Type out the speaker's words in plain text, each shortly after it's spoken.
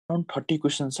around 30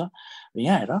 questions छ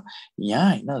यहाँ हेर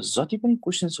यहाँ हैन जति पनि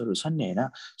क्वेशन्सहरु छन् नि हैन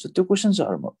सो त्यो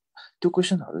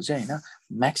क्वेशन्सहरु चाहिँ हैन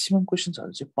म्याक्सिमम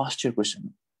क्वेशन्सहरु चाहिँ पास्ट इयर क्वेशन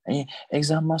है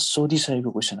एक्जाममा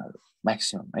सोधिसकेको क्वेशनहरु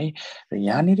म्याक्सिमम है र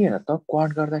यहाँनिर हेर त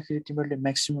क्वाड गर्दाखेरि तिमीहरुले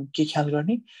म्याक्सिमम के ख्याल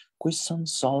गर्ने क्वेशन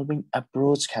सल्भिङ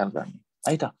एप्रोच ख्याल गर्ने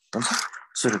है त हुन्छ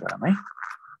सुरु गरौँ है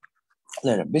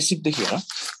ल बेसिक देखि हेर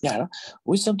यहाँ हेर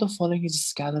which of the following is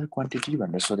scalar quantity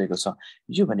भनेर सोधेको छ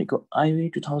यो भनेको IOA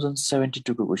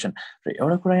 2072 को क्वेशन र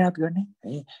एउटा कुरा याद गर्ने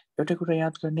है एउटा कुरा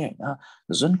याद गर्ने हैन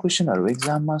जुन क्वेशनहरु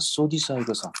एक्जाममा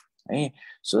सोधिसकेको छ है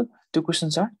सो त्यो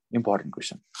क्वेशन्स आर इम्पोर्टेन्ट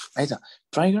क्वेशन है त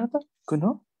ट्राई गर त कुन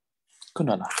हो कुन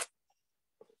होला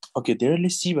ओके धेरैले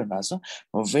सी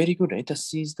भनिरहेछ भेरी गुड है त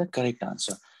C is the correct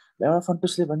answer एउटा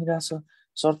फन्टुसले भनिरहेछ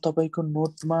सर तपाईको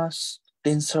नोटमा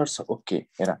टेन्सर छ ओके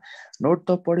हेर नोट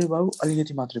त पढ्यो बाबु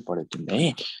अलिकति मात्रै पढ्यो तिमीले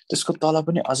है त्यसको तल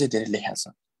पनि अझै धेरै लेखा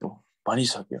छ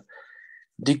भनिसक्यो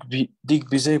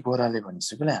दिग्विजय बोराले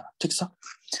भनिसक्यो ल ठीक छ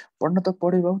पढ्न त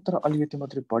पढ्यो बाबु तर अलिकति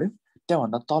मात्रै पढ्यो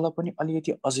त्यहाँभन्दा तल पनि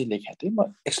अलिकति अझै लेखा थियो म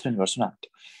एक्सप्लेन गर्छु न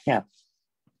यहाँ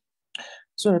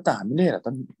सो त हामीले हेर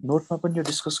त नोटमा पनि यो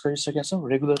डिस्कस गरिसकेका छौं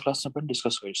रेगुलर क्लासमा पनि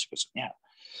डिस्कस गरिसकेका छौं यहाँ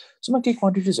सो म के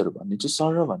क्वान्टिटिजहरु भनिदिन्छु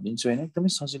सर र भनिदिन्छु हैन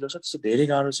एकदमै सजिलो छ त्यस्तो धेरै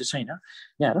गाह्रो चाहिँ छैन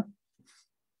यहाँ हेर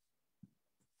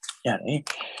है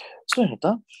सो हेर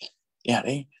त यहाँ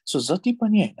है सो जति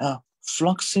पनि हैन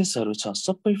फ्लक्सेसहरु छ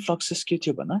सबै फ्लक्सेस के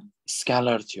थियो भन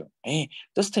स्केलर थियो है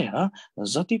त्यस्तै हेर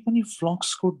जति पनि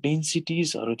फ्लक्सको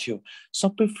डेन्सिटिजहरु थियो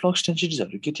सबै फ्लक्स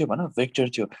डेन्सिटिजहरु के थियो भन भेक्टर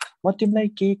थियो म तिमीलाई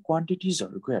के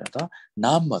क्वान्टिटिजहरुको हेर त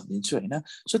नाम भनिदिन्छु हैन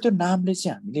सो त्यो नामले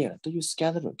चाहिँ हामीले हेर त यो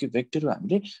स्केलर हो कि भेक्टर हो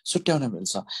हामीले छुट्याउन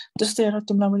मिल्छ त्यस्तै हेर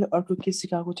तिमीलाई मैले अर्को के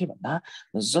सिकाएको थिए भन्दा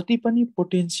जति पनि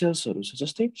पोटेन्शियल्सहरु छ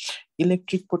जस्तै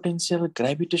electric potential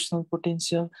gravitational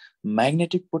potential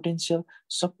magnetic potential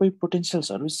सबै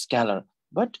पोटेन्शियल्सहरु स्केलर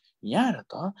बट यहाँ हेर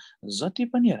त जति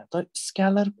पनि हेर त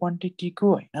स्केलर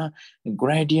क्वान्टिटीको हैन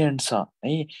ग्रेडियन्ट छ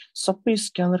है सबै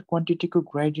स्केलर क्वान्टिटीको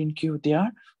ग्रेडियन्ट के हो दे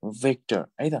आर भेक्टर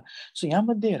है त सो यहाँ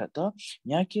मध्ये हेर त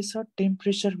यहाँ के छ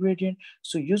टेम्परेचर ग्रेडियन्ट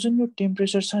सो यो जुन यो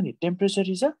टेम्परेचर छ नि temperature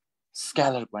is a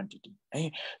scalar quantity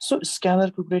है so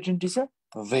स्केलरको gradient is a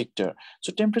vector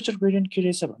so temperature gradient के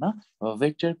रहेछ भन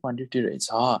भेक्टर क्वान्टिटी रहेछ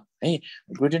है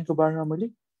ग्रेडियन्टको बारेमा मैले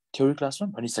थ्योरी क्लासमा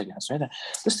भनिसकेको छु हैन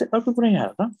त्यस्तै अर्को कुरा यहाँ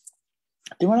हेर त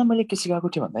तिमीलाई मैले के सिकाएको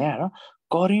थिएँ भन्दा यहाँ हेर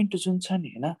करेन्ट जुन छ नि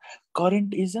हैन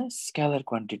current is a scalar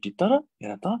quantity तर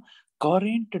हेर त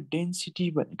करेन्ट डेन्सिटी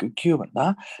भनेको के हो भन्दा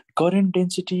current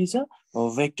density is a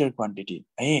vector quantity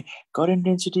है current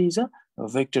density is a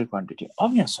vector quantity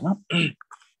अब यहाँ सुन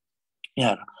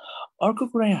यहाँ अर्को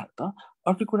कुरा यहाँ हेर त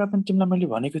अर्को कुरा पनि तिमीलाई मैले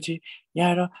भनेको थिएँ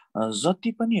यहाँ हेर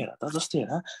जति पनि हेर त जस्तै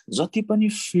हेर जति पनि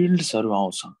फिल्ड्सहरु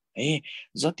आउँछ है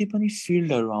जति पनि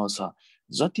फिल्डहरु आउँछ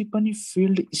जति पनि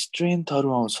फिल्ड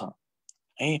स्ट्रेन्थहरु आउँछ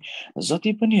है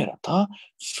जति पनि हेर त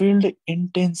फिल्ड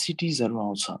इन्टेन्सिटिजहरु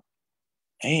आउँछ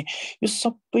है यो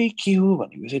सबै के हो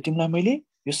भनेको चाहिँ तिमीलाई मैले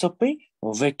यो सबै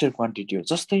भेक्टर क्वान्टिटी हो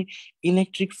जस्तै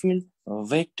electric field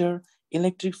vector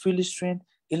electric field strength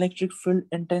electric field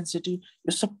intensity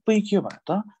यो सबै के हो भने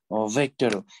त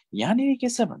भेक्टर हो यहाँनिर के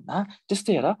छ भन्दा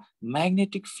त्यस्तै हेर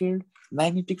magnetic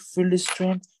field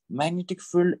strength magnetic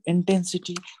field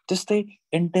intensity त्यस्तै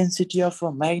इन्टेन्सिटी अफ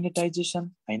म्याग्नेटाइजेसन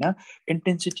हैन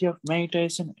इन्टेन्सिटी अफ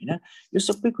म्याग्नेटाइजेसन हैन यो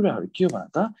सबै कुराहरु के हो भने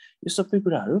त यो सबै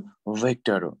कुराहरु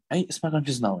भेक्टर हो है यसमा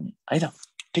कन्फ्युज नहुने है त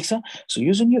ठीक छ सो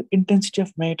यो जुन यो इन्टेन्सिटी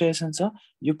अफ म्याग्नेटाइजेसन छ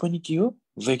यो पनि के हो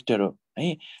भेक्टर हो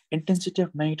है इन्टेन्सिटी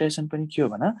अफ म्याग्नेटाइजेसन पनि के हो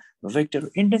भन भेक्टर हो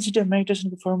इन्टेन्सिटी अफ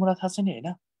म्याग्नेटाइजेसनको फर्मुला थाहा छ नि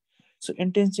हैन सो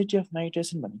इन्टेन्सिटी अफ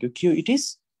म्याग्नेटाइजेसन भनेको के हो इट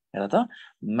इज हेर त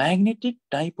magnetic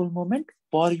dipole moment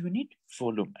per unit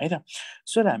volume है त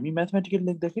सो हामी म्याथमेटिकल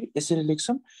लेख्दाखेरि यसरी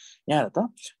लेख्छौं यहाँ हेर त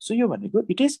सो यो भनेको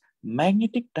it is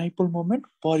magnetic dipole moment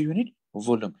per unit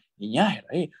volume यहाँ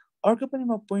हेर है अर्को पनि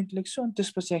म पोइन्ट लेख्छु अनि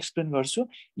त्यसपछि एक्सप्लेन गर्छु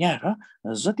यहाँ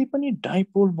हेर जति पनि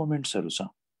डाइपोल मोमेन्ट्सहरु छ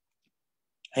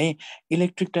है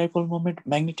electric dipole moment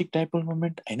magnetic dipole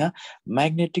moment हैन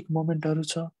म्याग्नेटिक मोमेन्टहरु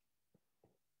छ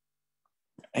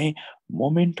है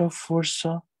मोमेन्ट अफ फोर्स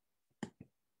छ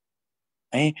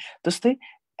है त्यस्तै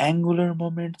एंगुलर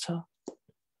मोमेन्ट छ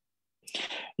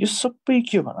यो सबै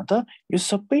के हो भन त यो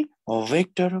सबै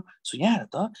भेक्टर हो सो यहाँ हेर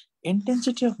त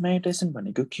इन्टेन्सिटी अफ म्याग्नेटाइजेसन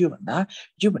भनेको के हो भन्दा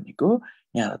यो भनेको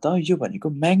यहाँ हेर त यो भनेको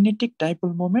magnetic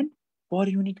dipole moment per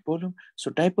unit volume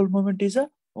so dipole moment is a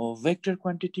vector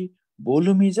quantity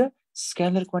volume is a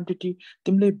scalar quantity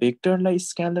तिमीले भेक्टरलाई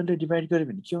स्केलरले डिभाइड गर्यो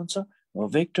भने के हुन्छ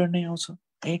भेक्टर नै आउँछ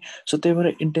है सो त्यही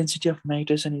भएर intensity of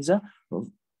म्याग्नेटाइजेसन is a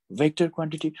vector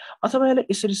quantity अथवा यसलाई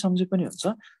यसरी सम्झे पनि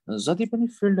हुन्छ जति पनि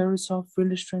फिल्डहरु छ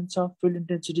फिल्ड स्ट्रेन्थ छ फिल्ड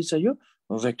इन्टेन्सिटी छ यो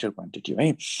भेक्टर क्वान्टिटी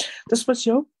है त्यसपछि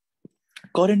हो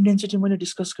करेन्ट डेन्सिटी मैले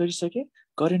डिस्कस गरिसके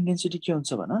करेन्ट डेन्सिटी के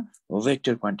हुन्छ भन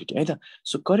वेक्टर क्वान्टिटी है त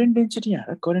सो करेन्ट डेन्सिटी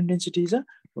यहाँ current density is a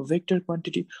vector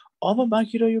quantity अब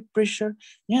बाँकी रह्यो प्रेसर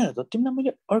यहाँ त तिमीलाई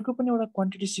मैले अर्को पनि एउटा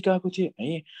क्वान्टिटी सिकाएको थिएँ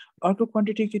है अर्को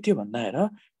क्वान्टिटी के थियो भन्दा हेर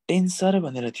टेन्सर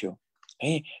भनेर थियो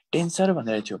है टेन्सर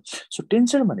भनेर थियो सो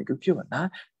टेन्सर भनेको के हो भन्दा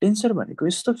टेन्सर भनेको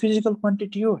यस्तो फिजिकल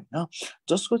क्वान्टिटी हो होइन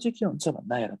जसको चाहिँ के हुन्छ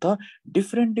भन्दा हेर त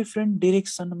डिफ्रेन्ट डिफ्रेन्ट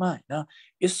डिरेक्सनमा होइन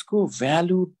यसको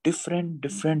भ्यालु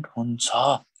डिफ्रेन्ट हुन्छ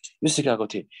यो सिकाएको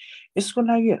थिएँ यसको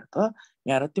लागि हेर त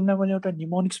यहाँ तिमीलाई मैले एउटा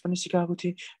निमोनिक्स पनि सिकाएको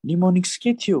थिएँ निमोनिक्स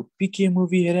के थियो पिके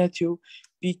मुभी हेरेको थियो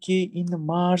पिके इन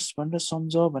मार्स भनेर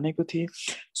सम्झ भनेको थिएँ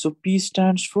so P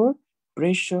stands for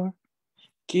pressure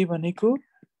के भनेको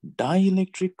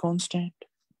डाइइलेक्ट्रिक कन्स्ट्यान्ट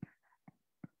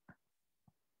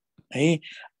है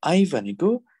आई भनेको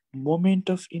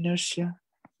मोमेन्ट अफ इनर्सिया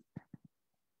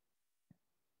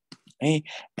है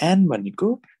एन भनेको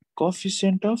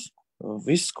कोएफिसिएन्ट अफ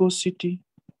विस्कोसिटी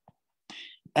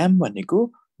एम भनेको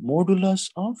मोडुलस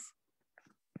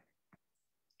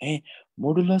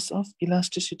अफ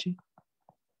इलास्टिसिटी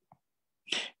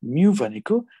म्यू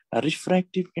भनेको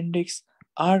रिफ्र्याक्टिभ इन्डेक्स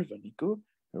आर भनेको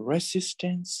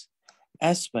रेसिस्टेन्स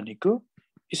एस भनेको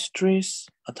स्ट्रेस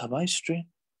अथवा स्ट्रेन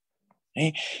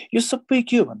है यो सबै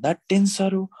के हो भन्दा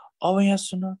टेन्सर हो अब यहाँ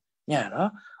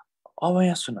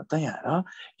सुन त यहाँ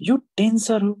यो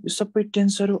टेन्सर हो यो सबै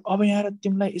टेन्सर हो अब यहाँ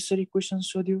तिमीलाई यसरी क्वेसन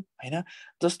सोध्यो हैन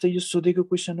जस्तै यो सोधेको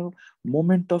क्वेसन हो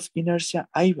मोमेन्ट अफ इनर्सिया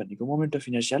आई भनेको मोमेन्ट अफ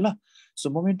इनर्सिया ल so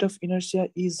moment of inertia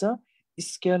is a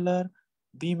scalar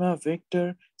बीमा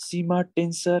वेक्टर सीमा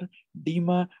टेन्सर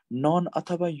डीमा नन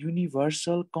अथवा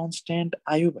युनिभर्सल कन्स्ट्यान्ट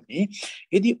आयो भने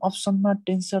यदि अप्सनमा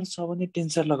टेन्सर छ भने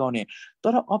टेन्सर लगाउने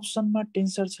तर अप्सनमा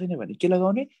टेन्सर छैन भने के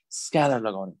लगाउने स्केलर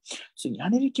लगाउने सो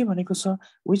यहाँनिर के भनेको छ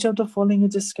which of the following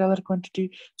is a scalar quantity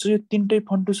so यो तीनटै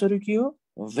फन्टुसहरू के हो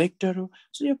वेक्टर हो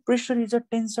सो यो प्रेसर इज अ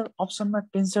टेन्सर अप्सनमा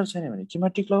टेन्सर छैन भने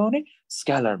केमा टिक लगाउने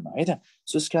स्केलरमा है त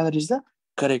so scalar is the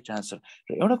correct answer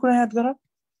र एउटा कुरा याद गर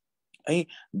है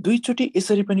दुईचोटि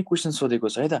यसरी पनि क्वेसन सोधेको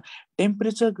छ है त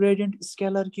टेम्परेचर ग्रेडियन्ट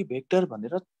स्केलर कि भेक्टर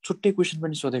भनेर छुट्टै क्वेसन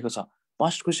पनि सोधेको छ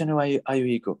फर्स्ट क्वेसन हो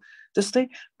आइयुईको त्यस्तै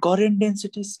करेन्ट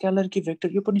डेन्सिटी स्केलर कि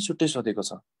भेक्टर यो पनि छुट्टै सोधेको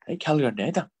छ है ख्याल गर्ने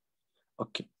है त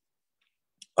ओके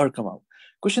अर्कोमा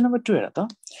क्वेसन नम्बर 2 हेर त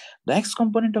the x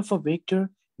component of a vector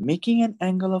making an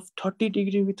angle of 30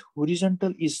 degree with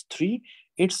horizontal is 3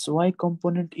 it's Y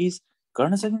component is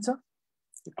गर्न सकिन्छ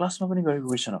क्लासमा पनि गरेको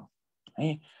क्वेसन हो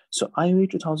है सो IOE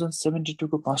 2072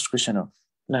 को पास्ट क्वेसन हो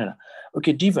ल हेर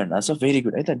ओके डी भन्दा छ भेरी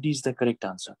गुड है त D is the correct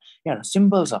answer यहाँ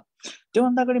सिम्पल छ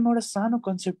त्योभन्दा अगाडि म एउटा सानो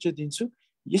कन्सेप्ट चाहिँ दिन्छु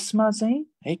यसमा चाहिँ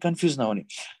है कन्फ्युज नहुने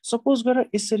सपोज गर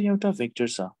यसरी एउटा भेक्टर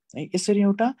छ है यसरी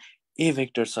एउटा ए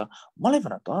भेक्टर छ मलाई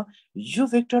भन त यो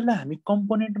भेक्टरलाई हामी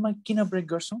कम्पोनेन्टमा किन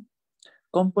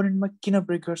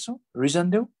ब्रेक गर्छौं रिजन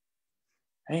देऊ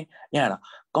है यहाँ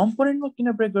कम्पोनेन्टमा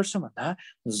किन ब्रेक गर्छौं भन्दा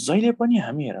जहिले पनि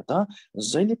हामी हेर त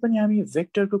जहिले पनि हामी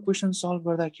भेक्टरको क्वेसन सल्भ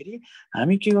गर्दाखेरि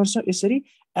हामी के गर्छौं यसरी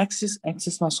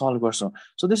एक्सिसमा सल्भ गर्छौं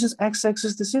so this is x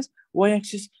axis this is why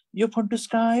axis यो फन्टुस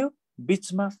कहाँ आयो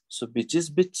बीचमा सो बीच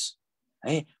इज बीच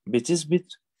है बीच इज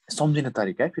बीच सम्झिने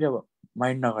तरिका है फेरि अब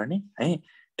माइन्ड नगर्ने है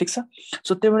ठीक छ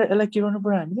सो त्यही भएर यसलाई के गर्नु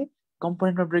पर्यो हामीले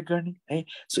कम्पोनेन्टमा ब्रेक गर्ने है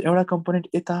सो एउटा कम्पोनेन्ट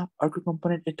यता अर्को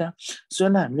कम्पोनेन्ट यता सो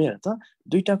यसलाई हामीले हेर त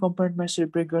दुईटा कम्पोनेन्टमा यसरी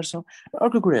ब्रेक गर्छौं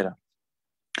अर्को कुरा हेर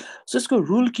सो यसको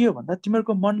रुल के हो भन्दा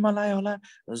तिमीहरूको मनमा लाग्यो होला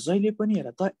जहिले पनि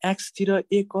हेर त एक्स तिर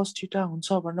ए कस थीटा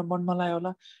हुन्छ भनेर मनमा लाग्यो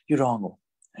होला यो रङ हो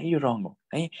है यो रङ हो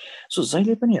है सो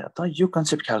जहिले पनि हेर त यो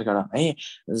कन्सेप्ट ख्याल गर है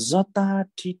जता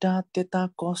थीटा त्यता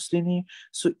कस लिने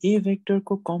सो ए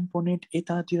भेक्टरको कम्पोनेन्ट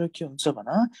यतातिर के हुन्छ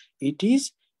भन it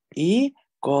is a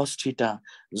cos theta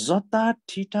जता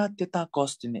थीटा त्यता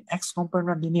कस लिने एक्स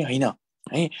कम्पोनेन्टमा लिने हैन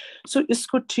है सो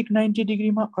यसको ठीक 90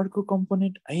 डिग्रीमा अर्को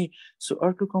कम्पोनेन्ट है सो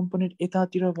अर्को कम्पोनेन्ट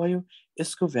यतातिर भयो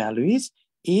यसको value is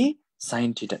a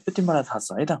sin theta यो तिमीलाई थाहा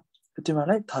छ है त यो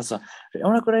तिमीलाई थाहा छ र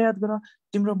एउटा कुरा याद गर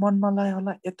तिम्रो मनमा लाग्यो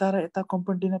होला यता र यता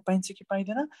कम्पोनेन्ट लिन पाइन्छ कि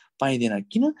पाइदैन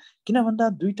किन भन्दा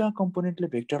दुईटा कम्पोनेन्टले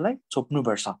भेक्टरलाई छोप्नु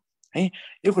पर्छ है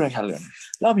यो कुरा ख्याल गर्ने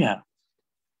ल अब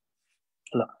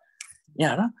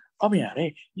यहाँ अब यहाँ है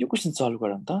यो क्वेसन सल्भ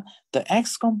गरौँ त the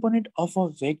x component of a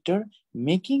vector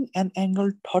making an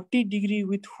angle 30 degree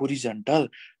with horizontal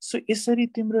so यसरी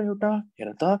तिम्रो एउटा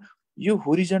हेर त यो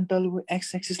होरिजन्टल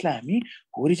एक्स एक्सिसलाई हामी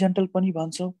होरिजन्टल पनि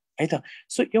भन्छौं है त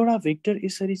सो एउटा भेक्टर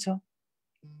यसरी छ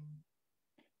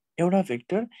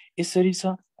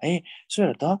है सो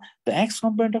हेर त the x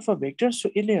component of a vector so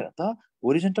यसले हेर त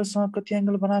होरिजन्टलसँग कति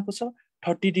एंगल बनाएको छ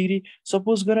 30 डिग्री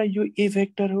सपोज गर यो ए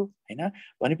भेक्टर हो हैन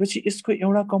भनेपछि यसको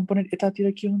एउटा कम्पोनेन्ट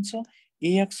यतातिर के हुन्छ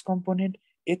ax कम्पोनेन्ट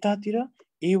यतातिर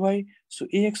ay सो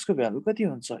ax को भ्यालु कति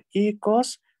हुन्छ a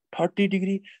cos 30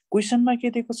 डिग्री क्वेशनमा के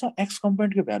दिएको छ x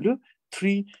कम्पोनेन्टको भ्यालु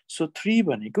 3 सो 3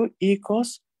 भनेको a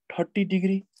cos 30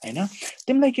 डिग्री हैन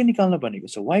तिमीलाई के निकाल्न भनेको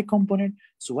छ y component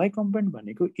so y component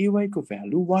भनेको ay को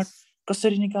भ्यालु वाट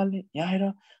कसरी निकाल्ने यहाँ हेर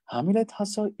हामीलाई थाहा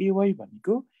छ ay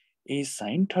भनेको a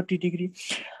sin 30 डिग्री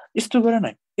यस्तो गर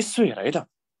न यसो हेर है त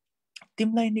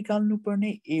तिमीलाई निकाल्नु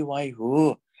पर्ने ay हो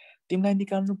तिमीलाई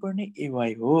निकाल्नु पर्ने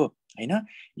ay हो हैन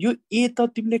यो a त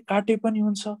तिमीले काटे पनि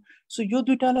हुन्छ सो यो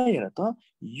दुईटालाई हेर त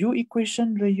यो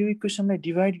इक्वेसन र यो इक्वेसनलाई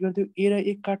डिभाइड गर्दियो a र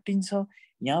a काटिन्छ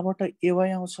यहाँबाट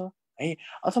ay आउँछ है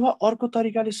अथवा अर्को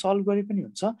तरिकाले सल्भ गरे पनि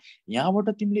हुन्छ यहाँबाट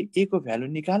तिमीले a को भ्यालु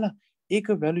निकाल a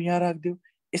को भ्यालु यहाँ राख्दियो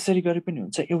यसरी गरे पनि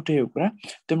हुन्छ एउटै हो कुरा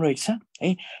तिम्रो इच्छा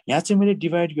है यहाँ चाहिँ मैले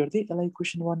डिभाइड गर्दै यसलाई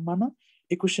इक्वेसन 1 मान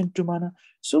इक्वेसन 2 मान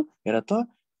सो हेर त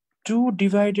 2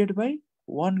 डिवाइडेड बाइ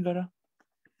 1 गर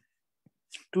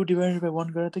 2 डिवाइडेड बाइ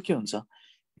 1 गर त के हुन्छ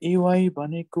ay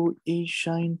भनेको a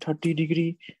sin 30 डिग्री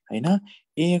हैन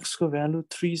ax को भ्यालु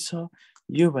 3 छ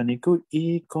यो भनेको a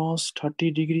cos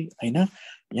 30 डिग्री हैन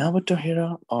यहाँबाट हेर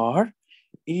r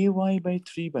ay by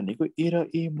 3 भनेको a र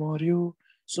a मर्यो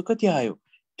सो कति आयो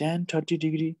tan 30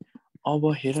 डिग्री अब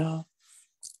हेर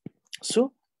सो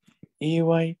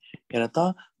ay हेर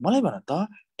त मलाई भन त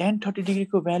tan 30 डिग्री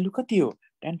को भ्यालु कति हो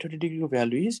tan 30 डिग्री को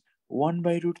value is 1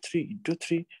 by root 3 into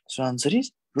 3 so answer is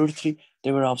root 3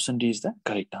 therefore option D is the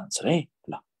correct answer है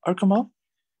ल अर्कोमा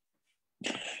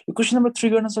यो क्वेशन नम्बर 3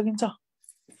 गर्न सकिन्छ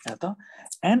हेर त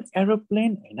an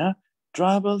aeroplane हैन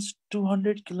travels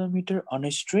 200 km on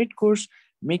a straight course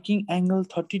making angle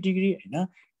 30 degree हैन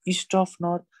east of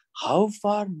north how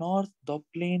far north the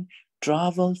plane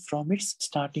travel from its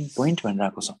starting point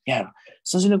भनिरहेको छ यहाँ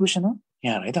सजिलो क्वेशन हो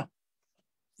यहाँ है त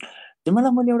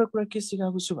तिमीलाई मैले एउटा कुरा के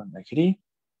सिकाएको छु भन्दाखेरि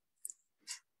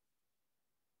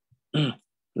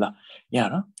ल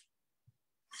यहाँ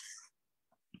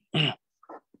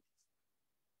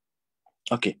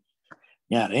ओके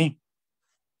यहाँ है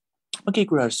म के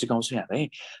कुराहरु सिकाउँछु यहाँ है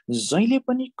जहिले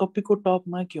पनि कपीको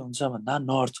टपमा के हुन्छ भन्दा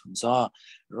नर्थ हुन्छ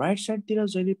राइट साइडतिर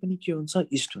जहिले पनि के हुन्छ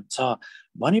ईस्ट हुन्छ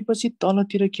भनेपछि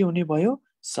तलतिर के हुने भयो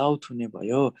साउथ हुने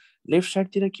भयो लेफ्ट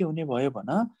साइडतिर के हुने भयो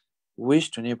भन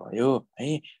वेस्ट हुने भयो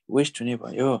है वेस्ट हुने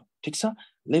भयो ठीक छ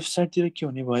लेफ्ट साइडतिर के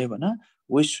हुने भयो भन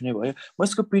वेस्ट हुने भयो म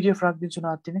यसको पीडीएफ राख्दिन्छु न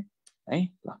अति नै है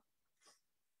ल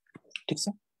ठीक छ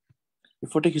यो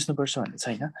फोटो खिच्नु पर्छ भन्ने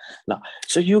छैन ल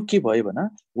सो यो के भयो भन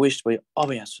वेस्ट भयो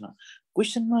अब यहाँ सुन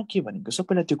क्वेशनमा के भनेको छ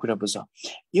पहिला त्यो कुरा बुझ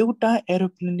एउटा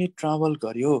एरोप्लेनले ट्राभल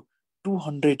गर्यो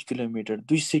 200 किलोमिटर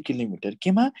 200 किलोमिटर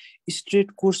केमा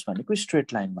स्ट्रेट कोर्स भनेको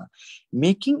स्ट्रेट लाइनमा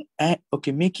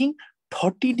making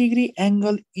 30 degree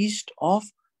angle east of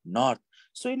north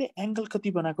so यसले एंगल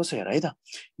कति बनाएको छ हेर है त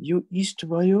यो ईस्ट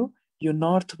भयो यो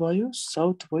नर्थ भयो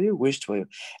साउथ भयो वेस्ट भयो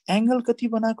एंगल कति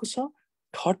बनाएको छ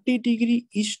 30 डिग्री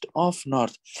ईस्ट अफ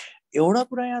नर्थ एउटा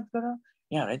कुरा याद गर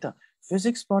यहाँ है त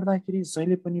फिजिक्स पढ्दाखेरि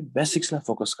जहिले पनि बेसिक्सलाई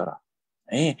फोकस गर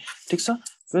है ठीक छ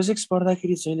फिजिक्स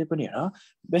पढ्दाखेरि जहिले पनि हेर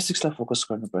बेसिक्सलाई फोकस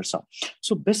गर्नुपर्छ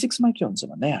सो बेसिक्समा के हुन्छ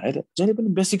भन्दा यहाँ है त जहिले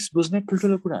पनि बेसिक्स बुझ्ने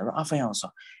ठुल्ठुलो कुराहरु आफै आउँछ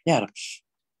यहाँ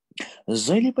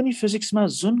जहिले पनि फिजिक्समा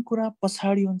जुन कुरा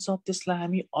पछाडी हुन्छ त्यसलाई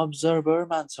हामी अब्जर्भर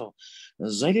मान्छौं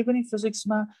जहिले पनि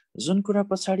फिजिक्समा जुन कुरा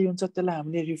पछाडी हुन्छ त्यसलाई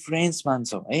हामीले रिफरेन्स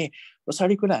मान्छौं है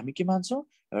पछाडीकोलाई हामी के मान्छौं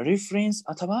रिफरेन्स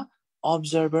अथवा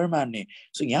अब्जर्भर मान्ने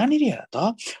सो यहाँनिर हेर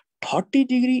त 30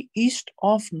 डिग्री ईस्ट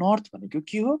अफ नर्थ भनेको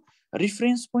के हो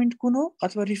रिफरेन्स पोइन्ट कुन हो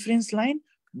अथवा रिफरेन्स लाइन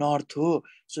नर्थ हो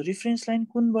सो रिफरेन्स लाइन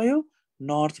कुन भयो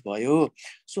नर्थ भयो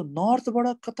सो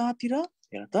नर्थबाट कतातिर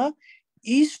हेर त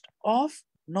east of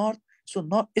north so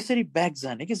north यसरी ब्याक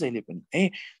जाने के जहिले पनि है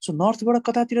सो नर्थबाट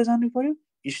कतातिर जानु पर्यो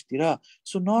ईस्टतिर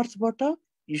सो नर्थबाट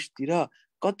ईस्टतिर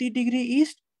कति degree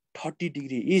east 30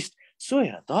 degree east so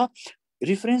हेर त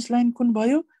रिफरेन्स लाइन कुन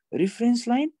भयो रिफरेन्स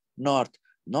लाइन नर्थ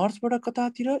नर्थबाट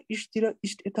कतातिर ईस्टतिर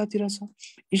ईस्ट यतातिर छ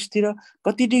ईस्टतिर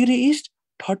कति degree east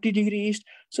 30 degree east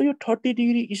so यो 30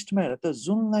 डिग्री ईस्टमा हेर त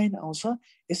जुन लाइन आउँछ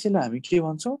यसैलाई हामी के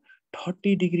भन्छौं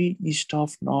 30 डिग्री ईस्ट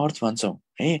अफ नर्थ भन्छौं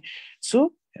है सो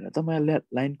हेर त म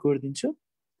लाइन कोर्दिन्छु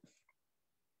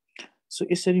सो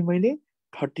यसरी मैले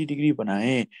 30 डिग्री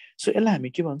बनाए सो यसलाई हामी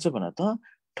के भन्छ भन त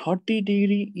 30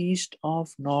 डिग्री ईस्ट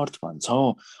अफ नर्थ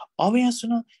भन्छौं अब यहाँ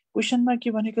सुन क्वेशनमा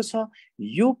के भनेको छ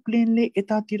यो प्लेनले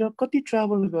यतातिर कति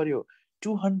ट्राभल गर्यो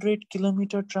 200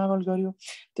 किलोमिटर ट्राभल गर्यो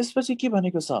त्यसपछि के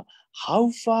भनेको छ हाउ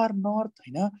फार नर्थ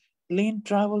हैन plain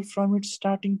travel from it's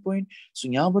starting point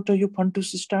so यहाँबाट यो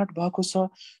फन्टुस स्टार्ट भएको छ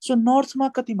सो नर्थमा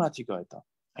कति माथि गयो त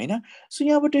हैन सो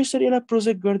यहाँबाट यसरी यसलाई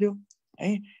प्रोजेक्ट गर्दियो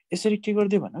है यसरी के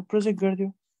गर्दियो भन प्रोजेक्ट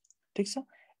गर्दियो ठीक छ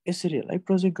यसरी यसलाई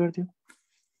प्रोजेक्ट गर्दियो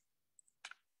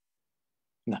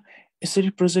ल यसरी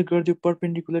प्रोजेक्ट गर्दियो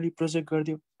परपेन्डिकुलरली प्रोजेक्ट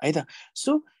गर्दियो है त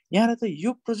सो यहाँ त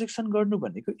यो प्रोजेक्सन गर्नु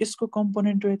भनेको यसको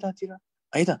कम्पोनेन्ट हो यतातिर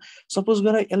है त सपोज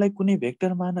गर यसलाई कुनै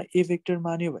भेक्टर मान ए भेक्टर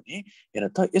मान्यो भने हेर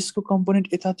त यसको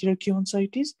कम्पोनेन्ट यतातिर के हुन्छ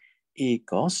it is a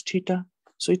cos theta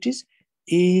so it is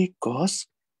a cos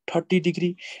 30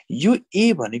 degree यो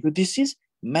ए भनेको this is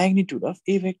magnitude of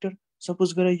A vector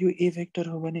suppose गर यो ए भेक्टर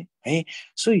हो भने है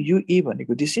सो यो ए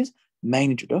भनेको this is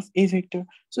magnitude of A vector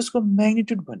so यसको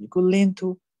म्याग्निट्युड भनेको लेन्थ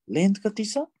हो लेन्थ कति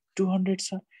छ 200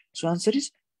 छ सो आन्सर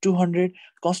इज 200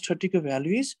 cos 30 को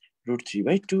value is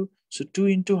 √3/2 so 2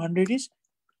 into 100 is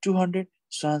 200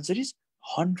 so answer is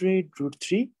 100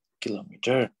 √3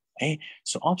 kilometer है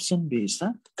so option B is the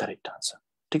correct answer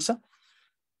ठीक छ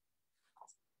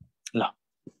ल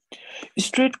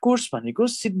स्ट्रेट कोर्स भनेको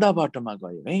सिधा बाटोमा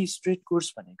गयो है स्ट्रेट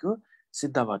कोर्स भनेको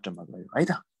सिधा बाटोमा गयो है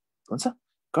त हुन्छ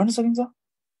गर्न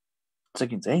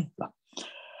सकिन्छ है ल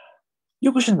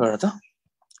यो क्वेशन गर त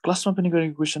क्लासमा पनि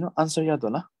गरेको क्वेशन हो आन्सर याद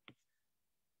होला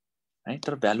है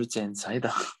तर भ्यालु चेन्ज छ है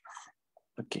त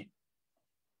ओके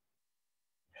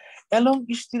एलोङ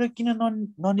इस्टतिर किन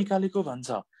ननिकालेको भन्छ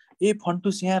ए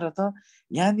फन्टुस यहाँ र त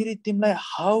यहाँनिर तिमीलाई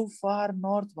हाउ फार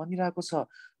नर्थ भनिरहेको छ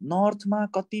नर्थमा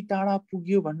कति टाढा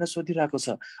पुग्यो भनेर सोधिरहेको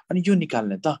छ अनि यो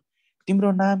निकाल्ने त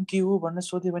तिम्रो नाम के हो भनेर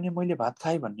सोध्यो भने मैले भात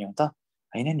खाएँ भन्ने हो त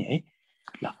हैन नि है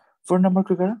ल 4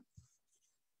 नम्बरको गर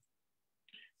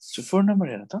सो 4 नम्बर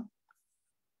हेर त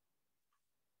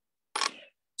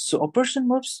सो अपरेसन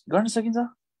मुभ्स गर्न सकिन्छ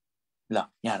ल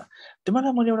यहाँ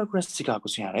तिमीलाई मैले एउटा कुरा सिकाएको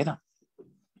छु यहाँ है त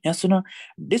यहाँ सुन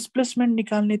डिस्प्लेसमेन्ट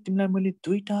निकाल्ने तिमीलाई मैले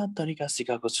दुईटा तरिका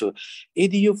सिकाएको छु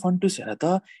यदि यो फन्टुस हेर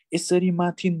त यसरी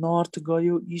माथि नर्थ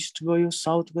गयो इस्ट गयो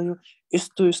साउथ गयो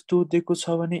यस्तो यस्तो दिएको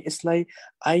छ भने यसलाई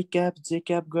आई क्याप जे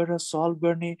क्याप गरेर सल्भ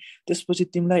गर्ने त्यसपछि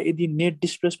तिमीलाई यदि नेट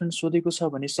डिस्प्लेसमेन्ट सोधेको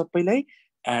छ भने सबैलाई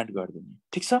एड गरिदिने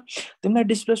ठीक छ तिमीलाई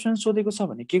डिस्प्लेसमेन्ट सोधेको छ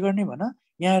भने के गर्ने भन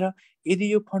यहाँ हेर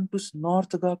यदि यो फन्टुस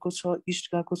नर्थ गएको छ इस्ट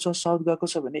गएको छ साउथ गएको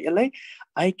छ भने यसलाई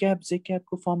आई क्याप जे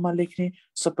क्यापको फर्ममा लेख्ने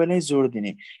सबैलाई जोड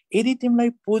दिने यदि तिमीलाई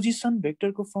पोजिसन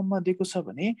भेक्टरको फर्ममा दिएको छ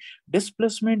भने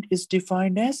displacement is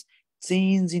defined as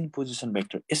change in position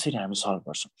vector यसरी हामी सल्भ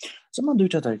गर्छौँ सो म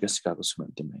दुईटा तरिका सिकाएको छु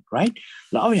मैले तिमीलाई राइट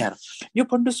ल अब यहाँ यो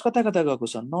फन्टुस कता कता गएको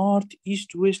छ नर्थ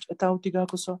इस्ट वेस्ट यताउति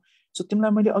गएको छ सो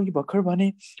तिमीलाई मैले अघि भर्खर भने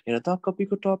हेर त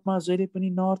कपीको टपमा जहिले पनि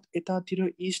नर्थ यतातिर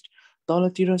इस्ट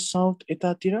तलतिर साउथ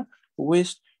यतातिर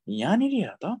वेस्ट यहाँनिर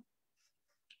हेर त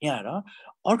यहाँ हेर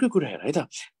अर्को कुरा हेर है त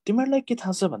तिमीहरूलाई के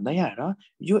थाहा छ भन्दा यहाँ हेर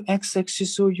यो एक्स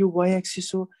एक्सिस हो यो वाइ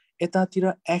एक्सिस हो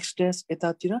यतातिर एक्स ड्यास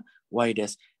यतातिर वाइ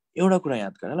ड्यास एउटा कुरा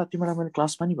याद गर ल तिमीलाई मैले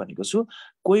क्लासमा नि भनेको छु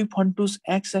कोही फन्टुस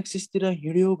एक्स एक्सिसतिर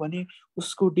हिँड्यो भने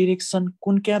उसको डिरेक्सन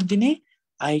कुन क्याप दिने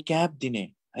आई क्याप दिने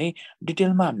है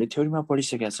डिटेलमा हामीले थ्योरीमा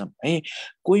पढिसकेका छौँ है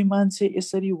कोही मान्छे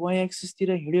यसरी वाइ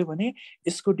एक्सिसतिर हिँड्यो भने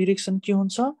यसको डिरेक्सन के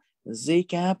हुन्छ जे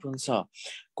क्याप हुन्छ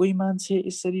कोही मान्छे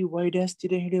यसरी वाइ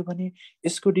ड्यासतिर हिँड्यो भने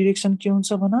यसको डिरेक्सन के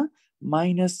हुन्छ भन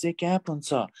माइनस जे क्याप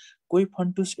हुन्छ कोही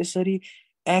फन्टुस यसरी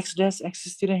एक्स ड्यास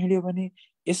एक्सिसतिर हिँड्यो भने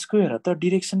यसको हेर त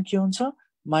डिरेक्सन के हुन्छ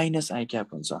माइनस आई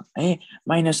क्याप हुन्छ है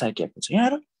माइनस आई क्याप हुन्छ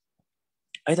यहाँ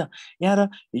है त यहाँ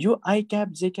यो आई क्याप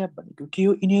जे क्याप भनेको के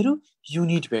हो यिनीहरू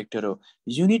युनिट भेक्टर हो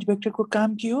युनिट भेक्टरको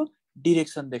काम के हो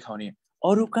डिरेक्सन देखाउने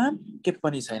अरू काम के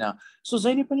पनि छैन सो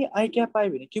जहिले पनि आई क्याप आयो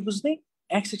भने के बुझ्ने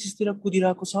एक्स एक्सिसतिर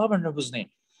कुदिरहेको छ भनेर बुझ्ने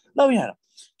ल यहाँ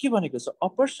के भनेको छ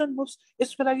अपरेसन मुभ्स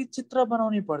यसको लागि चित्र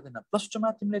बनाउनै पर्दैन प्लस 2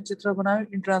 मा तिमीले चित्र बनायो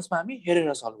इन्ट्रान्समा हामी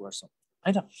हेरेर सल्भ गर्छौँ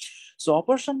है त so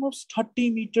operation moves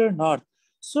 30 metre north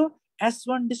so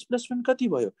S1 displacement कति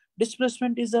भयो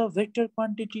displacement is a vector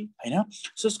quantity हैन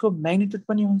सो यसको म्याग्निट्युड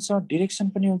पनि हुन्छ डिरेक्सन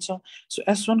पनि हुन्छ सो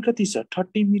S1 कति छ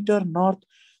 30 मिटर नर्थ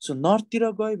सो नर्थतिर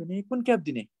गयो भने कुन क्याप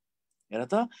दिने हेर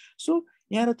त सो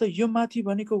यहाँ त यो माथि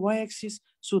भनेको वाइ एक्सिस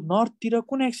सो नर्थतिर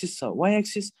कुन एक्सिस छ वाइ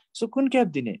एक्सिस सो कुन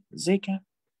क्याप दिने जे क्याप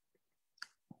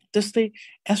त्यस्तै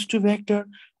S2 भेक्टर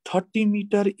 30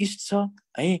 मिटर इस्ट छ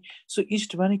है सो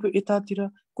इस्ट भनेको यतातिर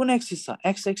कुन एक्सिस छ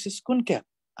एक्स एक्सिस कुन क्याप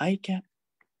आई क्याप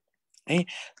है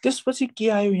त्यसपछि के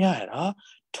आयो यहाँ हेर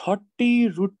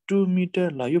 30√2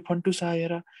 मिटर ल यो फन्टुस आयो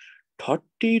हेर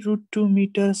 30√2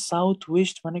 मिटर साउथ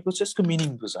वेस्ट भनेको चाहिँ यसको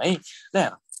मिनिङ बुझ है ल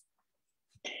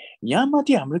यहाँ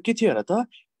माथि हाम्रो के थियो हेर त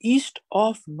इस्ट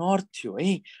अफ नर्थ थियो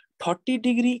है 30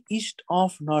 डिग्री इस्ट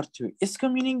अफ नर्थ थियो यसको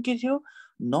मिनिङ के थियो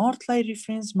नर्थलाई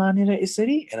रिफरेन्स मानेर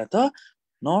यसरी हेर त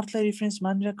नर्थलाई रिफरेन्स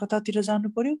मानेर कतातिर जानु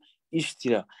पर्यो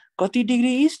इस्टतिर कति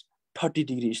डिग्री इस्ट 30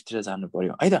 डिग्री इस्टतिर जानु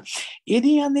पर्यो है त यदि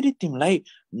यहाँनिर तिमीलाई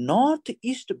नर्थ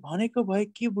इस्ट भनेको भए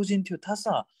के बुझिन्थ्यो थाहा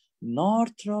छ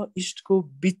नर्थ र इस्टको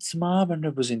बिचमा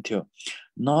भनेर बुझिन्थ्यो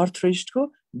नर्थ र इस्टको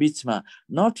बिचमा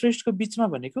नर्थ र इस्टको बिचमा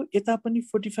भनेको यता पनि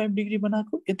 45 डिग्री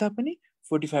बनाएको यता पनि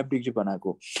 45 डिग्री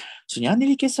बनाएको सो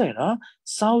यहाँनिर के छ हेर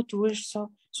साउथ वेस्ट छ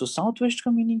सो साउथ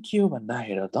वेस्टको मिनिङ के हो भन्दा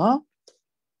हेर त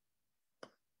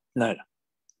ल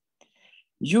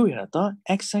यो हेर त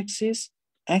x axis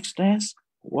x dash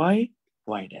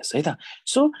y dash है त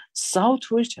सो साउथ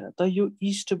वेस्ट हेर त यो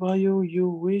इस्ट भयो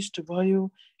यो वेस्ट भयो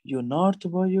यो नर्थ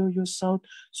भयो यो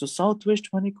साउथ सो साउथ वेस्ट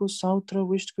भनेको साउथ र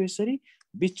वेस्टको यसरी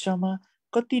बिचमा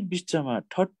कति बिचमा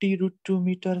 30√2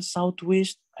 मिटर साउथ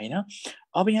वेस्ट हैन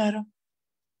अब यहाँ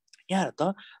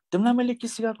त तिमीलाई मैले के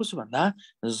सिकाएको छु भन्दा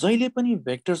जहिले पनि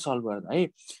भेक्टर सल्भ गर्दा है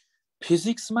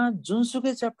फिजिक्समा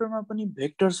जुनसुकै च्याप्टरमा पनि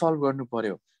भेक्टर सल्भ गर्नु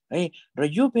पर्यो है र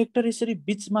यो भेक्टर यसरी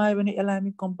बिचमा आयो भने यसलाई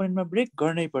हामी कम्पोनेन्टमा ब्रेक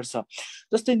गर्नै पर्छ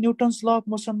जस्तै न्युटन्स ल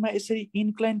अफ मोसनमा यसरी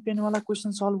इन्क्लाइन प्लेनवाला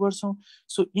क्वेसन सल्भ गर्छौँ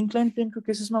सो इन्क्लाइन प्लेनको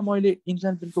केसेसमा मैले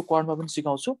इन्क्लाइन प्लेनको क्वाडमा पनि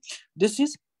सिकाउँछु दिस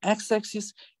इज एक्स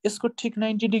एक्सिस यसको ठिक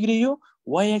 90 डिग्री यो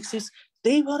वाइ एक्सिस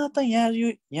त्यही भएर त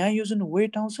यहाँ यो जुन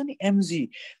वेट आउँछ नि एमजी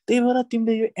त्यही भएर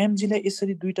तिमीले यो एमजीलाई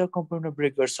यसरी दुईटा कम्पोनेन्टमा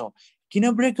ब्रेक गर्छौ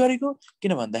किन ब्रेक गरेको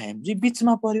किन भन्दा एमजी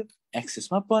बिचमा पर्यो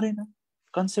एक्सिसमा परेन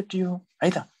कन्सेप्ट यो हो है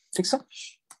त ठिक छ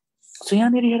सो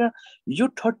यहाँनिर हेर यो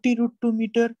 30√2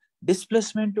 मिटर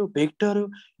डिस्प्लेसमेन्ट हो भेक्टर हो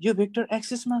यो भेक्टर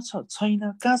एक्सिसमा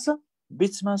छैन कहाँ छ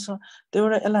बिचमा छ त्यही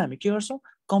भएर यसलाई हामी के गर्छौँ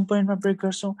कम्पोनेन्टमा ब्रेक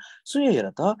गर्छौँ सो यो हेर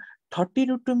त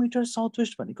 30√2 मिटर साउथ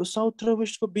वेस्ट भनेको साउथ र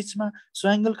वेस्टको बिचमा सो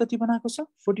एङ्गल कति बनाएको छ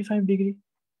 45 डिग्री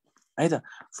है त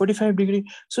 45 डिग्री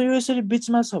सो यो यसरी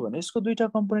बिचमा छ भने यसको दुईटा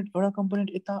कम्पोनेन्ट एउटा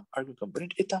कम्पोनेन्ट यता अर्को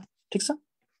कम्पोनेन्ट यता ठिक छ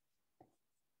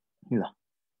ल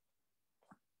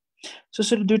सो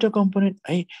यसरी दुईटा कम्पोनेन्ट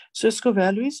है सो यसको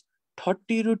भ्यालु इज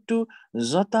 30√2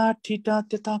 जता थीटा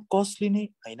त्यता कस लिने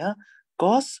हैन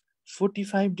कस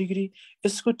 45 डिग्री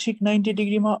यसको ठिक 90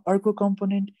 डिग्रीमा अर्को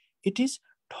component it is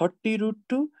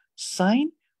 30√2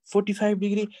 sign 45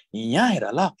 degree यहाँ हेर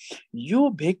ल यो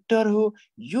भेक्टर हो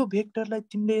यो भेक्टरलाई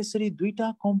तिमीले यसरी दुईटा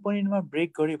कम्पोनेन्टमा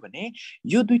ब्रेक गर्यो भने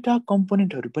यो दुईटा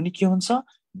कम्पोनेन्टहरु पनि के हुन्छ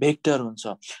भेक्टर हुन्छ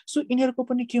सो यिनीहरुको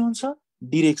पनि के हुन्छ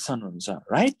डिरेक्सन हुन्छ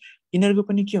राइट यिनीहरुको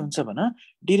पनि के हुन्छ भन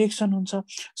डिरेक्सन हुन्छ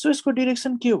सो यसको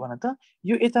डिरेक्सन के हो भन त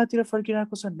यो यतातिर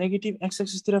फर्किरहेको छ नेगेटिभ एक्स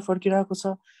एक्सिस तिर फर्किरहेको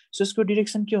छ सो यसको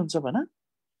डिरेक्सन के हुन्छ भन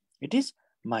it is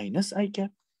minus I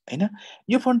cap हैन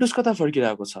यो फन्टुस कता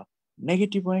फर्किरहेको छ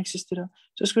नेगेटिभ वाइ एक्सिस तिर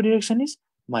सो यसको direction is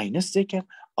minus J cap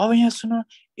अब यहाँ सुन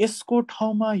यसको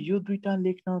ठाउँमा यो दुईटा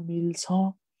लेख्न मिल्छ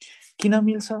किन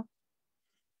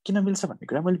मिल्छ भन्ने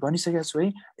कुरा मैले भनिसकेको छु है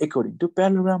अकॉर्डिङ टु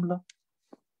प्यारालोग्राम ल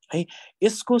है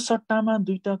यसको सट्टामा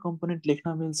दुईटा कम्पोनेन्ट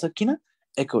लेख्न मिल्छ किन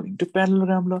अकॉर्डिङ टु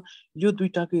प्यारालोग्राम ल यो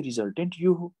दुईटाकै रिजल्टेन्ट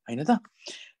यो हो हैन त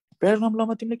प्यारालोग्राम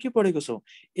लमा तिमीले के पढेको छौ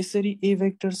यसरी ए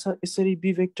भेक्टर छ यसरी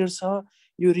बी भेक्टर छ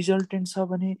यो रिजल्टेन्ट छ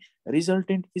भने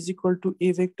resultant is equal to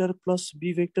A vector plus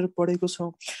be vector पढेको छौ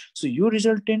सो यो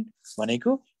रिजल्टेन्ट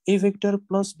भनेको ए भेक्टर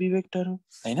प्लस बी भेक्टर हो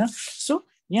हैन सो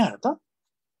यहाँ हेर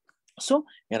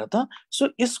त सो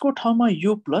यसको ठाउँमा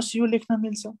यो प्लस यो लेख्न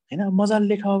मिल्छ हैन मजाले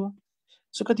लेख अब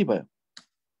सो कति भयो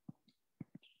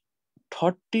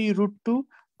 30√2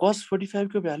 cos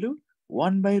 45 को value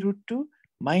 1/√2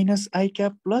 minus I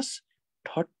cap plus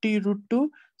 30√2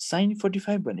 sin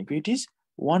 45 भनेको it is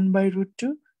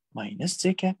 1/√2 minus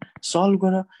J cap solve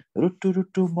गर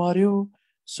 √2 मर्यो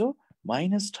सो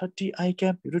माइनस 30 आई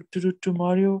क्याप √2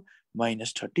 मर्यो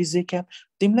माइनस 30 जे क्याप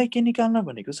तिमीलाई के निकाल्न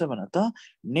भनेको छ भन त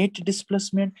नेट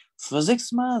डिस्प्लेसमेन्ट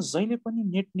फिजिक्समा जहिले पनि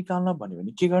नेट निकाल्न भन्यो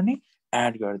भने के गर्ने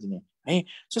एड गरिदिने है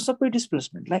सो सबै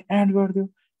डिस्प्लेसमेन्टलाई एड गरिदियो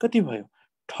कति भयो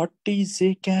 30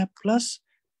 J cap plus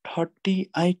 30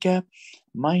 I cap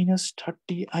minus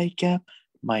 30 I cap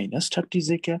minus 30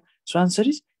 J cap so answer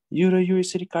is यो र यो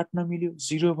यसरी काट्न मिल्यो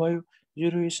 0 भयो यो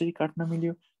र यसरी काट्न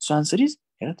मिल्यो सो आन्सर इज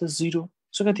हेर त 0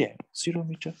 सो कति आयो 0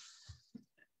 मिटर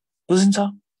बुझिन्छ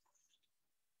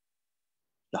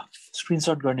ल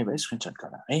स्क्रिनशट गर्ने भए स्क्रिनशट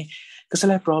गर है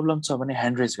कसैलाई प्रब्लम छ भने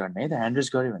ह्यान्ड रेज गर्ने है त ह्यान्ड रेज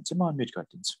गर्यो भने चाहिँ म अनम्युट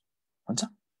गरिदिन्छु हुन्छ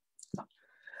ल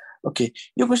ओके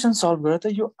यो क्वेशन सल्भ गरेर त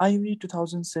यो आईवी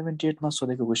 2078 मा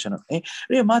सोधेको क्वेशन हो है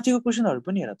र यो माथिको क्वेशनहरु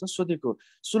पनि हेर त सोधेको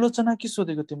सुलोचना के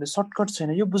सोधेको तिमीले सर्टकट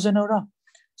छैन यो बुझेनौ र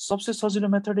सबसे सजिलो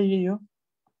मेथड यही हो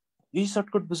यही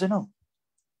सर्टकट बुझेनौ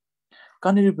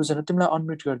कनेरी बुझेन तिमीलाई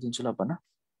अनम्युट गरिदिन्छु ल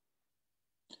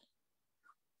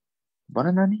भन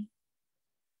नानी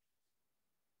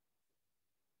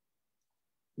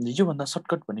यो भन्दा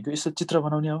सर्टकट भनेको यसो चित्र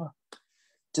बनाउने हो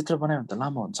चित्र बनायो भने त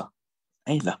लामो हुन्छ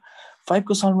है ल 5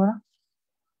 को सल्भ गर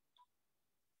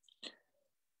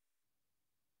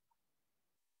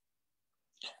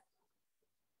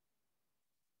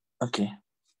ओके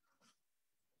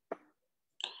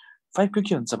 5 को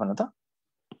के हुन्छ भन त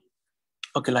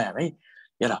ओके ल भाइ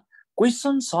हेर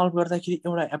क्वेशन सल्भ गर्दाखेरि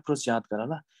एउटा एप्रोच याद गर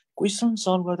ल क्वेशन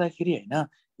सल्भ गर्दाखेरि हैन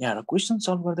यहाँ क्वेशन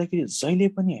सल्भ गर्दाखेरि जहिले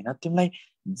पनि हैन तिमीलाई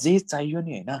जे चाहियो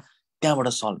नि हैन त्यहाँबाट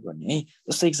सल्भ गर्ने है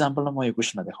जस्तो एक्जाम्पलमा म यो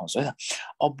क्वेशनमा देखाउँछु है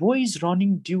a boy is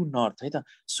running due north है त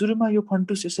सुरुमा यो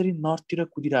फन्टुस यसरी नर्थ तिर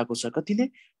कुदिरहेको छ कतिले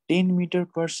 10 मिटर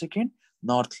पर सेकेन्ड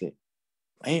नर्थले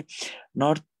है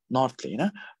नर्थले हैन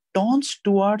टर्न्स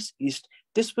टुवर्ड्स ईस्ट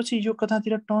त्यसपछि यो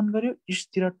कतातिर टर्न गर्यो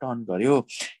ईस्टतिर टर्न गर्यो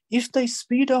if the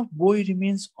speed of boy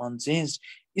remains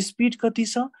अनचेन्ज्ड speed कति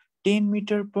छ 10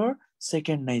 मिटर पर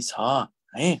सेकेन्ड नै छ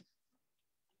है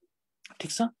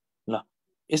ठीक छ ल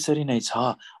यसरी नै छ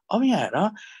अब यहाँ हेर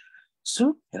सो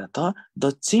हेर त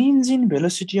the change in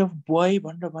velocity of boy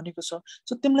भनेर भनेको छ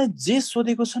सो तिमीलाई जे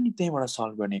सोधेको छ नि त्यहीबाट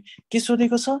सल्भ गर्ने के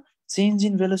सोधेको छ चेन्ज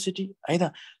इन भेलोसिटी है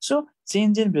त सो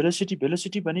चेन्ज इन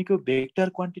भेलोसिटी भनेको vector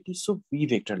quantity so v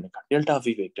vector लेख डेल्टा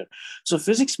v भेक्टर सो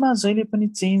फिजिक्समा जहिले पनि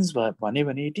चेन्ज भन्यो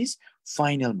भने it is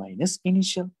final minus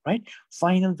initial right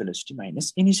final velocity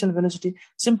minus initial velocity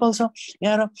simple छ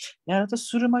यहाँ त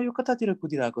सुरुमा यो कतातिर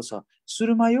कुदिरहेको छ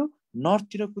सुरुमा यो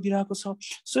नर्थतिर कुदिरहेको छ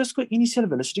सो यसको इनिशियल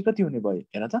भेलोसिटी कति हुने भयो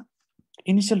हेर त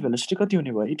इनिशियल भेलोसिटी कति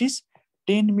हुने भयो it is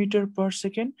 10 metre per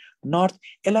second north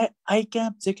यसलाई आई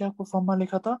क्याप जे क्यापको फर्ममा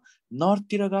लेख त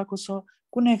नर्थतिर गएको छ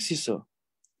कुन एक्सिस हो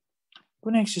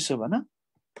भन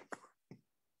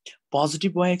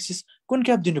पोजिटिभ वाइ एक्सिस कुन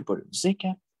क्याप दिनु पर्यो जे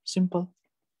क्याप सिम्पल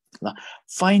ल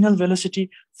फाइनल भेलोसिटी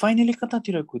फाइनली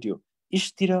कतातिर कुद्यो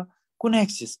इस्टतिर कुन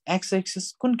एक्सिस एक्स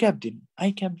एक्सिस कुन क्याप दिने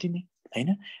आई क्याप दिने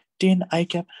हैन 10 आई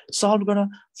क्याप सल्भ गर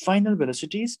final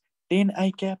velocity is 10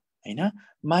 I cap हैन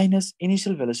माइनस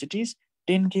इनिशियल भेलोसिटी इज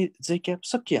 10 के जे क्याप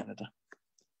सकिहाल्यो त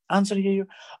आन्सर यही हो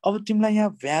अब तिमीलाई यहाँ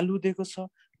भ्यालु दिएको छ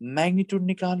म्याग्निट्युड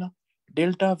निकाल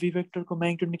डेल्टा v भेक्टरको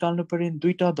म्याग्निट्युड निकाल्नु पर्यो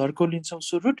दुईटा धर्को लिन्छौ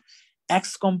so root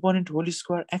x component whole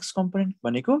square x component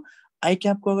भनेको आई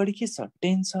क्यापको अगाडि के छ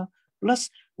 10 छ प्लस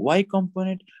y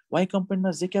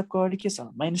कम्पोनेन्टमा जे क्यापको अगाडि के छ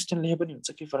 -10 लेखे पनि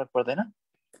हुन्छ के फरक पर्दैन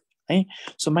है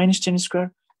सो -10 स्क्वायर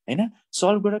हैन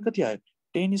सल्भ गरेर कति आयो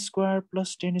 10 स्क्वायर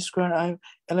प्लस 10 स्क्वायर आयो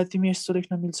यसलाई तिमी यस्तो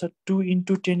लेख्न मिल्छ 2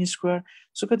 into 10 स्क्वायर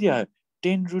सो कति आयो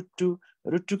 10 root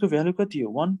 2 को भ्यालु कति हो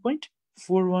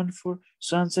 1.414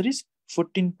 so answer is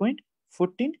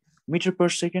 14.14 metre per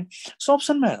second so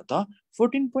अप्सनमा हेर त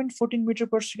 14.14 मिटर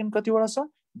पर सेकेन्ड कतिवटा छ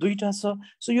दुईटा छ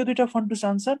सो यो दुईटा फन्टुस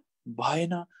आन्सर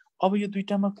भएन अब यो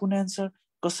दुईटामा कुन आन्सर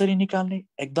कसरी निकाल्ने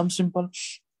एकदम सिम्पल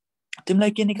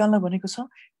तिमीलाई के निकाल्न भनेको छ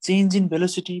चेन्ज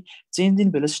इन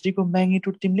भेलोसिटीको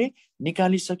म्याग्निट्युड तिमीले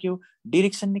निकालिसक्यौ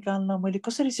डिरेक्सन निकाल्न मैले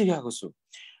कसरी सिकाएको छु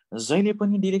जहिले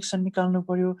पनि डिरेक्सन निकाल्नु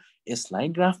पर्यो यसलाई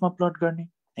ग्राफमा प्लट गर्ने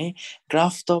है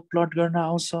ग्राफ त प्लट गर्न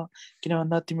आउँछ किन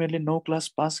भन्दा तिमीहरूले 9 क्लास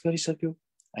पास गरिसक्यौ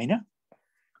हैन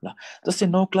ल जस्तै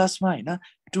 9 क्लासमा हैन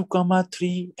 2,3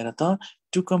 हेर त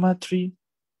 2,3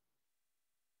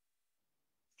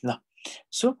 ल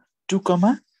सो 2,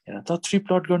 हेर त 3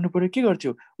 प्लट गर्नु पर्यो के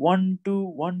गर्थ्यो 1 2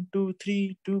 1 2 3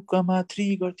 2,3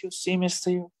 गर्थ्यो सेम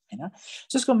यस्तै हो हैन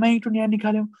सो यसको म्याग्निट्युड यहाँ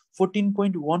निकाल्यौ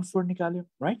 14.14 निकाल्यौ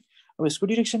राइट अब यसको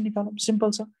डिरेक्सन निकालौँ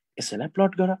सिम्पल छ यसैलाई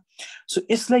प्लट गर सो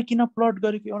यसलाई किन प्लट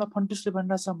गरेको एउटा फन्टुसले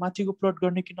भनिरहेछ माथिको प्लट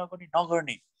गर्ने कि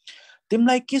नगर्ने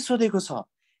तिमीलाई के सोधेको छ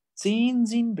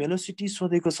चेन्ज इन भेलोसिटी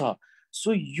सोधेको छ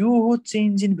सो यो हो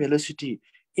चेन्ज इन भेलोसिटी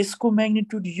यसको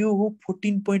म्याग्निट्युड यो हो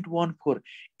 14.14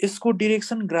 यसको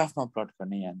डिरेक्सन ग्राफमा प्लट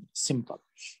गर्ने यहाँ सिम्पल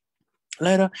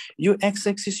ल र यो एक्स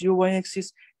एक्सिस यो वाइ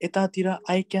एक्सिस यतातिर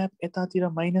आई क्याप यतातिर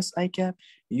माइनस आई क्याप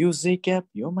यो जे क्याप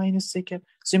यो minus J cap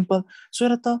simple so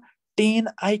हेर त 10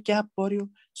 आई क्याप पर्यो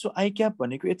सो आई क्याप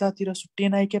भनेको यतातिर सो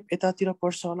 10 आई क्याप यतातिर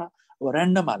पर्छ होला अब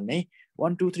र्यान्डम हाल्ने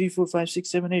 1 2 3 4 5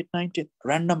 6 7 8 9 10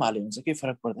 र्यान्डम हाले हुन्छ के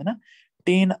फरक पर्दैन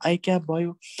 10 आई क्याप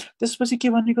भयो त्यसपछि के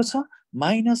भनेको छ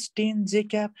 -10 जे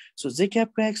क्याप सो जे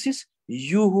क्यापको एक्सिस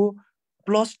यो हो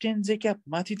 +10 जे क्याप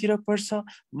माथितिर पर्छ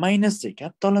माइनस जे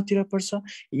क्याप तलतिर पर्छ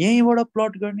यहीँबाट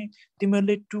प्लट गर्ने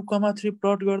तिमीहरूले 2,3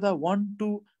 प्लट गर्दा 1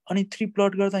 2 अनि 3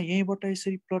 प्लट गर्दा यहीँबाट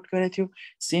यसरी प्लट गरेको थियो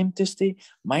सेम त्यस्तै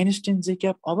 -10 जे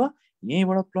क्याप अब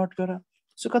यहीँबाट प्लट गर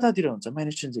सो कतातिर हुन्छ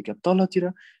 -10 जे क्याप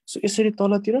तलतिर सो यसरी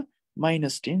तलतिर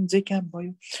 -10 जे क्याप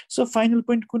भयो सो फाइनल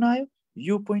पोइन्ट कुन आयो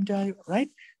यो पोइन्ट आयो राइट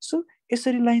सो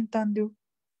यसरी लाइन तान्दियो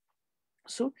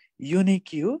सो यो नै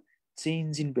के हो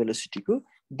चेन्ज इन भेलोसिटीको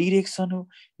डिरेक्सन हो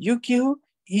यो के हो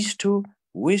इस्ट हो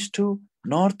वेस्ट हो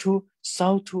नर्थ हो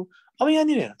साउथ हो अब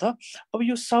यहाँनिर हेर त अब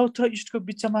यो साउथ र इस्टको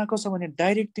बिचमा आएको छ भने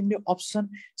डाइरेक्ट तिमीले अप्सन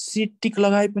सी टिक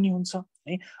लगाए पनि हुन्छ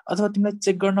है अथवा तिमीलाई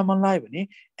चेक गर्न मन लाग्यो भने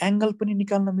एंगल पनि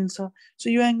निकाल्न मिल्छ सो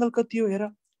यो एंगल कति हो हेर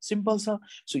सिम्पल छ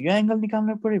सो यो एंगल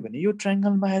निकाल्नु पर्यो भने यो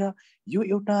ट्रायंगलमा हेर यो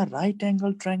एउटा राइट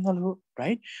एंगल ट्रायंगल हो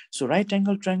right so right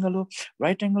angle triangle हो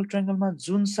राइट एंगल ट्रायंगलमा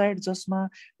जुन साइड जसमा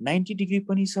 90 डिग्री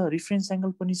पनि छ रिफरेन्स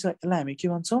एंगल पनि छ यसलाई हामी के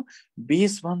भन्छौं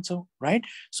बेस भन्छौं राइट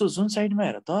सो जुन साइडमा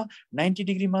हेर त 90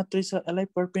 डिग्री मात्रै छ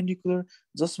यसलाई परपेन्डिकुलर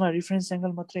जसमा रिफरेन्स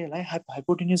एंगल मात्रै यसलाई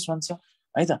हाइपोटेन्युस भन्छ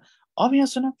है त अब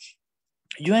यहाँ सुन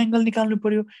यो एंगल निकाल्नु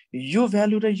पर्यो यो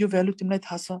भ्यालु र यो भ्यालु तिमीलाई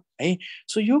थाहा छ है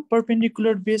सो यो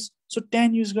perpendicular base so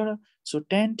tan use गर सो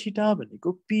tan थीटा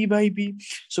भनेको p/b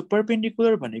सो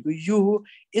परपेन्डिकुलर भनेको यो हो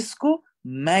यसको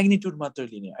म्याग्निट्युड मात्र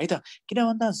लिने है त। किन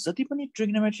भन्दा जति पनि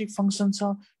ट्रिग्नोमेट्रिक फंक्सन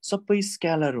छ सबै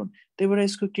स्केलर हुन्, त्यही भएर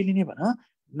यसको के लिने भन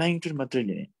म्याग्निट्युड मात्रै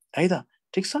लिने है त।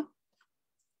 ठिक छ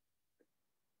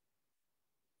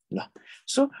ल।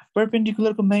 सो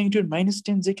परपेन्डिकुलर को म्याग्निट्युड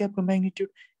 -10 जे क्याप को म्याग्निट्युड,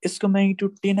 यसको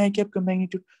म्याग्निट्युड 10 आई क्याप को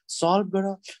म्याग्निट्युड सल्भ गर।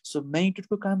 सो म्याग्निट्युड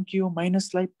को काम के हो,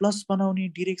 माइनसलाई प्लस बनाउने,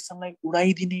 डिरेक्सनलाई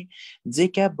उडाइदिने। जे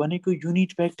क्याप भनेको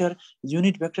युनिट भेक्टर,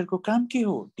 युनिट भेक्टरको काम के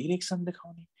हो, डिरेक्सन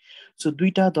देखाउने। सो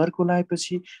दुईटा धर्को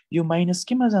लगाएपछि यो माइनस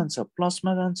केमा जान्छ,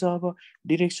 प्लसमा जान्छ। अब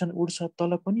डिरेक्सन उड्छ,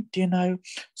 तल पनि 10 आयो।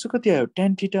 सो कति आयो,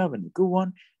 tan थीटा भनेको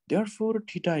 1, therefore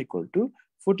theta equal to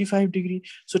 45 degree.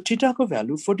 So theta को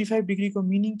भ्यालु 45 डिग्री को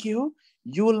मिनिङ के हो,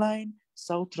 यो लाइन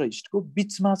साउथ र इस्ट को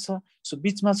बीचमा छ। सो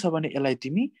बीचमा छ भने यसलाई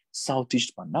तिमी साउथ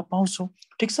इस्ट भन्न पाउँछौ।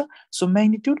 ठिक छ। So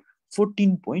magnitude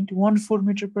 14.14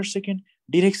 metre per second,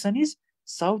 direction is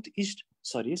south east,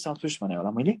 sorry south west भने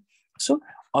होला मैले। So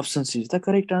option C is the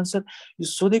correct answer. यो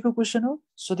सोधेको क्वेसन हो,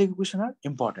 सोधेको क्वेसन आर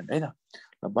इम्पोर्टेन्ट है त।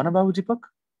 ल भन बाबु दीपक।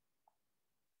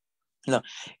 ल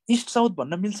इस्ट साउथ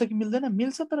भन्न मिल्छ कि मिल्दैन,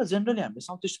 मिल्छ, तर जेनरली हामीले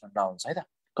साउथ इस्ट भन्न आउँछ है त,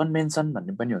 कन्भेन्सन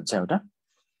भन्ने पनि हुन्छ एउटा।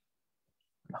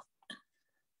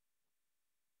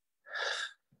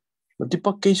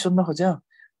 दीपक केही सोध्न खोज्यो,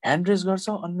 ह्यान्ड रेज गर्छ,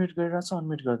 अनम्युट गरिरहेछ,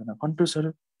 अनम्युट गर्दैन,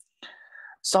 कन्फ्युजहरू।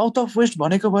 साउथ अफ वेस्ट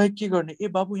भनेको भए के गर्ने, ए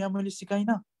बाबु यहाँ मैले सिकाइन,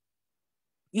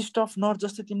 इस्ट अफ नर्थ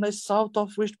जस्तै तिमीलाई साउथ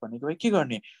अफ वेस्ट भनेको भए के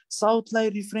गर्ने, साउथलाई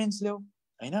रिफरेन्स ल्याऊ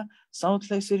हैन,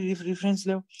 साउथलाई यसरी रिफरेन्स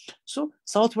ल्याऊ। सो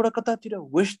साउथबाट कतातिर,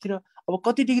 वेस्टतिर। अब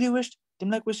कति डिग्री वेस्ट,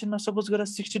 तिमीलाई क्वेसनमा सपोज गरेर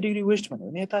 60 डिग्री वेस्ट भन्यो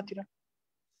भने यतातिर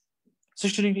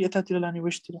 60 डिग्री यतातिर लाने,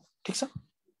 वेस्टतिर। ठिक छ।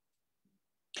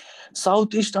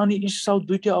 साउथ इस्ट अनि इस्ट साउथ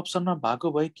दुईटै अप्सनमा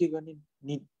भएको भए के गर्ने,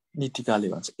 नीतिकाले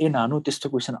भन्छ। ए नानु त्यस्तो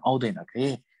क्वेसन आउँदैन के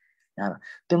यहाँ।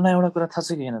 तिमीलाई एउटा कुरा थाहा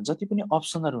छ कि होइन, जति पनि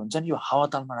अप्सनहरू हुन्छ नि यो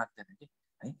हावातालमा राख्दैन कि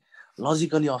है,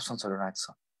 लजिकली अप्सन्सहरू राख्छ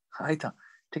है त।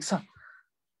 ठिक छ।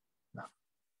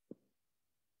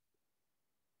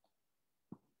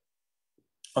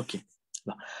 ओके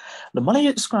ल मलाई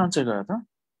यसको आन्सर गर त,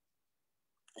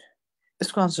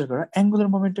 यसको आन्सर गर। Angular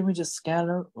momentum is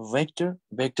scalar vector,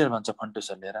 vector भन्छ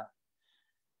फन्टुसर लिएर।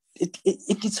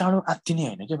 यति चाँडो आत्तिने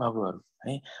होइन के बाबुहरू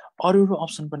है, अरू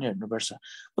अप्सन पनि हेर्नुपर्छ।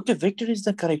 Okay vector is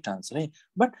the correct answer है,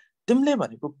 बट तिमीले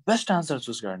भनेको बेस्ट आन्सर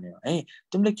चुज गर्ने हो है।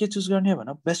 तिमीले के चुज गर्ने हो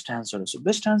भन, बेस्ट आन्सर हो।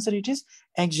 Best answer it is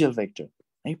axial vector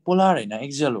है, पोलार होइन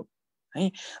एक्जियल हो है।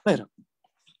 हेर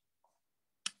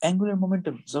angular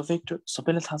momentum is a vector,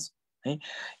 सबैलाई थाहा छ है।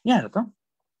 यहाँ हेर त,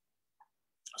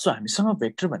 सो हामीसँग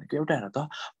भेक्टर भनेको एउटा हेर त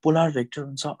पोलार भेक्टर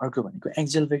हुन्छ, अर्को भनेको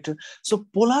axial vector. So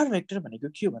polar vector भनेको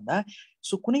के हो भन्दा,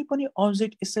 सो कुनै पनि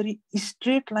अब्जेक्ट यसरी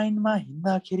स्ट्रेट लाइनमा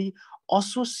हिँड्दाखेरि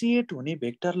एसोसिएट हुने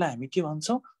भेक्टरलाई हामी के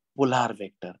भन्छौँ, पोलार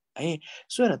भेक्टर है।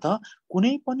 सो हेर त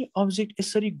कुनै पनि अब्जेक्ट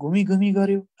यसरी घुमी घुमी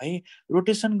गर्यो है,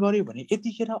 रोटेसन गर्यो भने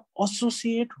यतिखेर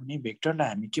एसोसिएट हुने भेक्टरलाई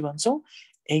हामी के भन्छौँ,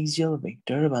 एक्जियल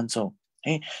भेक्टर भन्छौँ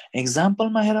है।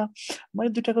 एक्जाम्पलमा हेर, मैले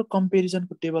दुईटाको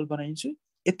कम्पेरिजनको टेबल बनाइदिन्छु,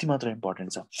 यति मात्र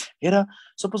इम्पोर्टेन्ट छ। हेर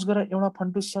सपोज गर एउटा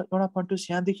फन्टुस छ, एउटा फन्टुस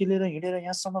यहाँदेखि लिएर हिँडेर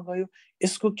यहाँसम्म गयो,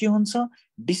 यसको के हुन्छ,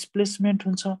 डिस्प्लेसमेन्ट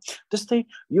हुन्छ। त्यस्तै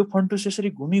यो फन्टुस यसरी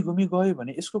घुमी घुमी गयो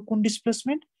भने यसको कुन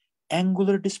डिस्प्लेसमेन्ट,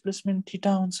 एंगुलर डिस्प्लेसमेन्ट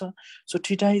थीटा हुन्छ। So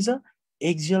theta is a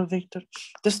axial vector.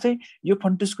 त्यस्तै यो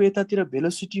फन्टुसको यतातिर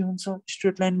भेलोसिटी हुन्छ,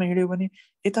 स्ट्रेट लाइनमा हिँड्यो भने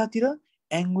यतातिर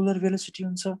एंगुलर भेलोसिटी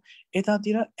हुन्छ,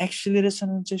 यतातिर एक्सिलरेसन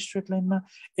हुन्छ स्ट्रेट लाइनमा,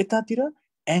 यतातिर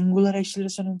एंगुलर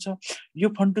एक्सिलरेसन हुन्छ। यो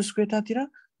फन्टुसको यतातिर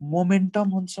मोमेन्टम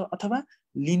हुन्छ अथवा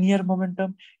लिनियर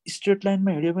मोमेन्टम, स्ट्रेट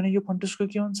लाइनमा हिँड्यो भने यो फन्टुसको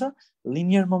के हुन्छ,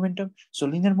 linear momentum. So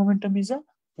linear momentum is a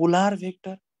polar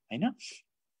vector हैन।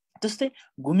 त्यस्तै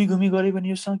घुमी घुमी गऱ्यो भने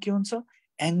योसँग के हुन्छ,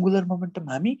 एंगुलर मोमेन्टम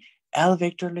हामी एल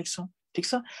भेक्टर लेख्छौँ। ठिक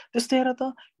छ। त्यस्तै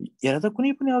हेर त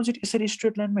कुनै पनि अब्जेक्ट यसरी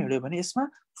स्ट्रेट लाइनमा हिँड्यो भने यसमा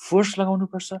फोर्स लगाउनु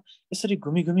पर्छ, यसरी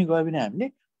घुमी घुमी गयो भने हामीले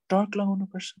टर्क लगाउनु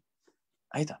पर्छ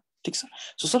है त। ठिक छ।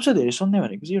 सो सबसे धेरै सोध्ने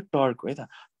भनेको चाहिँ यो टर्क हो है त।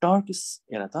 टर्क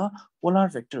हेर त पोलार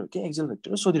भेक्टर हो कि एक्जियल भेक्टर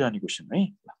हो, सोधिरहने क्वेसन है।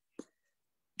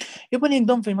 यो पनि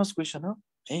एकदम फेमस क्वेसन हो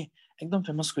है, एकदम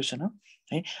फेमस क्वेसन हो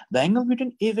है। The angle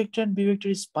between A vector and be vector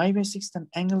is π/6, then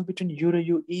angle between you र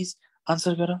यु इज,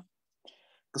 आन्सर गर।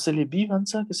 कसैले बी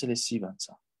भन्छ, कसैले सी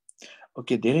भन्छ।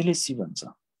 ओके धेरैले सी भन्छ।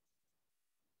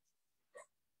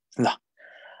 ल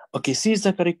okay C is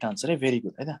the correct answer है, भेरी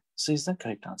गुड है त, C is the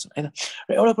correct answer है त।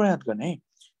 र एउटा कुरा याद गर्ने है,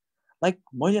 लाइक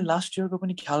मैले लास्ट इयरको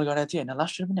पनि ख्याल गराएको थिएँ होइन,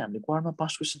 लास्ट इयर पनि हामीले क्वाडमा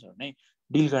 5 क्वेसनहरू नै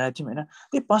डिल गराएको थियौँ होइन।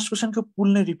 त्यही 5 क्वेसनको पुल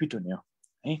नै रिपिट हुने हो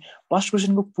है, 5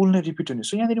 क्वेसनको पुल नै रिपिट हुने।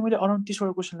 सो यहाँनिर मैले अराउन्ड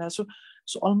 30वटा क्वेसन ल्याएको छु।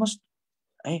 सो अलमोस्ट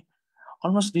है,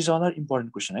 almost these all are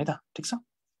important question है त। ठिक छ।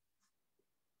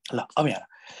 ल अब यहाँ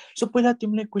सो पहिला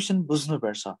तिमीले क्वेसन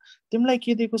बुझ्नुपर्छ। तिमीलाई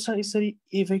के दिएको छ, यसरी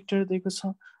ए भेक्टर दिएको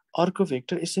छ, अर्को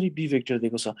भेक्टर यसरी बी भेक्टर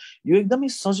दिएको छ। यो एकदमै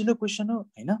सजिलो क्वेसन हो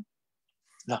हैन।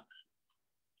 ल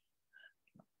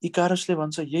इकारसले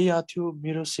भन्छ यही आथ्यो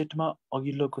मेरो सेटमा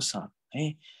अघिल्लोको साथ है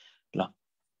ल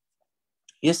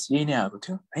यस यही नै आएको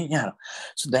थियो है यहाँ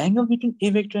so the angle between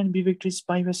A vector and be vector is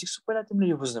pi by 6 पहिला तिमीले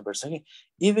यो बुझ्नुपर्छ कि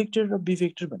ए भेक्टर र बी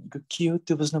भेक्टर भनेको के हो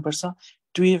त्यो बुझ्नुपर्छ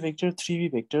 2a भेक्टर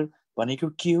 3b भेक्टर भनेको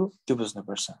के हो त्यो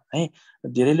बुझ्नुपर्छ है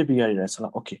धेरैले बिगाडिरहेछ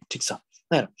ल ओके ठीक छ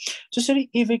ल जसरी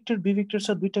ए भेक्टर बी भेक्टर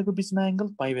छ दुईटाको बीचमा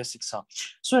एंगल पाई बाई 6 छ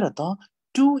सो हेर त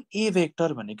 2a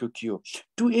भेक्टर भनेको के हो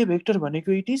 2a भेक्टर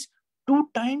भनेको it is 2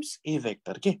 times a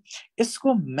vector के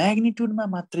यसको म्याग्निट्युडमा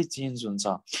मात्रै चेन्ज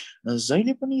हुन्छ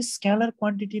जहिले पनि स्केलर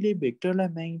क्वान्टिटीले भेक्टरलाई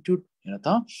म्याग्निट्युड हेर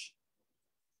त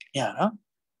यहाँ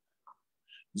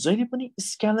जहिले पनि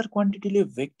स्केलर क्वान्टिटीले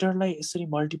भेक्टरलाई यसरी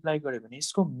मल्टिप्लाई गर्यो भने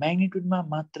यसको म्याग्निट्युडमा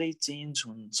मात्रै चेन्ज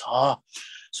हुन्छ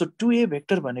सो 2a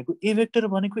भेक्टर भनेको a भेक्टर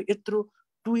भनेको यत्रो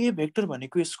 2a भेक्टर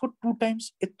भनेको यसको 2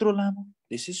 टाइम्स यत्रो लामो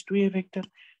this is 2a vector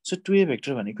so 2a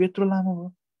vector भनेको यत्रो लामो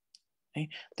हो है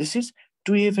दिस इज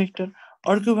 2a भेक्टर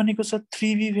अर्को भनेको छ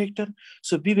 3b vector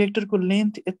so b भेक्टरको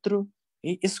length यत्रो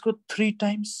है यसको 3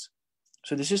 times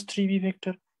so this is 3b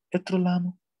vector यत्रो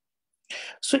लामो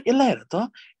सो यसलाई हेर त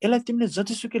यसलाई तिमीले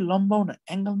जतिसुकै लम्बाउन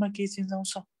एंगलमा के चेन्ज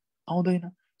आउँछ आउँदैन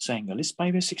so angle is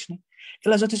pi by 6 नै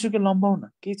यसलाई जतिसुकै लम्बाउन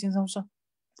के चेन्ज आउँछ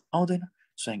आउँदैन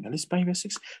so angle is pi by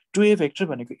 6 2a vector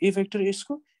भनेको a भेक्टर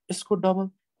यसको double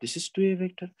this is 2a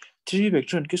vector 3b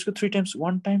vector भनेको यसको 3 times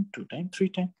 1 time 2 time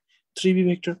 3 time 3b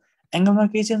vector एंगलमा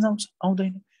के चेन्ज आउँछ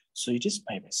आउँदैन so it is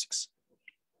pi by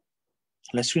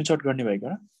 6 लाई स्क्रिनशट गर्ने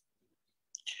भएको र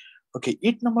ओके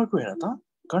 8 नम्बरको हेर त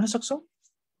गर्न सक्छौ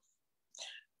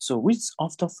So which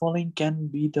of the following can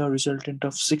be the resultant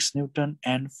of 6 Newton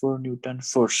and 4 Newton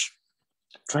force?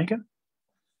 Try again.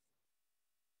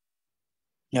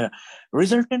 Yeah.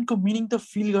 Resultant को meaning त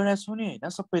feel गराएको छु नि हैन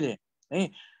सबैले है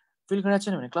feel गराएको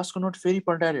छैन भने क्लासको नोट फेरि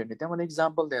पल्टाएर हेर्ने त्यहाँ मैले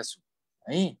एक्जाम्पल दिएको छु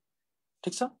है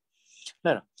ठीक छ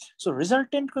ल सो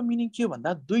रिजल्टेन्ट को मिनिङ के हो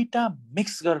भन्दा दुईटा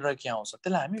मिक्स गरेर के आउँछ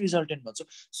त्यसलाई हामी रिजल्टेन्ट भन्छौँ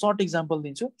सर्ट एक्जाम्पल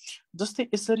दिन्छु जस्तै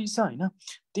यसरी छ हैन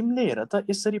तिमीले हेर त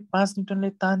यसरी 5 न्यूटनले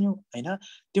तान्यो हैन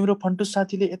तिम्रो फन्टु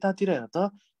साथीले यतातिर हेर त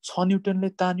 6 न्यूटनले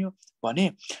तान्यो भने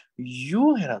यो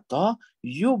हेर त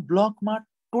यो ब्लकमा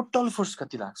टोटल फोर्स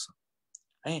कति लाग्छ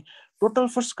है टोटल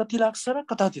फोर्स कति लाग्छ र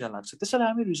कतातिर लाग्छ त्यसैले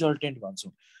हामी रिजल्टेन्ट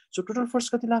भन्छौँ सो टोटल फोर्स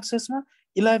कति लाग्छ यसमा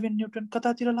 11 न्यूटन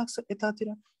कतातिर लाग्छ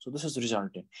यतातिर सो दिस इज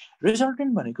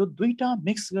रिजल्टेन्ट भनेको दुईटा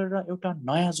मिक्स गरेर एउटा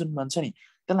नयाँ जुन भन्छ नि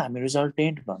त्यसलाई हामी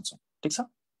रिजल्टेन्ट भन्छौँ ठीक छ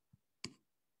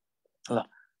ल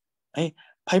है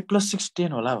 5 + 6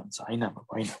 10 होला भन्छ हैन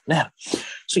ल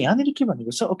सो यहाँनिर के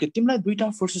भनेको छ ओके तिमीलाई दुईटा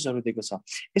फोर्सेसहरु दिएको छ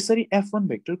यसरी f1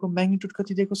 भेक्टरको म्याग्निट्युड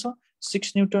कति दिएको छ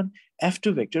 6 न्यूटन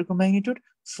f2 भेक्टरको म्याग्निट्युड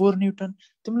 4 न्यूटन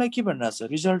तिमीलाई के भनिरहेको छ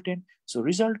रिजल्टेन्ट सो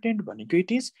रिजल्टेन्ट भनेको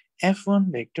it is f1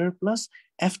 vector plus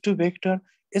f2 vector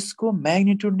यसको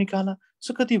म्याग्निट्युड निकाल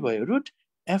सो कति भयो root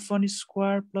f1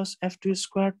 square plus f2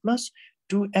 square plus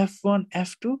 2f1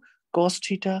 f2 cos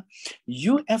theta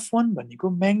यो f1 भनेको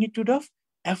magnitude of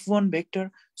f1 vector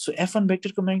so f1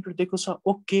 vector को magnitude दिएको छ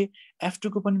ओके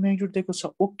f2 को पनि म्याग्निट्युड दिएको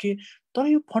छ ओके तर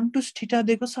यो फन्टुस थीटा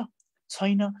दिएको छ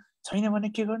छैन भने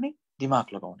के गर्ने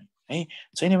दिमाग लगाउने है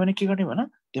छैन भने के गर्ने भन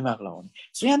दिमाग लगाउने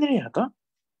सो यहाँनिर हेर त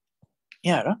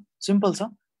यहाँ हेर सिम्पल छ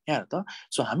यहाँ हेर त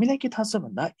सो हामीलाई के थाहा छ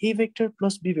भन्दा a भेक्टर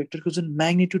प्लस b भेक्टरको जुन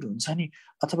म्याग्निट्युड हुन्छ नि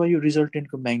अथवा यो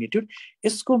रिजल्टेन्टको म्याग्निट्युड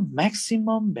यसको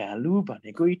म्याक्सिमम भ्यालु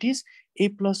भनेको it is a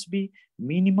plus b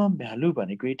minimum value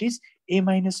भनेको it is a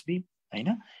minus b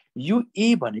हैन यो a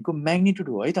भनेको म्याग्निट्युड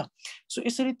हो है त सो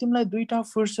यसरी तिमीलाई दुईटा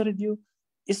फोर्सहरु दियो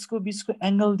यसको बीचको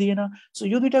एंगल दिएन सो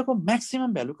यो दुईटाको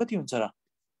म्याक्सिमम भ्यालु कति हुन्छ र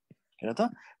हेर त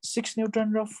 6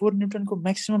 न्यूटन र 4 न्यूटन को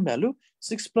maximum value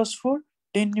 6 + 4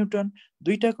 10 Newton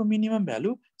दुईटाको minimum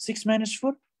value 6 -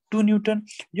 4 2 Newton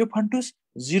यो फन्टुस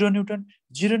 0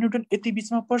 न्यूटन यति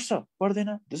बीचमा पर्छ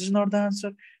पर्दैन this is not the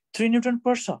answer 3 Newton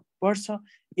पर्छ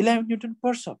 11 न्यूटन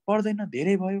पर्छ पर्दैन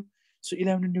धेरै भयो सो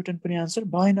 11 न्यूटन पनि आन्सर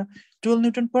भएन 12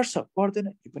 न्यूटन पर्छ पर्दैन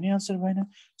यो पनि आन्सर भएन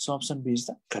so option be is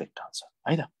the correct answer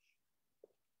है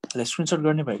त ल स्क्रिनशट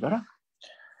गर्ने भएको र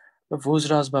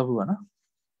भोजराज बाबु भन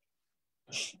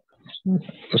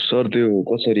सर त्यो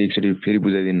कसरी एकचोटी फेरि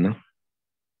बुझाइदिनु न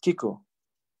के को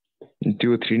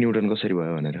त्यो 3 न्यूटन कसरी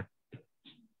भयो भनेर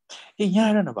ए यहाँ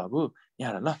हेर न बाबु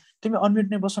यहाँ हेर ल तिमी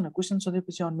अनम्युट नै बस न क्वेशन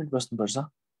सोधेपछि अनम्युट बस्नुपर्छ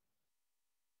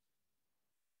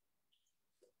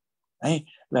है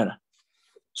ल हेर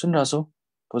सुनिरहेछौ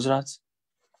भोजराज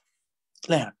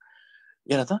ल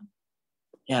हेर त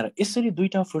यहाँ यसरी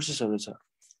दुईटा फोर्सेसहरु छ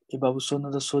ए बाबु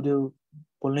सोध्न त सोध्यो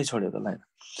बोल्नै छोड्यो त ल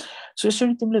सो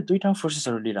यसरी तिमीले दुईटा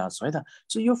फोर्सेसहरु लिइराछौ है त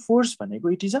सो यो फोर्स भनेको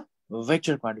it is a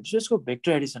vector quantity so यसको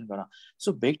भेक्टर एडिसन गर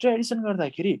सो भेक्टर एडिसन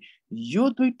गर्दाखेरि यो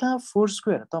दुईटा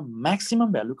फोर्सको हेर त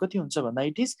म्याक्सिमम भ्यालु कति हुन्छ भन्दा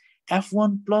it is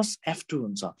F1 plus F2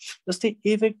 हुन्छ जस्तै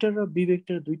ए भेक्टर र बी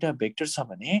भेक्टर दुईटा भेक्टर छ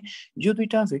भने यो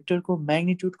दुईटा भेक्टरको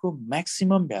म्याग्निट्युडको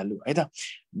म्याक्सिमम भ्यालु है त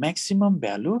म्याक्सिमम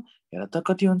भ्यालु हेर त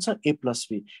कति हुन्छ a प्लस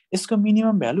b यसको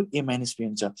minimum value a minus b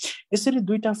हुन्छ यसरी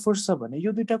दुईटा फोर्स छ भने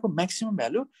यो दुईटाको maximum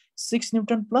value 6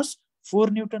 Newton plus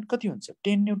 4 Newton कति हुन्छ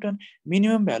 10 Newton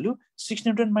minimum value 6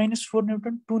 Newton minus 4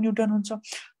 Newton 2 Newton हुन्छ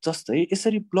जस्तै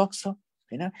यसरी ब्लक छ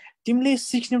हैन तिमीले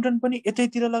 6 न्यूटन पनि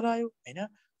यतैतिर लगायो हैन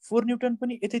 4 न्यूटन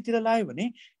पनि यतैतिर लगायो भने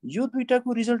यो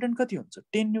दुईटाको रिजल्टेन्ट कति हुन्छ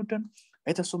 10 न्यूटन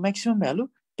है त सो म्याक्सिमम भ्यालु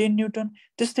 10 न्यूटन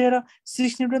त्यस्तै हेर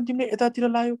 6 न्यूटन तिमीले यतातिर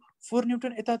लायो 4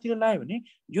 न्यूटन यतातिर लायो भने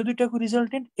यो दुईटाको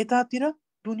रिजल्टेन्ट यतातिर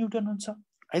 2 न्यूटन हुन्छ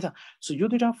है त सो यो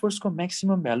दुईटा फोर्सको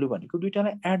म्याक्सिमम भ्यालु भनेको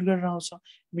दुईटालाई एड गरेर आउँछ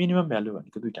मिनिमम भ्यालु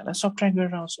भनेको दुईटालाई सबट्र्याक्ट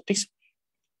गरेर आउँछ ठीक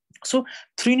छ सो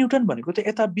 3 न्यूटन भनेको त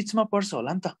यता बीचमा पर्छ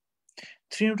होला नि त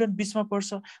 3 न्यूटन बीचमा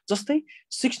पर्छ जस्तै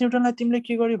 6 न्यूटनलाई तिमीले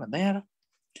के गर्यो भन्दा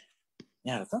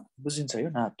यहाँ त बुझिन्छ यो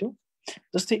नाप्यो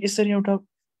जस्तै यसरी एउटा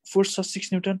फोर्स छ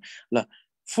 6 न्यूटन ल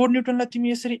 4 न्यूटनलाई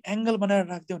तिमी यसरी एंगल बनाएर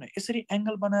राख्दियौ न यसरी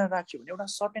एंगल बनाएर राख्यो भने एउटा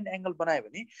सर्टेन एंगल बनायो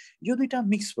भने यो दुईटा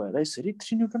मिक्स भएर यसरी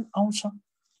 3 न्यूटन आउँछ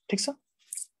ठीक छ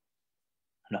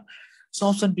ल so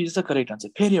option be is the correct answer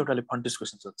फेरि एउटाले फन्टिस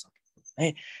क्वेशन सोध्छ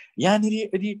है यहाँनिर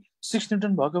यदि 6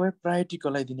 न्यूटन भएको भए प्रायोरिटी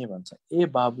कसलाई दिने भन्छ ए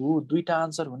बाबु दुईटा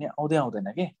आन्सर हुने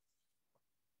आउँदैन के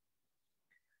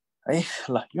है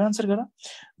ल यो आन्सर गर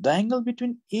the angle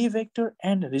between A vector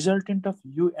and resultant of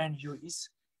you and you is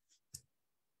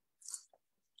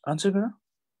answer गर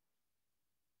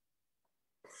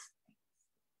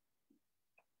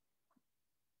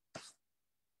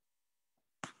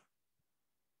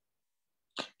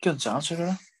के हुन्छ आन्सर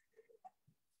गर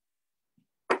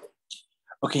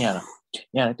ओके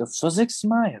यहाँ त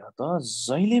फिजिक्समा हेर त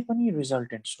जहिले पनि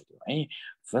रिजल्टेन्ट सोध्यो है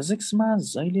फिजिक्समा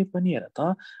जहिले पनि हेर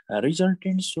त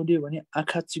रिजल्टेन्ट सोध्यो भने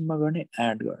आँखा चिम्म गर्ने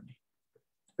एड गर्ने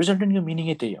रिजल्टेन्टको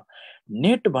मिनिङै त्यही हो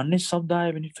नेट भन्ने शब्द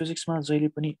आयो भने फिजिक्समा जहिले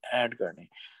पनि एड गर्ने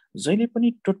जहिले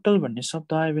पनि टोटल भन्ने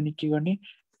शब्द आयो भने के गर्ने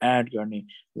एड गर्ने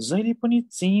जहिले पनि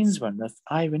चेन्ज भनेर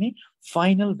आयो भने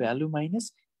final value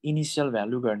minus initial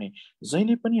value गर्ने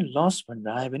जहिले पनि लस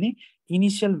भनेर आयो भने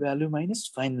initial value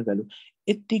minus final value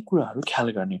यति कुराहरू ख्याल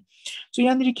गर्ने सो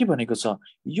यहाँनिर के भनेको छ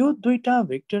यो दुईटा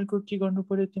भेक्टरको के गर्नु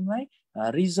पर्यो तिमीलाई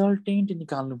रिजल्टेन्ट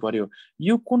निकाल्नु पर्यो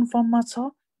यो कुन फर्ममा छ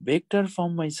भेक्टर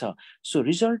फर्ममै छ सो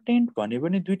रिजल्टेन्ट भन्यो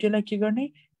भने दुईटैलाई के गर्ने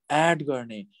एड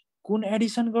गर्ने कुन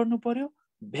एडिसन गर्नु पर्यो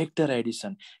भेक्टर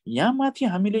एडिसन यहाँ माथि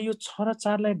हामीले यो 6 र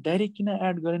 4 लाई डाइरेक्ट किन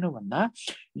एड गरेनौं भन्दा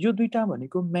यो दुईटा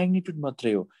भनेको म्याग्निट्युड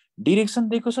मात्रै हो डाइरेक्सन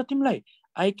दिएको छ तिमीलाई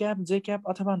आई क्याप जे क्याप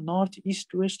अथवा नर्थ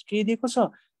इस्ट वेस्ट के दिएको छ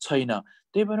छैन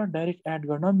त्यही भएर डाइरेक्ट एड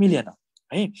गर्न मिलेन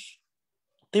है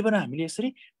त्यही भएर हामीले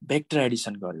यसरी भेक्टर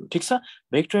एडिसन गर्यौं ठीक छ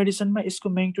भेक्टर एडिसनमा यसको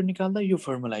म्याग्निट्युड निकाल्दा यो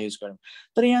फर्मुला युज गर्यौं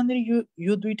तर यहाँनिर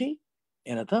यो दुईटै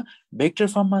हेर त भेक्टर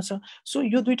फर्ममा छ सो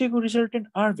यो दुईटैको रिजल्टेन्ट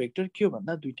आर भेक्टर के हो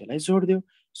भन्दा दुईटैलाई जोड्दियौ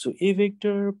so A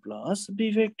vector plus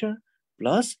be vector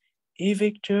plus A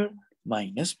vector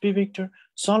minus be vector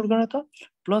solve गर्न त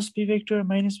plus be vector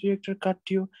minus be vector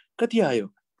काटियो कति आयो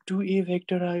 2a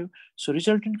भेक्टर आयो सो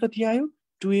रिजल्टेन्ट कति आयो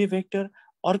 2a भेक्टर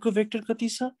अर्को भेक्टर कति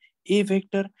छ a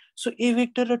vector so a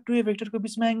vector र 2a भेक्टरको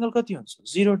बीचमा एंगल कति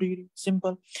हुन्छ 0 डिग्री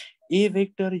सिम्पल a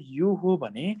भेक्टर यो हो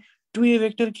भने 2a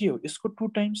भेक्टर के हो यसको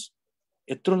 2 टाइम्स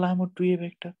यत्रो लामो 2a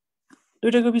भेक्टर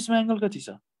दुईटाको बीचमा एंगल कति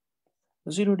छ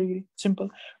 0 डिग्री सिम्पल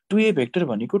 2a भेक्टर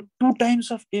भनेको 2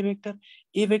 टाइम्स अफ a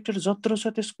भेक्टर जत्रो छ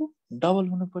त्यसको डबल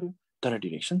हुनु पर्यो तर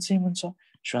डाइरेक्सन सेम हुन्छ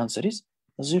सो आन्सर इज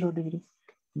 0 डिग्री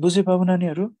बुझे बाबु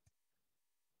नानीहरु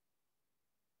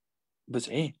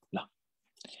बुझे है ल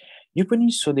यो पनि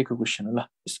सोधेको क्वेशन हो ल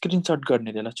स्क्रिनशट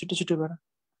गर्ने देला छिटो छिटो गर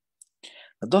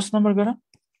 10 नम्बर गर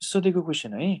सोधेको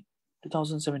क्वेशन है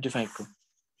 2075 को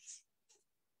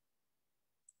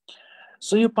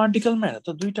सो यो पार्टिकलमा हेर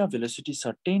त दुईटा भेलोसिटी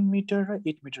छ 10 मिटर र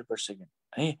 8 मिटर पर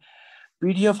सेकेन्ड है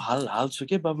पीडीएफ हाल्छु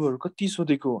के बाबुहरु कति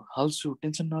सोधेको हाल्छु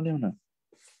टेन्सन नलिउ न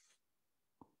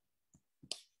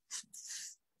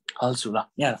हाल्छु ल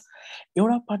यहाँ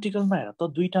एउटा पार्टिकलमा हेर त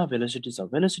दुईटा भेलोसिटी छ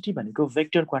भेलोसिटी भनेको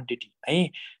भेक्टर क्वान्टिटी है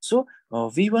सो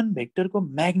v1 भेक्टरको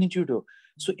म्याग्निट्युड हो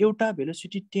सो एउटा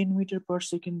भेलोसिटी 10 मिटर पर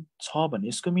सेकेन्ड छ भने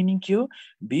यसको मिनिङ के हो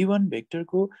v1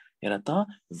 भेक्टरको हेर त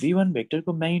v1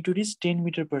 भेक्टरको magnitude is 10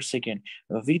 metre per second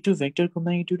v2 भेक्टरको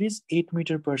magnitude is 8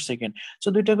 metre per second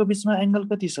so दुईटाको बीचमा एंगल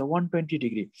कति छ 120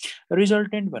 डिग्री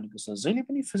रिजल्टेन्ट भनेको छ जहिले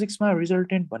पनि फिजिक्समा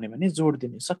रिजल्टेन्ट भन्यो भने जोड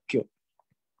दिने सक्यो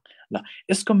ल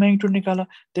यसको म्याग्निट्युड निकाल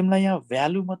तिमीलाई यहाँ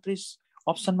भ्यालु मात्रै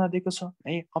अप्सनमा दिएको छ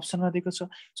है, अप्सनमा दिएको छ।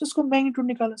 सो यसको म्याग्निट्युड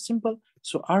निकाल, सिम्पल।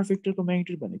 सो आर भेक्टरको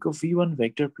म्याग्निट्युड भनेको v1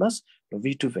 vector plus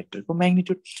v2 भेक्टरको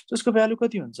magnitude. So यसको भ्यालु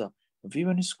कति हुन्छ,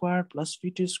 v1 square plus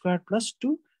v2 square plus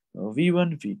 2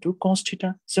 v1 v2 cos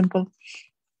theta, simple.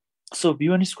 So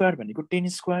v1 square भनेको 10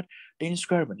 स्क्वायर, 10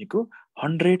 स्क्वायर भनेको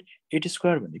 100, 8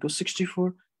 स्क्वायर भनेको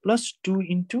 64 plus 2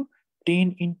 into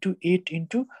 10 into 8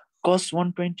 into cos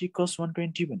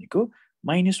 120 भनेको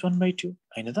 -1/2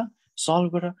 हैन त।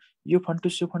 सल्भ गर, यो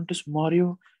फन्टुस मर्यो,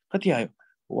 कति आयो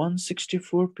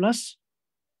 164 प्लस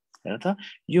हेर त,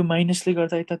 यो माइनसले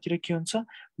गर्दा यतातिर के हुन्छ,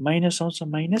 माइनस आउँछ,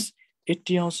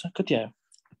 -80 आउँछ, कति आयो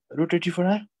 √84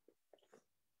 आयो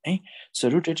है। So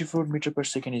 √84 metre per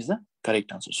second is the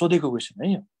correct answer. सोधेको क्वेसन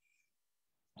है यो,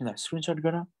 ल स्क्रिनशट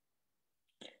गर।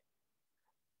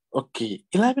 ओके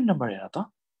 11 नम्बर हेर त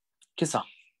के छ,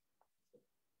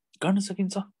 गर्न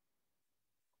सकिन्छ,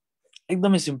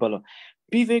 एकदमै सिम्पल हो।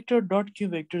 p vector dot q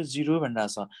vector 0 भनेर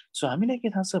छ। सो हामीलाई के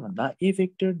थाहा छ भन्दा a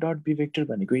vector dot b vector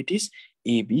भनेको it is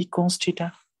ab cos theta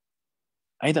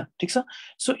है त, ठिक छ।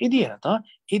 सो यदि हेर त,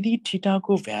 यदि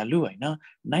थीटाको भ्यालु हैन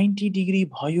 90 डिग्री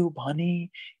भयो भने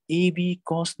ab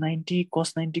cos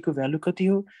 90 को भ्यालु कति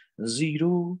हो,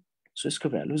 0। सो यसको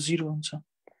भ्यालु 0 हुन्छ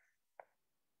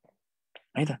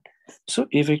है त। So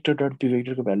a vector dot b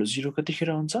भेक्टरको value 0 कतिखेर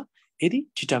हुन्छ, यदि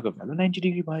थीटाको भ्यालु 90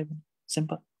 डिग्री भयो भने,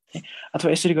 सिम्पल है।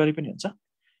 अथवा यसरी गरे पनि हुन्छ,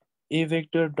 a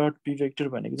vector dot b vector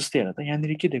भनेको जस्तै हेर त,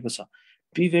 यहाँनिर के दिएको छ,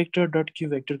 p vector dot q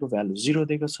भेक्टरको value 0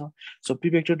 दिएको छ। So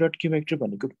p vector dot q vector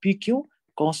भनेको pq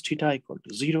cos theta equal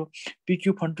to 0,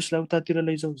 pq फन्टुसलाई उतातिर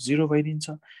लैजाऊ 0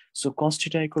 भइदिन्छ। So cos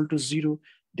theta equal to 0,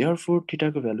 therefore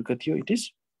थीटाको value कति हो, इट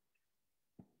इज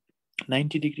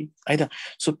 90 डिग्री है त।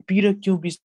 सो p र q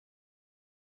बिच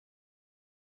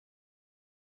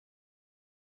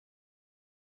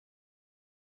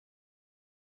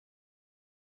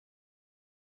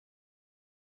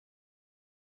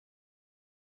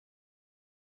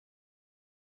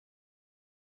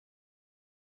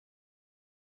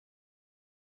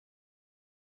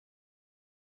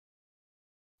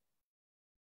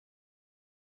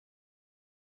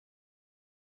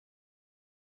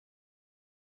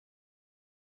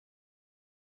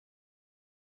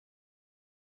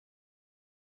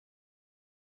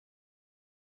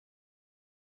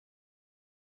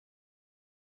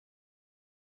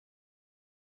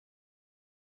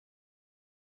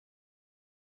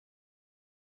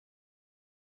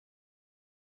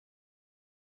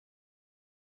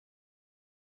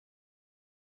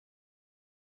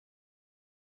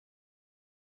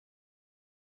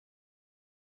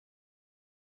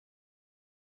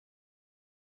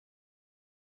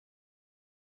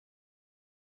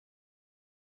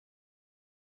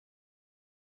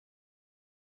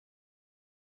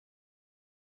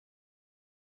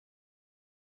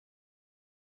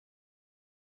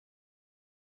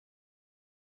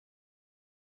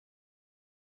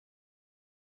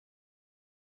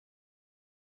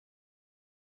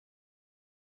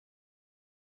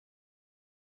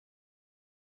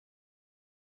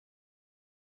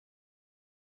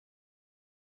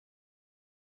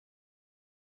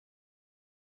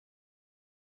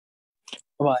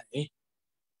है।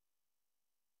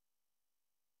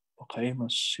 ओके म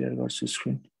सेयर गर्छु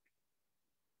स्क्रिन,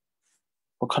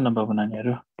 ओखा नभएको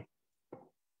नानीहरू।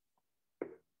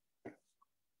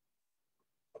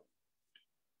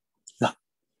 ल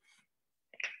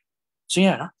सो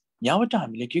यहाँ यहाँबाट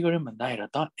हामीले के गर्यौँ भन्दा हेर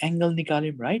त, एङ्गल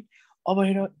निकाल्यौँ राइट। अब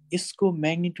हेर यसको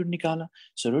म्याग्निट्युड निकाल।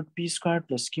 So √p square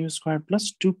plus q square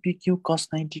plus 2pq cos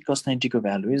 90 को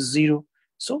भ्यालु इज 0।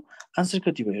 सो आन्सर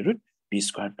कति भयो, √p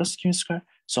square plus q square.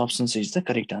 So option C is the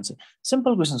correct answer.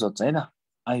 Simple question सोध्छ होइन,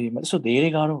 अहिले यसो धेरै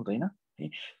गाह्रो हुँदैन है,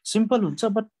 सिम्पल हुन्छ,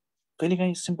 बट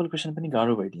कहिलेकाहीँ सिम्पल क्वेसन पनि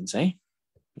गाह्रो भइदिन्छ है।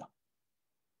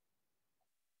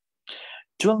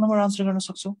 12 नम्बर आन्सर गर्न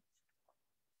सक्छौ,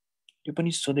 यो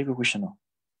पनि सोधेको क्वेसन हो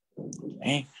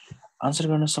है, आन्सर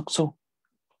गर्न सक्छौ,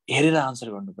 हेरेर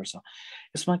आन्सर गर्नुपर्छ।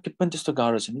 यसमा के पनि त्यस्तो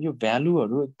गाह्रो छैन, यो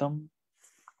भ्यालुहरू एकदम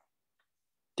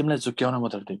तिमीलाई झुक्क्याउन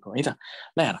मात्र दिएको है त।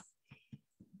 ल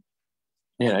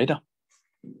हेर है त,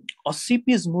 a ship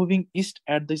is moving east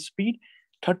at the speed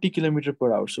 30 kilometre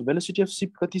per hour. So velocity of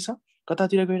ship कति छ,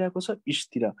 कतातिर गइरहेको छ,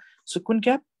 इस्टतिर। सो कुन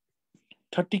क्याप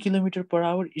 30 किलोमिटर पर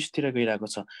आवर इस्टतिर गइरहेको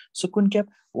छ। सो कुन क्याप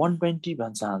 120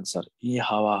 भन्छ आन्सर। ए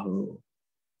हावा हो,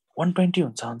 120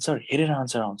 हुन्छ आन्सर, हेरेर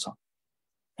आन्सर आउँछ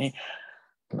है,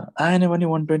 आएन भने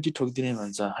 120 ठोकिदिने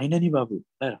भन्छ होइन नि बाबु।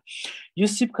 यो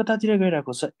शिप कतातिर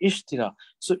गइरहेको छ, इस्टतिर।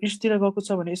 सो इस्टतिर गएको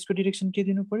छ भने यसको डिरेक्सन के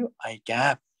दिनु पर्यो, I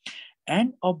cap.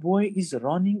 And a boy is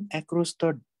running across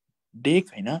the deck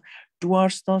होइन,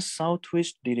 towards the south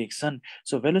west direction.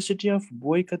 So velocity of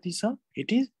boy कति छ,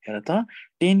 इट इज हेर त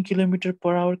 10 किलोमिटर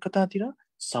पर आवर कतातिर,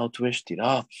 south वेस्टतिर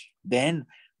then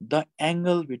the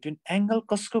angle between angle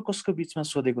कसको बीचमा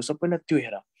सोधेको छ पहिला त्यो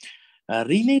हेर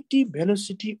relative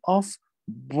velocity of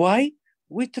boy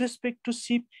with respect to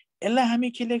ship यसलाई हामी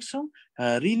के लेख्छौं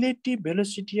relative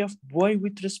velocity of boy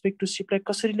with respect to शिपलाई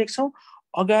कसरी लेख्छौं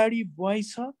अगाडि बोय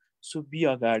छ सो बी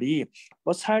अगाडि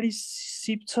पछाडि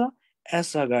शिप छ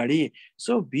एस अगाडि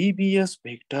सो VBS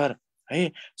भेक्टर है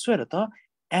सो हेर त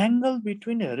angle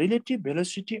between relative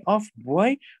velocity of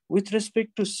boy with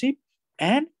respect to ship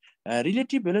and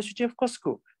relative velocity of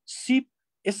कसको ship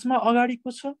यसमा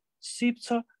अगाडिको छ ship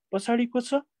छ पछाडिको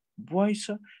छ boy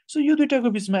छ सो यो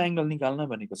दुईटाको बीचमा एंगल निकाल्न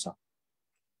भनेको छ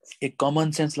एक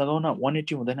कमन सेन्स लगाउ न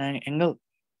 180 हुँदैन एंगल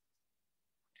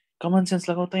कमन सेन्स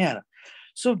लगाउ त यार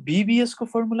सो VBS को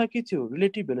फर्मुला के थियो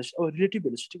रिलेटिभ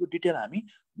भेलोसिटी को डिटेल हामी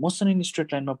मोसन इन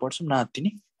स्ट्रेट लाइनमा पढ्छौं नआत्तिने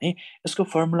है यसको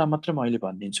फर्मुला मात्र म अहिले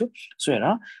भनिदिन्छु सो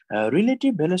हेर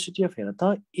रिलेटिभ भेलोसिटी अफ हेर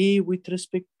त A with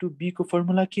respect to B को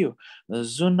फर्मुला के हो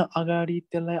जुन अगाडि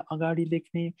त्यसलाई अगाडि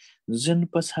लेख्ने जुन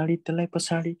पछाडि त्यसलाई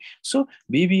पछाडि सो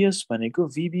VBS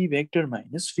भनेको VB vector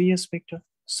minus VS vector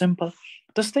simple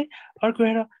त्यस्तै अर्को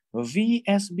हेर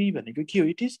VSB भनेको के हो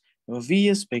it is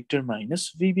VS vector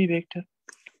minus VB vector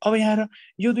अब यहाँ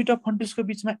यो दुईटा फन्टिसको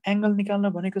बीचमा एंगल निकाल्न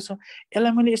भनेको छ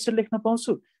यसलाई मैले यसरी लेख्न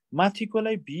पाउँछु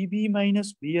माथिकोलाई VB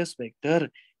माइनस VS भेक्टर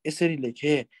यसरी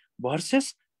लेखे भर्सेस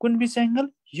कुन बीच एंगल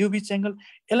यो बीच एंगल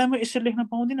यसलाई म यसरी लेख्न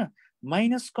पाउँदिन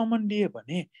माइनस कमन लिए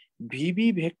भने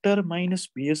VB vector minus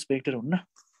VS vector हुन्न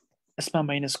यसमा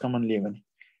माइनस कमन लिए भने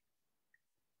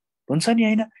हुन्छ नि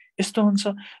हैन यस्तो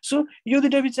हुन्छ सो यो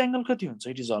दुईटा बीच एंगल कति हुन्छ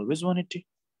it is always 180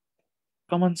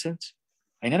 common sense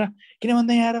हैन र किन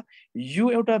भन्दा यहाँ यो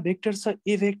एउटा भेक्टर छ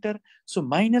ए भेक्टर सो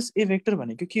माइनस ए भेक्टर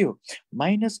भनेको के हो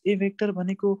माइनस ए भेक्टर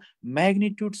भनेको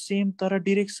म्याग्निट्युड सेम तर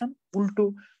डाइरेक्सन उल्टो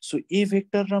सो ए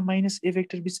भेक्टर र माइनस ए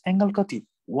भेक्टर बीच एंगल कति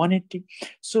 180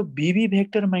 so VB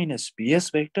vector minus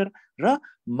VS vector र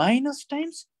minus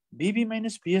times VB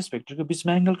minus VS vector को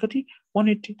बीचमा एंगल कति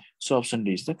 180 so option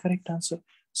D is the correct answer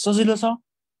सजिलो छ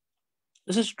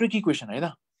दिस इज ट्रिकी क्वेशन है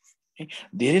त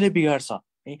धेरैले बिगाड्छ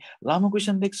है लामो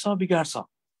क्वेशन देख्छ बिगाड्छ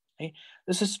है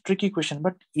this is tricky question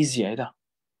but easy है त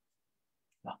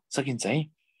ल सकिन्छ है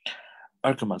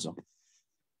अर्कोमा जाउँ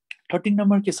 13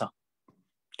 नम्बर के छ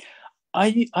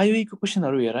आईओई को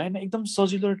क्वेशनहरु हेर हैन एकदम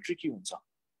सजिलो र ट्रिकी हुन्छ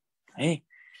है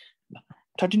ल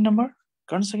 13 नम्बर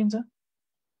गर्न सकिन्छ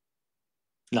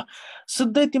ल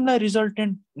सिधै तिमीलाई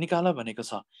रिजल्टेन्ट निकाल भनेको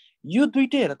छ यो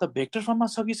दुईटै हेर त भेक्टर फर्ममा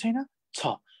छ कि छैन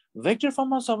छ भेक्टर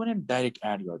फर्ममा छ भने डाइरेक्ट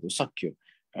एड गर्दियो सक्यो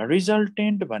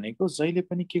रिजल्टेन्ट भनेको जहिले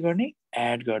पनि के गर्ने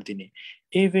add गर्दिने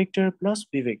A vector plus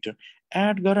be vector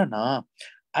add गर न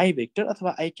आई भेक्टर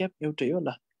अथवा आई क्याप एउटै हो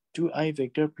ल 2i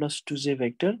vector plus 2j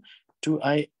vector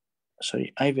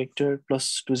 2i vector plus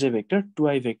 2j vector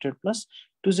 2i vector plus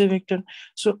 2j vector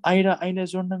so I र आई लाई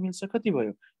जोड्न मिल्छ कति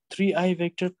भयो 3i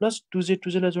भेक्टर प्लस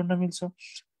 2j लाई जोड्न मिल्छ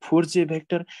 4j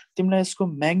भेक्टर तिमीलाई यसको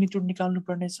म्याग्निट्युड निकाल्नु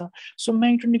पर्ने छ सो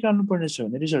म्याग्निट्युड निकाल्नु पर्ने छ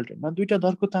भने रिजल्टेन्टमा दुईटा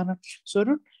धरको ताना सो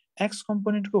रुट x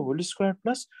component को whole square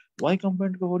plus y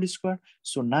component को whole square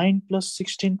so 9 plus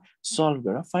 16 solve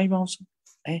गरेर 5 आउँछ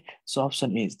है so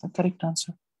option A is the correct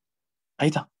answer है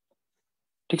त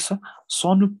ठीक छ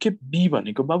सनुके बी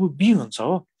भनेको बाबु बी हुन्छ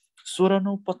हो 16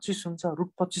 9 25 हुन्छ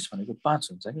रुट 25 भनेको 5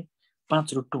 हुन्छ नि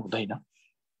 5 रुट 2 हुँदैन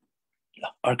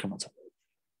ल अर्कोमा छ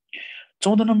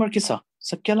 14 नम्बर के छ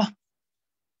सक्याला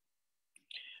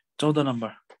 14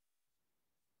 नम्बर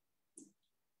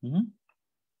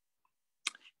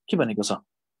के भनेको छ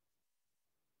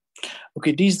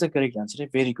okay D is the correct answer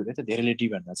very good है त धेरैले डी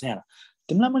भन्दा चाहिँ यहाँ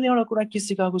तिमीलाई मैले एउटा कुरा के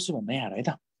सिकाएको छु भन्दा यहाँ है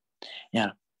त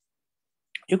यहाँ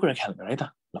यो कुरा ख्याल गर है त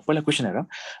ल पहिला क्वेशन हेर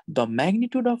the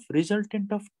magnitude of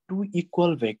resultant of to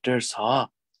equal vectors छ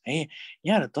है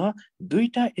यहाँ त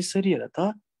दुईटा यसरी हेर त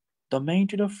the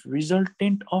magnitude of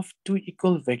resultant of to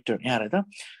equal vector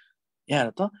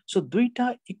यहाँ त सो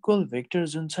दुईटा इक्वल भेक्टर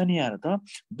जुन छ नि यहाँ त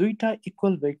दुईटा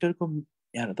इक्वल भेक्टरको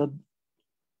यहाँ त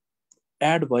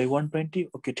एड भयो 120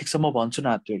 ओके ठीक छ म भन्छु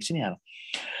न त्यो एकछिन यहाँ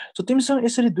सो तिमीसँग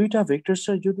यसरी दुईटा भेक्टर छ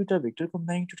यो दुईटा भेक्टरको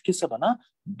म्याग्निट्युड के छ भन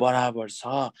बराबर छ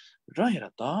र हेर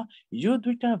त यो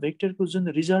दुईटा भेक्टरको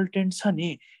जुन रिजल्टेन्ट छ नि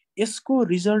यसको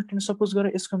रिजल्टेन्ट सपोज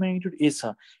गरेर यसको म्याग्निट्युड ए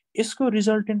छ यसको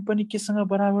रिजल्टेन्ट पनि केसँग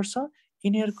बराबर छ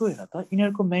यिनीहरुको हेर त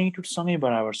यिनीहरुको म्याग्निट्युड सँगै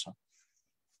बराबर छ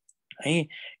है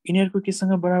यिनीहरुको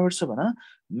केसँग बराबर छ भन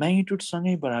म्याग्निट्युड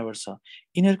सँगै बराबर छ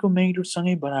यिनीहरुको म्याग्निट्युड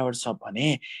सँगै बराबर छ भने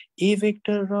ए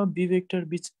भेक्टर र बी भेक्टर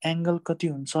बीच एंगल कति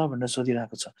हुन्छ भनेर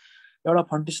सोधिरहेको छ एउटा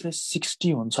फन्टिसले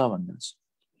 60 हुन्छ भन्नुहुन्छ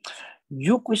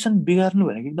यो क्वेशन बिगार्नु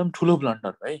भनेको एकदम ठुलो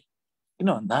ब्लन्डर है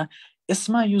किन भन्दा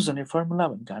यसमा युज हुने फर्मुला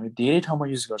भनेको हामी धेरै ठाउँमा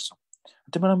युज गर्छौं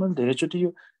त्यसैले मैले धेरै चोटी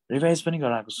यो रिभाइज पनि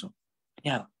गराएको छु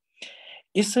यहाँ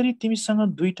यसरी तिमीसँग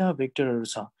दुईटा भेक्टरहरू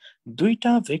छ,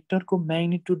 दुईटा भेक्टरको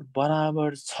म्याग्निट्युड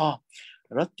बराबर छ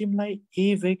र तिमीलाई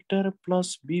ए भेक्टर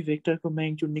प्लस बी भेक्टरको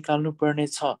म्याग्निट्युड निकाल्नु पर्ने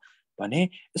छ भने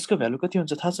यसको भ्यालु कति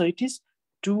हुन्छ थाहा छ? इट इज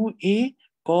 2a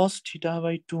cos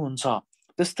θ/2 हुन्छ।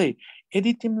 त्यस्तै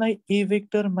यदि तिमीलाई ए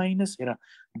भेक्टर माइनस हेर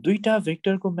दुईटा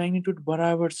भेक्टरको म्याग्निट्युड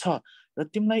बराबर छ र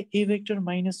तिमीलाई ए भेक्टर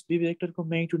माइनस बी भेक्टरको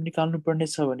म्याग्निट्युड निकाल्नु पर्ने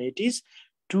छ भने इट इज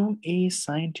 2a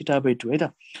sin θ/2 है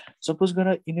त। सपोज गर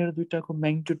यिनीहरू दुईटाको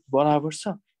म्याग्निट्युड बराबर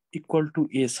छ इक्वल टु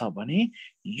ए छ भने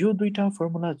यो दुईटा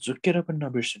फर्मुला झुक्केर पनि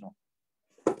नबिर्सिनु।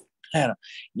 हेर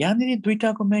यहाँनिर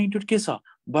दुईटाको म्याग्निट्युड के छ?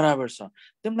 बराबर छ।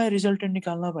 तिमीलाई रिजल्टेन्ट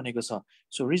निकाल्न भनेको छ।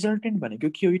 सो रिजल्टेन्ट भनेको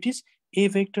के हो? It is a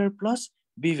vector plus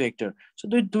be vector. So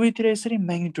दुवैतिर यसरी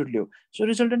म्याग्निट्युड ल्याऊ। सो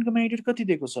रिजल्टेन्टको म्याग्निट्युड कति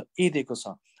दिएको छ? ए दिएको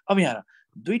छ। अब यहाँ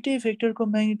दुईटै भेक्टरको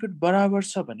म्याग्निट्युड बराबर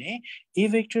छ भने ए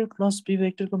भेक्टर प्लस बी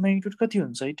भेक्टरको म्याग्निट्युड कति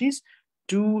हुन्छ? It is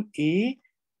 2a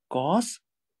cos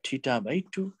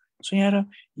θ/2। So यहाँ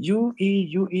यो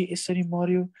ए यसरी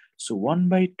मर्यो। So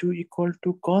 1/2 equal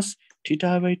to cos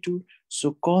θ/2।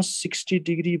 So cos 60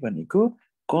 degree भनेको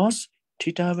cos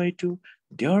θ/2।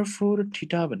 देयरफोर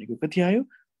थीटा भनेको कति आयो?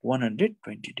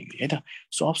 120 डिग्री है त।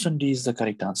 So option D is the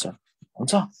correct answer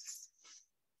हुन्छ।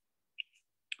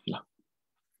 ल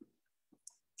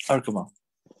अर्कोमा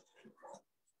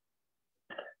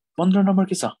 15 नम्बर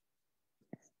के छ?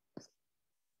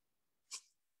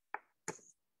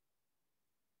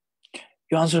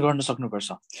 यो आन्सर गर्न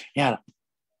सक्नुपर्छ। यहाँ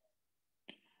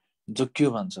जो के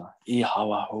भन्छ ए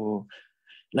हावा हो।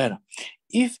 ल हेर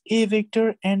if A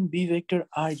vector and be vector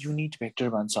are unit vector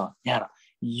भन्छ। यहाँ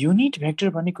युनिट भेक्टर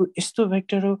भनेको यस्तो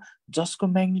भेक्टर हो जसको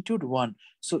म्याग्निट्युड 1।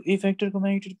 सो ए भेक्टरको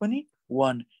म्याग्निट्युड पनि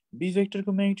 1, बी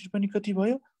भेक्टरको म्याग्निट्युड पनि कति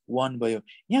भयो? 1 भयो।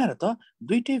 यहाँ त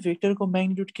दुईटै भेक्टरको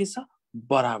म्याग्निट्युड के छ?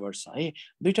 बराबर छ है।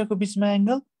 दुईटाको बीचमा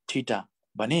एंगल थीटा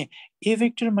भने ए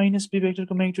भेक्टर माइनस बी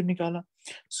भेक्टरको म्याग्निट्युड निकाल।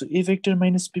 So A vector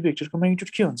minus be भेक्टरको magnitude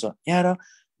के हुन्छ? यहाँ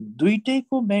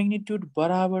दुईटैको म्याग्निट्युड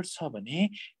बराबर छ भने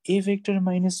ए vector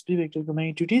minus be भेक्टरको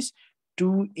magnitude is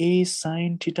 2a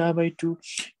sin θ/2।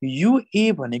 यो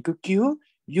ए भनेको के हो?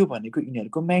 यो भनेको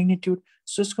यिनीहरूको म्याग्निट्युड।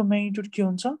 सो यसको म्याग्निट्युड के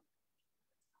हुन्छ?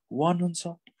 1 हुन्छ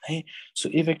है। So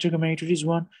A भेक्टरको magnitude is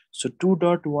 1। So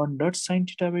 2.1 sin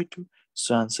θ/2।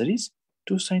 So answer is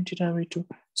 2 sin θ/2।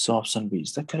 So option be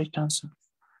is the correct answer.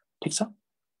 ठीक छ।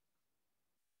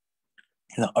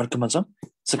 ल अर्कोमा छ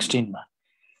 16 मा।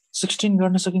 16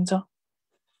 गर्न सकिन्छ?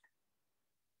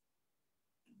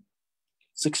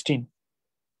 16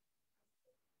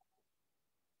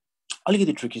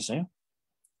 अलिकति ट्रिकी छ यो।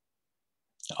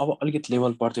 अब अलिकति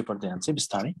लेभल बढ्दै बढ्दै जान्छ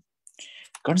बिस्तारै।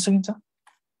 गर्न सकिन्छ?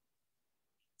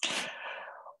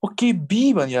 Okay be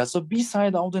भनिरहेछ। बी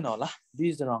सायद आउँदैन होला। Be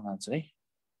is the wrong answer है।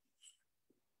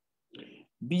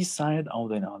 बी सायद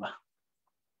आउँदैन होला।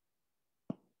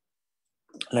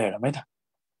 ल हेरौँ है त।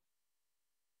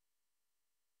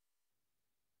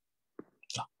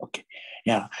 ओके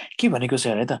यहाँ के भनेको छ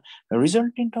हेर त।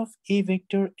 Resultant of A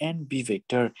vector and be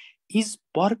vector is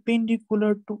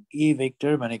perpendicular to A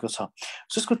vector भनेको छ।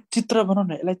 सो यसको चित्र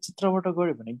बनाउन यसलाई चित्रबाट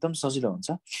गऱ्यो भने एकदम सजिलो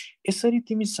हुन्छ। यसरी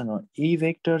तिमीसँग ए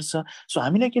भेक्टर छ। सो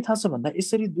हामीलाई के थाहा छ भन्दा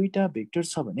यसरी दुईटा भेक्टर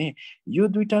छ भने यो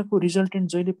दुईटाको रिजल्टेन्ट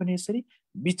जहिले पनि यसरी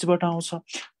बीचबाट आउँछ।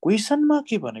 क्वेसनमा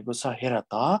के भनेको छ हेर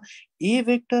त। ए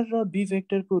भेक्टर र बी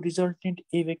भेक्टरको रिजल्टेन्ट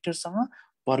ए भेक्टरसँग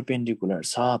परपेन्डिकुलर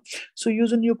छ। सो यो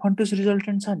जुन यो फन्टुस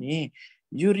रिजल्टेन्ट छ नि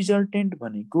यो रिजल्टेन्ट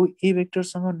भनेको ए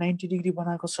भेक्टरसँग 90 डिग्री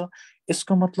बनाएको छ।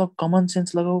 यसको मतलब कमन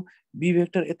सेन्स लगाऊ। बी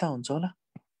भेक्टर यता हुन्छ होला।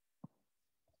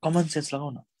 कमन सेन्स लगाउ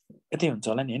न। यतै हुन्छ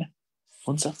होला नि हैन?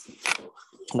 हुन्छ।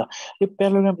 ल यो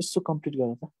प्याराग्राफ यसो कम्प्लिट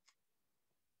गर त।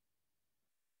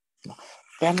 ल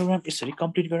प्याराग्राफ यसरी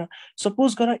कम्प्लिट गर।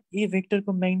 सपोज गर ए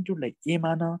भेक्टरको म्याग्निट्युडलाई ए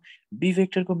मान, बी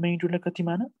भेक्टरको म्याग्निट्युडलाई कति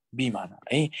मान? बी मान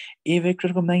है। ए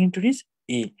भेक्टरको magnitude is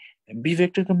a, be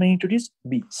भेक्टरको magnitude is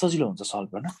be. सजिलो हुन्छ सल्भ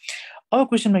गर्न। अब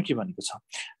क्वेसनमा के भनेको छ?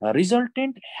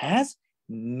 Resultant has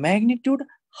magnitude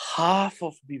half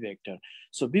of be vector.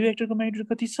 So be भेक्टरको magnitude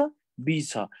कति छ? बी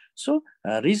छ। सो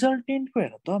रिजल्टेन्टको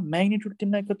हेर त म्याग्निट्युड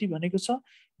तिमीलाई कति भनेको छ?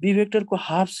 बी भेक्टरको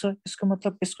हाफ छ। यसको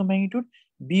मतलब यसको म्याग्निट्युड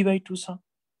b/2 छ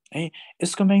है।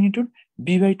 यसको म्याग्निट्युड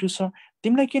b/2 छ।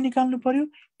 तिमीलाई के निकाल्नु पर्यो?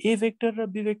 ए भेक्टर र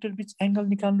बी भेक्टर बीच एंगल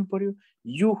निकाल्नु पर्यो।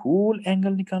 यो होल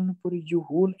एंगल निकाल्नु पर्यो। यो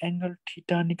होल एंगल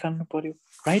थीटा निकाल्नु पर्यो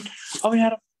राइट। अब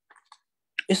यहाँ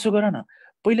यसो गर न।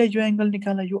 पहिला यो एंगल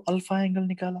निकाल। यो अल्फा एंगल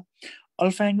निकाल।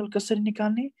 अल्फा एंगल कसरी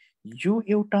निकाल्ने? यो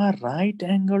एउटा राइट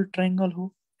एंगल ट्रायंगल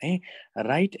हो है।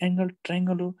 राइट एंगल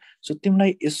ट्रायंगल हो। सो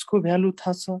तिमीलाई यसको भ्यालु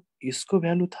थाहा छ, यसको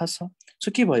भ्यालु थाहा छ।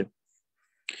 सो के भयो?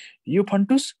 यो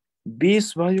फन्टुस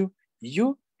बेस भयो,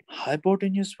 यो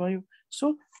हाइपोटेन्युस भयो।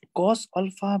 सो cos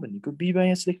अल्फा भनेको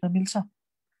b/s लेख्न मिल्छ?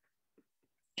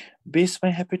 Base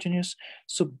by hypotenuse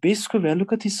so बेसको value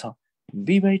कति छ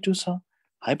b/2 छ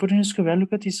हाइपोटेन्युसको भ्यालु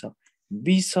कति छ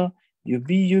b छ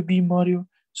यो b मर्यो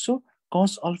सो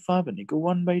cos अल्फा भनेको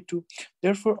 1/2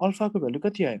 therefore अल्फाको भ्यालु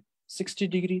कति आयो 60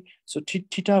 डिग्री सो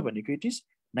थीटा भनेको it is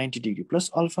 90 degree plus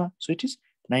alpha so it is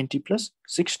 90 plus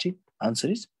 60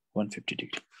 answer is 150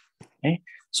 degree है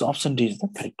so option D is the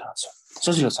correct answer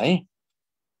सजिलो छ है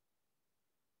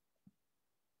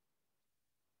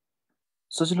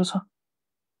सजिलो छ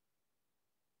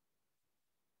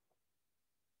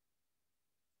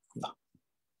ल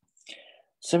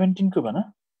 17 को भन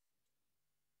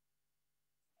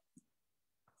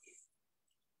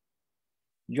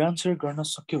यो आन्सर गर्न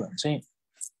सक्यो भने चाहिँ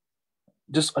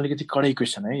जस्ट अलिकति कडै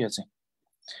क्वेसन है यो चाहिँ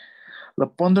ल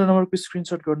 15 नम्बरको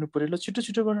स्क्रिनशट गर्नु पर्यो ल छिटो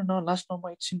छिटो गर्न न लास्ट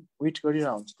नम्बरमा एकछिन वेट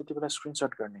गरिरहेको हुन्छ त्यति बेला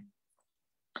स्क्रिनशट गर्ने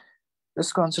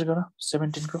यसको आन्सर गर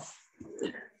 17 को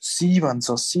सी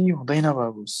भन्छ सी हुँदैन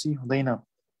बाबु सी हुँदैन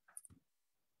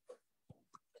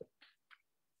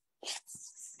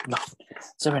ल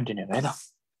 17 हेर है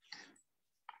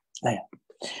ल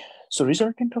so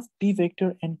resultant of p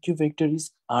vector and q vector is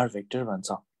r vector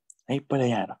भन्छ है पहिला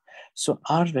यहाँ हेर सो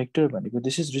r भेक्टर भनेको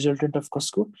दिस इज रिजल्टेन्ट अफ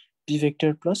कसको p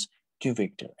vector plus q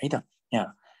vector है त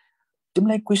यहाँ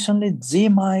तिमीलाई क्वेसनले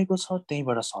जेमा आएको छ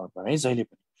त्यहीबाट सल्भ गर है जहिले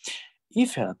पनि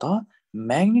इफ हेर त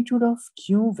magnitude of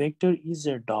q vector is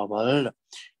double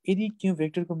यदि q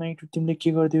भेक्टरको म्याग्निट्युड तिमीले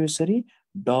के गरिदियो यसरी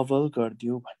डबल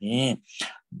गरिदियो भने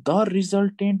the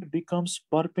resultant becomes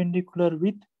perpendicular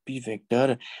with p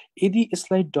vector यदि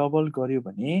यसलाई डबल गर्यो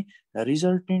भने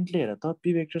रिजल्टेन्टले हेर त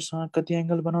p भेक्टरसँग कति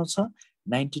एंगल बनाउँछ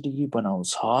 90 डिग्री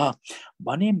बनाउँछ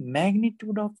भने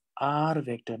म्याग्निट्युड अफ r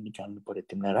भेक्टर निकाल्नु पर्यो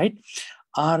तिमीलाई राइट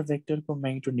r भेक्टरको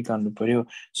म्याग्निट्युड निकाल्नु पर्यो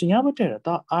सो यहाँबाट हेर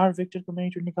त r भेक्टरको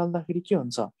म्याग्निट्युड निकाल्दाखेरि के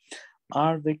हुन्छ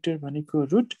r भेक्टर भनेको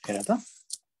रुट हेर त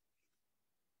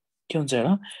के हुन्छ हेर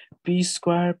p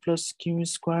square plus q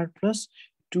square plus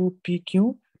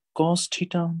 2pq cos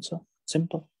theta हुन्छ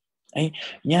सिम्पल है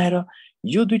यहाँ हेर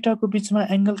यो दुईटाको बीचमा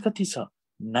एंगल कति छ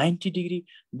 90 डिग्री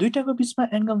दुईटाको बीचमा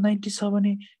एंगल 90 छ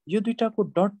भने यो दुईटाको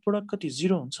डट प्रोडक्ट कति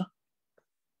 0 हुन्छ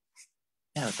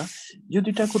यहाँ त यो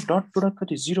दुईटाको डट प्रोडक्ट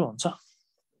कति 0 हुन्छ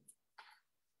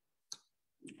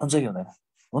कि हुँदैन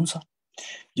हुन्छ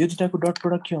यो दुईटाको डट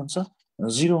प्रोडक्ट के हुन्छ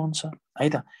 0 हुन्छ है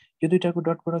त यो दुईटाको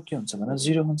डट प्रोडक्ट के हुन्छ भने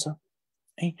 0 हुन्छ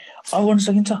है अब गर्न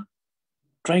सकिन्छ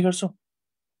ट्राई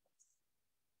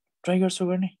गर्छौ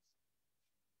गर्ने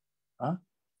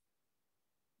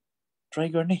ट्राई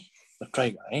गर्ने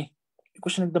ट्राई गर है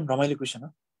क्वेसन एकदम रमाइलो क्वेसन हो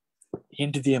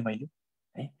हिन्ट दिए मैले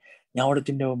है यहाँबाट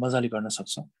तिमीले अब मजाले गर्न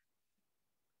सक्छौ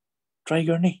ट्राई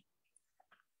गर्ने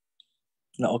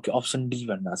ल ओके अप्सन डी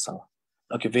भन्नु छ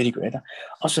ओके भेरी गुड है त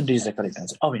option D is the correct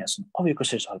answer अब यहाँ सुन अब यो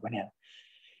कसरी सल्भ गर्ने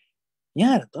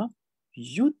यहाँ हेर त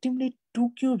यो तिमीले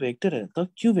 2q भेक्टर हेर त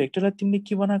q भेक्टरलाई तिमीले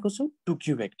के बनाएको छौ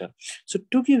 2q vector so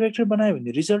 2q vector बनायो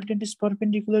भने resultant is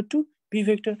perpendicular to p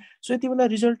vector so यति बेला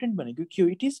रिजल्टेन्ट भनेको के हो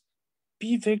it is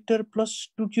p vector plus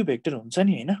 2q vector हुन्छ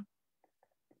नि हैन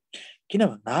किन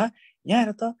भन्दा यहाँ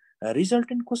हेर त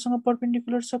रिजल्टेन्ट कोसँग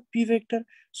परपेन्डिकुलर छ p भेक्टर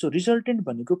सो रिजल्टेन्ट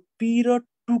भनेको p र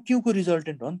 2q को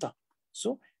रिजल्टेन्ट हो नि त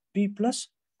सो p प्लस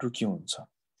 2q हुन्छ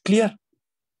क्लियर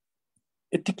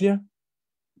यति क्लियर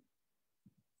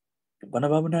भन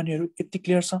बाबु नानीहरु यति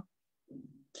क्लियर छ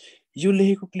यो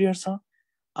लेखेको क्लियर छ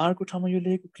r को ठाउँमा यो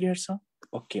लेखेको क्लियर छ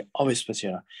ओके अब यसपछि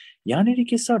हेर यहाँनेरि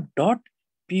के छ dot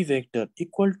p vector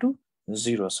equal to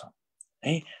 0 छ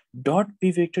है dot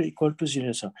p vector equal to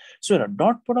 0 छ सो हेर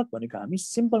डट प्रोडक्ट भनेको हामी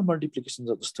सिम्पल मल्टिप्लिकेसन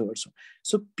जस्तो गर्छौं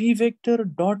so p vector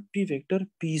dot p vector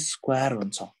p square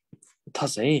हुन्छ थाहा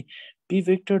छ है p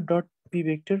vector dot p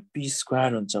vector p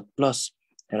square हुन्छ प्लस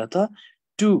हेर त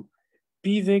 2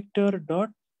 p vector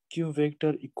dot q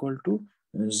vector equal to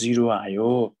 0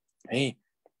 आयो है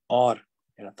और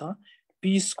हेर त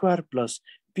p square plus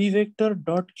p vector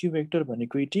dot q vector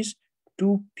भनेको it is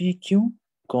 2pq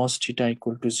cos theta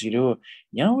equal to 0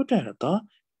 यहाँबाट हेर त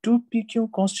 2pq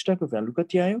cos थीटा को भ्यालु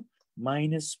कति आयो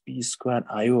माइनस p स्क्वायर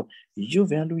आयो यो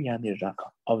भ्यालु यहाँनिर राख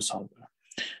अब सल्भ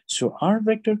गर सो r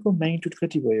भेक्टर को म्याग्निट्युड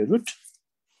कति भयो root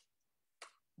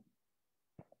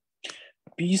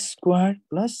p square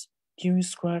plus q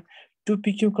square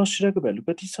 2pq cos theta को भ्यालु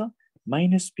कति छ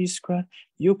माइनस p स्क्वायर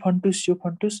यो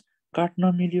फन्टुस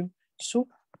काट्न मिल्यो सो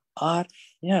r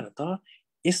यहाँ त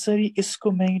यसरी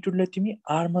यसको म्याग्निट्युडलाई तिमी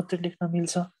r मात्र लेख्न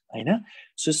मिल्छ हैन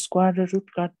सो स्क्वायर र रुट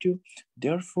काट्यो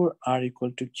therefore r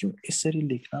equal to q यसरी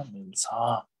लेख्न मिल्छ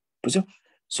बुझ्यौ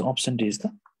so option D is the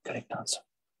correct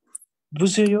answer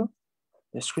बुझ्यौ यो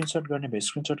स्क्रिनशट गर्ने भए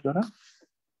स्क्रिनशट गर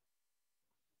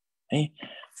है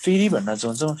फेरि भन्न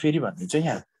चाहन्छ म फेरि भन्दिन्छु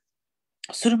यहाँ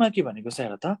सुरुमा के भनेको छ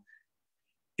हेर त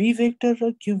p vector र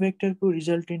q vector को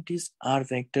रिजल्टेन्ट इज r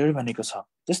vector भनेको छ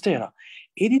जस्तै हेर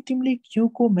यदि तिमीले q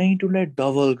को म्याग्निट्युडलाई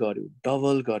डबल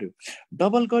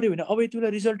गर्यो भने अब यतिबेला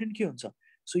रिजल्टेन्ट के हुन्छ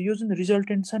सो यो जुन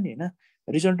रिजल्टेन्ट छ नि हैन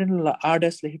रिजल्टेन्टलाई r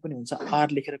डैश लेखे पनि हुन्छ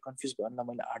r लेखेर कन्फ्युज भयो भने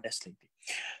मैले r dash लेख्दिए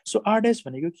so r dash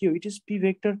भनेको के हो it is p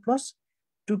vector plus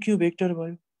 2q vector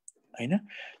भयो हैन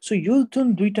सो यो जुन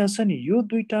दुईटा छ नि यो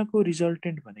दुईटाको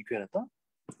रिजल्टेन्ट भनेको हेर त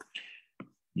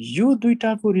यो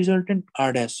दुईटाको रिजल्टेन्ट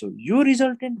r डैश हो यो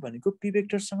रिजल्टेन्ट भनेको p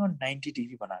vector सँग 90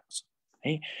 डिग्री बनाएको छ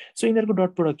है सो इनहरुको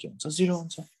डट प्रोडक्ट के हुन्छ 0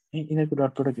 हुन्छ है इनहरुको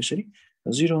डट प्रोडक्ट यसरी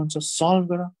 0 हुन्छ सल्भ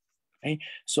गर है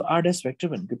सो r डैश भेक्टर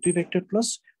भनेको p vector plus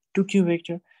 2q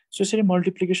vector so यसरी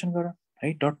मल्टिप्लिकेसन गर है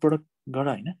डट प्रोडक्ट गर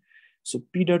हैन सो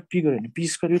p डट p गरे भने p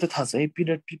स्क्वायर यो त थाहा छ है p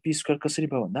डट p स्क्वायर कसरी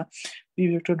भयो भन्दा p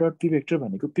vector dot p vector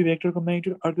भनेको p vector को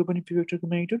म्याग्निट्युड अर्को पनि p vector को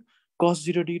म्याग्निट्युड cos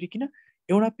 0 डिग्री किन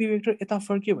एउटा p vector यता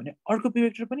फर्कियो भने अर्को p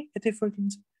vector पनि यतै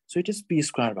फर्किन्छ so it is p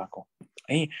square भएको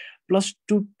है plus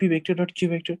 2 p vector dot q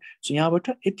vector so यहाँबाट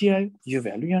यति आयो यो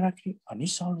भ्यालु यहाँ राख्ने अनि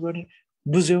सल्भ गर्ने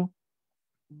बुझ्यौ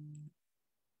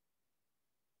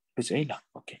बुझ्यौ है ल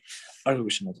ओके अर्को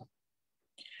क्वेशन छ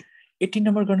 18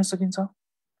 नम्बर गर्न सकिन्छ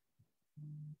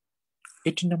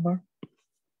 18 नम्बर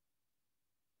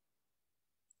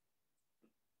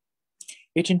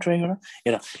 18 ट्राई गर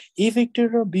हेर a vector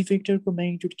र b vector को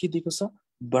म्याग्निट्युड के दिएको छ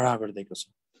बराबर दिएको छ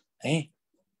है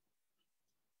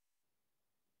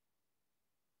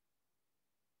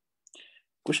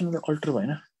क्वेशनले अल्टर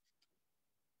भएन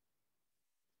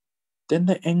then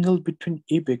the angle between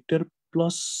a vector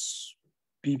plus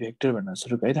b vector भन्न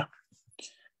सुरु गरे त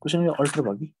क्वेशनले अल्टर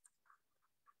भयो कि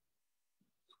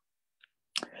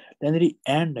त्यहाँनेरि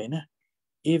एन्ड हैन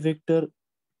a vector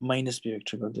minus b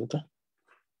vector गरिदियो त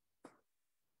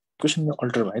क्वेशनले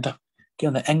अल्टर भयो त के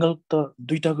भन्दा एंगल त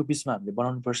दुईटाको बीचमा हामीले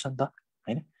बनाउनु पर्छ नि त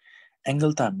हैन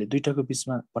एंगल त हामीले दुईटाको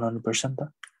बीचमा बनाउनु पर्छ नि त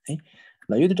है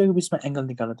ल यो दुईटाको बीचमा एंगल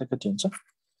निकाल्न त कति हुन्छ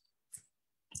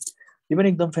यो पनि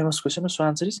एकदम फेमस क्वेशन हो so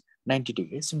answer is 90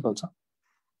 degree simple छ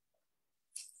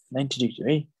 90 डिग्री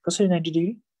है कसरी 90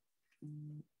 डिग्री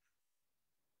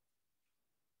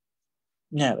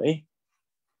यहाँ है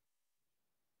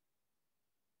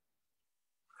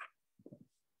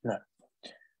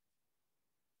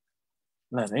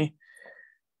ल है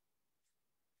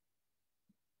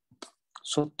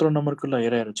 17 नम्बरको ल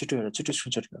हेर छिटो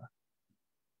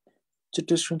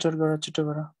स्क्रिनशट गर छिटो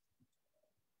गर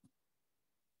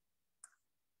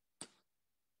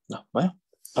ल भयो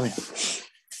अब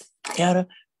यहाँ ल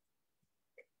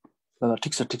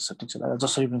ठीक छ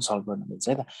जसरी पनि सल्भ गर्न मिल्छ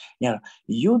है त यहाँ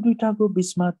यो दुईटाको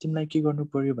बीचमा तिमीलाई के गर्नु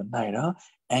पर्यो भन्दा हेर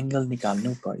एंगल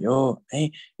निकाल्नु पर्यो है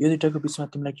यो दुईटाको बीचमा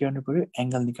तिमीलाई के गर्नु पर्यो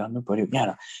एंगल निकाल्नु पर्यो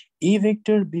यहाँ a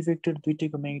vector b vector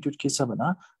दुईटैको magnitude के छ भन्दा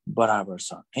बराबर छ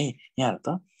है यहाँ त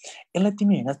यसलाई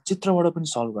तिमी हैन चित्रबाट पनि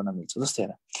सल्भ गर्न मिल्छ जस्तै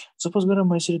हेर सपोज गरेर म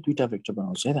यसरी दुईटा भेक्टर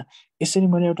बनाउँछु है त यसरी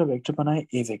मैले एउटा भेक्टर बनाए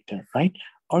a vector राइट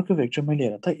अर्को भेक्टर मैले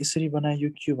हेर त यसरी बनाए यो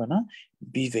के भना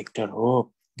b vector हो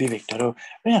b vector हो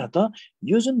र यहाँ त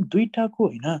यो जुन दुईटाको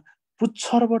हैन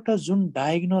पुच्छरबाट जुन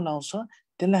डायगोनल आउँछ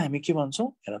त्यसलाई हामी के भन्छौं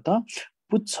हेर त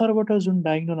पुच्छरबाट जुन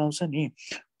डायगोनल आउँछ नि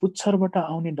पुच्छरबाट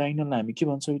आउने डायगोनललाई हामी के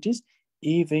भन्छौं it is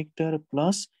a vector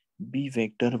plus b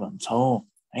vector भन्छौं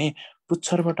है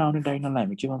पुच्छरबाट आउने डायगोनललाई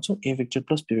हामी के भन्छौं a vector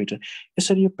plus b vector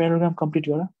यसरी यो प्याराग्राफ कम्प्लिट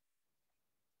गर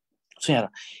सो यहाँ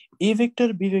a vector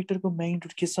b vector को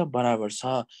म्याग्निट्युड के छ बराबर छ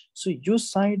सो यो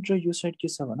साइड र यो साइड के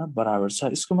छ भना बराबर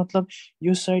छ यसको मतलब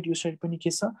यो साइड पनि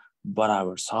के छ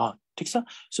बराबर छ ठीक छ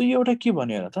सो यो एउटा के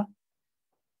भन्यो र त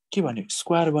के भन्यो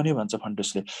स्क्वायर बन्यो भन्छ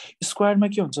फन्टसले स्क्वायरमा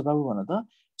के हुन्छ बाबु भन त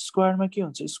स्क्वायरमा के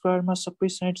हुन्छ स्क्वायरमा सबै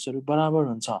साइड्सहरु बराबर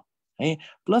हुन्छ है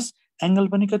प्लस एंगल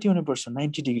पनि कति हुनु पर्छ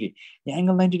 90 डिग्री यहाँ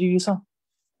एंगल 90 डिग्री छ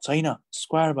छैन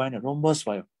स्क्वायर भएन रोम्बस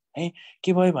भयो है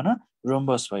के भयो भन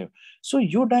रोम्बस भयो सो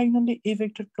यो डायगोनलले a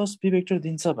vector plus b vector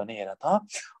दिन्छ भने हेर त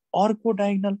अर्को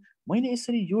डायगोनल मैले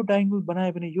यसरी यो डायगोनल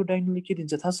बनाए भने यो डायगोनलले के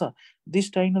दिन्छ थाहा छ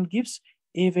this diagonal gives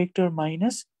a vector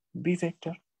minus b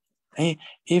vector है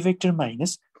a vector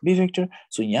minus b vector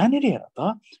so यहाँ हेर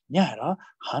त यहाँ हेर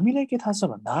हामीलाई के थाहा छ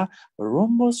भन्दा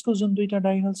रोम्बसको जुन दुईटा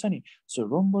डायगोनल छ नि सो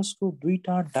रोम्बसको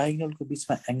दुईटा डायगोनलको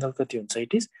बीचमा एंगल कति हुन्छ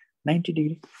it is 90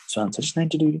 degree so answer is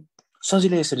 90 degree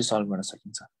सजिलै यसरी सल्भ गर्न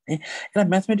सकिन्छ है यसलाई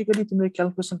म्याथमेटिकली तिमीले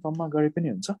क्याल्कुलेसन फर्ममा गरे पनि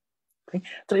हुन्छ है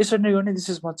तर यसरी नै गर्ने दिस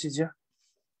इज मच इजियर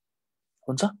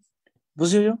हुन्छ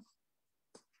बुझ्यौ यो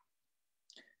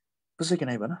बुझ्यो कि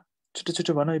नै भन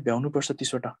छिटो भन भ्याउनु पर्छ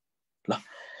 30 वटा ल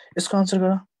यसको आन्सर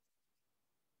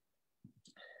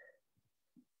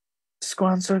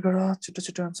गर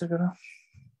छिटो आन्सर गर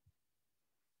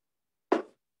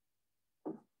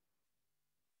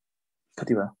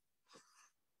कति भयो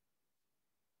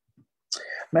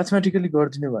म्याथमेटिकली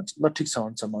गर्दिनु भन्छ ल ठीक छ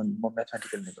हुन्छ म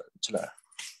म्याथमेटिकली नै गर्दिन्छु ल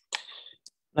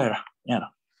ल हेर यहाँ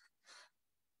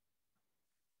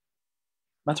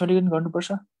म्याथमेटिक्स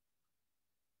गर्नुपर्छ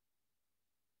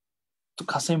त्यो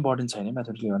खासै इम्पोर्टेन्ट छैन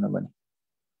म्याथमेटिक्स गर्न पनि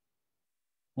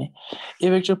ए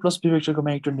भेक्टर प्लस बी भेक्टरको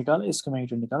म्याग्निट्युड निकाल यसको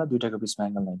म्याग्निट्युड निकाल दुईटाको बिचमा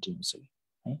एंगल 90 हुन्छ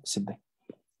है सिधै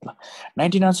ल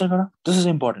 19 आन्सर गर दिस इज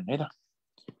इम्पोर्टेन्ट है त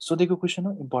सोधेको क्वेशन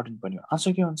हो इम्पोर्टेन्ट पनि हो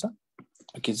आन्सर के हुन्छ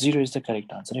okay 0 is the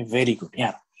correct answer है भेरी गुड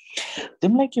यहाँ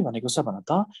तिमीलाई के भनेको छ भन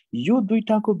त यो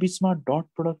दुईटाको बिचमा डट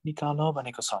प्रोडक्ट निकाल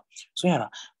भनेको छ सो यहाँ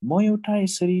म एउटा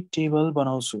यसरी टेबल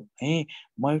बनाउँछु है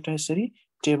म एउटा यसरी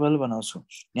टेबल बनाउँछु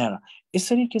यहाँ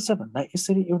यसरी के छ भन्दा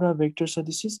यसरी एउटा भेक्टर छ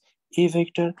दिस इज ए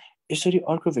भेक्टर यसरी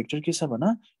अर्को भेक्टर के छ भन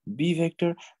बी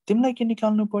भेक्टर तिमीलाई के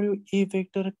निकाल्नु पर्यो ए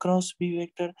भेक्टर क्रस बी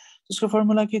भेक्टर त्यसको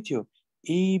फर्मुला के थियो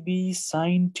AB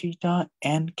sin theta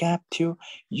n cap थियो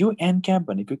यो n cap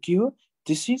भनेको के हो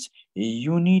this is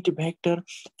unit vector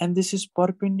and this is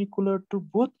perpendicular to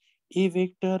both a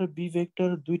vector b vector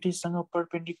दुईटैसँग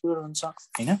perpendicular हुन्छ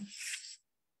हैन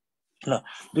ल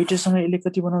दुईटैसँग यसले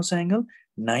कति बनाउँछ एंगल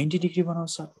 90 डिग्री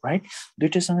बनाउँछ राइट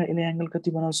दुईटैसँग यसले एंगल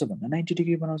कति बनाउँछ भन्दा 90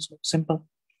 डिग्री बनाउँछ सिम्पल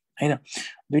हैन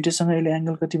दुईटैसँग यसले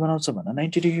एंगल कति बनाउँछ भन्दा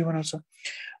 90 डिग्री बनाउँछ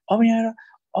अब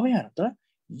यहाँ त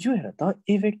यो हेर त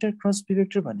ए भेक्टर क्रस बी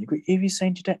भेक्टर भनेको AB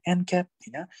sin theta n cap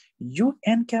हैन यो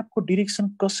n cap को डाइरेक्सन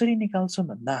कसरी निकाल्छौं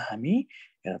भन्दा हामी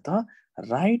हेर त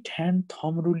right hand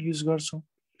thumb rule use गर्छौं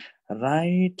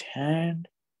राइट ह्यान्ड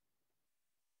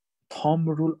थम्ब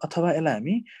रुल अथवा यसलाई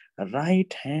हामी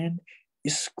राइट ह्यान्ड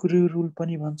स्क्रू रुल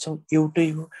पनि भन्छौं एउटै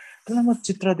हो त्यसलाई म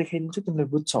चित्र देखाइदिन्छु तिमीले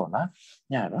बुझ्छौ होला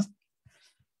यहाँ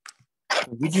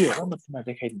हेर भिडियो हेर म तिमीलाई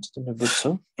देखाइदिन्छु तिमीले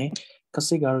बुझ्छौ है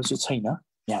कसै गाह्रो चाहिँ छैन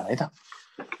यहाँ है त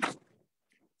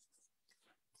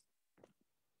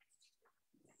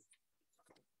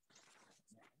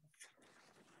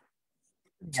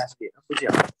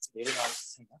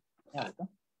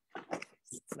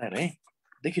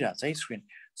देखिरहेछ है स्क्रिन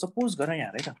सपोज गर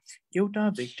यहाँ है त एउटा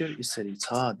भेक्टर यसरी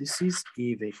छ दिस इज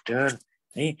ए भेक्टर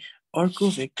है अर्को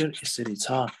भेक्टर यसरी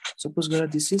छ सपोज गर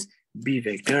दिस इज बी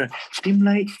भेक्टर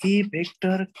तिमीलाई ए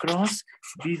भेक्टर क्रस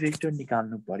बी भेक्टर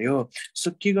निकाल्नु पर्यो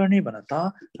सो के गर्ने भन त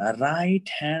right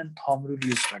hand thumb rule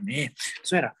use गर्ने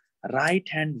सो हेर राइट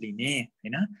ह्यान्ड लिने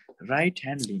हैन राइट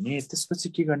ह्यान्ड लिने त्यसपछि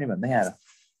के गर्ने भन्दा यहाँ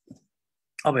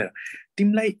अब हेर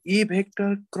तिमीलाई ए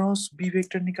भेक्टर क्रस बी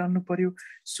भेक्टर निकाल्नु पर्यो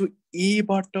सो ए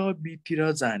बाट बी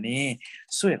तिर जाने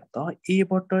सो हेर त ए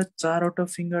बाट चारवटा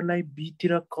फिंगरलाई बी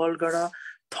तिर कल गर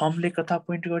थम्बले कता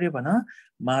पोइन्ट गर्यो भन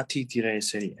माथितिर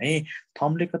यसरी है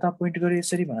थम्बले कता पोइन्ट गर्यो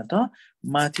यसरी भन त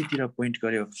माथितिर पोइन्ट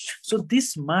गर्यो सो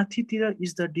दिस माथितिर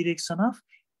is the direction of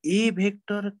A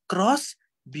vector cross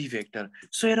be vector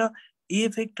so हेर ए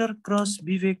भेक्टर क्रस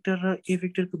बी भेक्टर र ए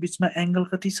भेक्टरको बीचमा एंगल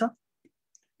कति छ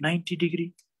 90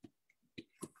 degree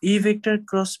A vector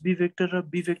cross be vector र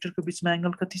बी भेक्टरको बीचमा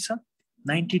एंगल कति छ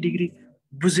 90 डिग्री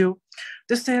बुझ्यौ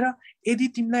त्यस्तै हेर यदि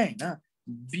तिमीलाई हैन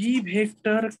be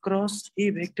vector cross A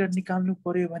vector निकाल्नु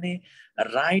पर्यो भने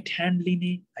राइट ह्यान्ड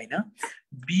लिने हैन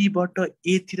बी बाट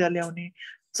ए तिर ल्याउने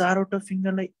चारवटा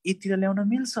फिंगरलाई ए तिर ल्याउन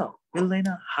मिल्छ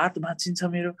मिल्दैन हात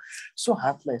भाँचिन्छ मेरो सो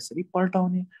हातलाई यसरी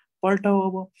पल्टाऊ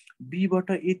अब बी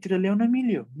बाट ए तिर ल्याउन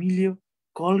मिल्यो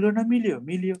कल गर्न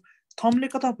मिल्यो थम्बले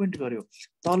कता पोइन्ट गर्यो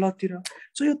तलतिर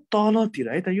सो यो तलतिर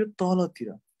है त यो तलतिर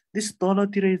दिस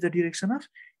तलतिर is the direction of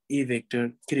A vector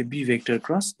के रे be vector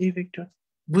cross A vector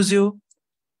बुझ्यो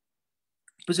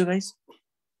गाइस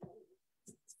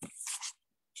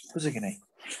बुझ्यो कि नै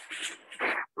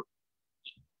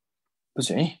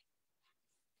बुझ्यो है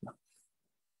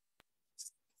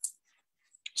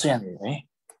सो यहाँ है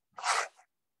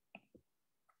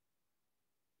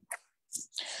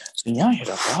यहाँ हेर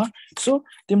त सो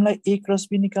तिमीलाई ए क्रस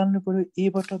बी निकाल्नु पर्यो ए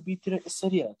बाट बी तिर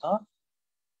यसरी हेर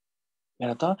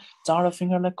त चारवटा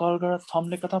फिंगरलाई कल गर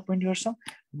थम्बले कता पोइन्ट गर्छ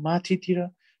माथितिर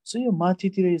सो यो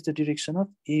माथितिर is the direction of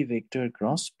A vector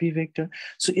cross be vector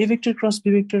so A vector cross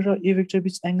be vector र ए भेक्टर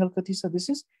बीच एंगल कति छ दिस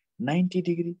इज 90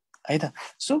 डिग्री है त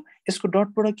सो यसको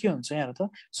डट प्रोडक्ट के हुन्छ यहाँ त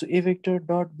सो ए भेक्टर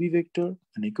डट बी भेक्टर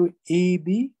भनेको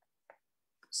एबी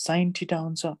sin थीटा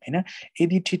हुन्छ हैन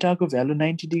यदि थीटाको भ्यालु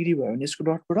 90 डिग्री भयो भने यसको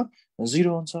डट प्रोडक्ट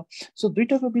 0 हुन्छ सो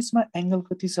दुईटाको बीचमा एंगल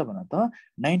कति छ भन त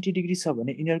 90 डिग्री छ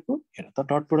भने इनीहरुको हेर त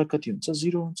डट प्रोडक्ट कति हुन्छ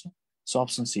 0 हुन्छ so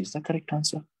option C is the correct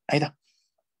answer है त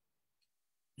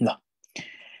ल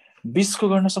 20 को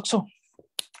गर्न सक्छौ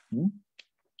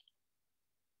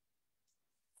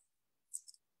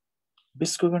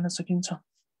 20 को गर्न सकिन्छ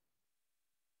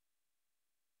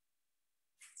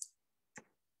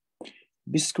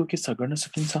 20 को के छ गर्न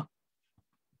सकिन्छ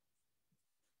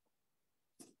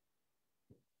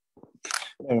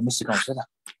म सिकाउँछु ल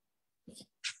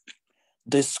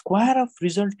the square of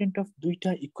resultant of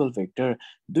दुईटा इक्वल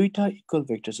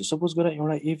भेक्टर छ सपोज गर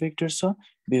एउटा ए भेक्टर छ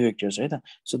बी भेक्टर छ है त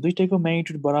सो दुईटैको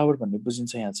म्याग्निट्युड बराबर भन्ने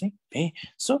बुझिन्छ यहाँ चाहिँ है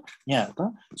सो यहाँ त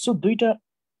सो दुईटा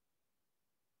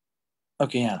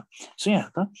ओके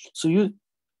यहाँ त सो यो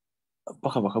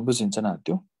भर्खर बुझिन्छ न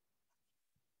त्यो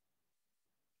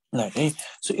ल है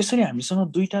सो यसरी हामीसँग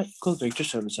दुईटा इक्वल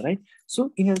भेक्टर्सहरू छ राइट सो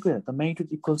यिनीहरूको हेर त म्याग्निट्युड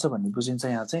इक्वल छ भन्ने बुझिन्छ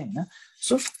यहाँ चाहिँ हैन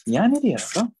सो यहाँनिर हेर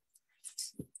त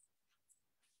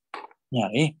यहाँ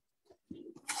है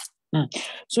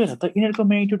सो हेर त यिनीहरूको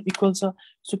म्याग्निट्युड इक्वल छ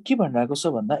सो के भनिरहेको छ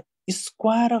भन्दा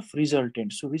square of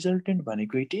resultant so resultant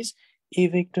भनेको it is a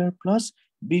vector plus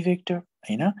be vector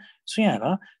हैन सो यहाँ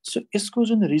हेर सो यसको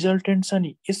जुन रिजल्टेन्ट छ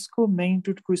नि यसको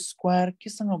म्याग्निट्युडको स्क्वायर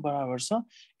केसँग बराबर छ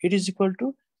it is equal to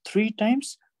 3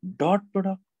 times dot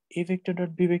product A vector dot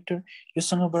B vector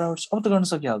योसँग बराबर छ अब त गर्न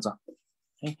सकिहाल्छ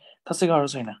है खासै गाह्रो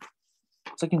छैन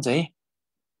सकिन्छ है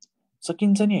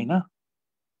सकिन्छ नि हैन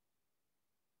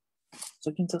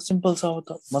सकिन्छ सिम्पल छ अब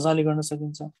त मजाले गर्न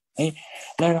सकिन्छ है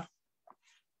ल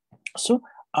सो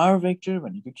आर भेक्टर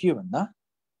भनेको के हो भन्दा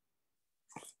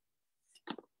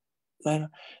ल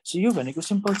सो यो भनेको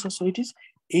सिम्पल छ so it is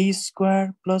a square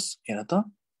plus हेर त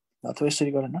अथवा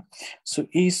यसरी गर न so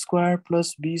A square plus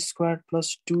be square plus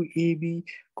 2ab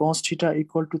cos theta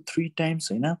equal to 3 times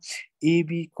हैन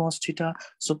ab cos थीटा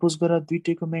सपोज गर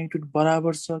दुईटैको म्याग्निट्युड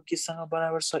बराबर छ केसँग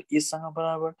बराबर छ a सँग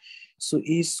बराबर so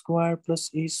a square plus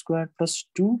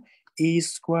 2 a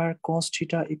square cos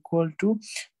theta equal to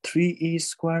 3a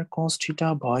square cos theta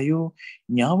भयो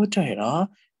यहाँबाट हेर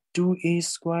 2a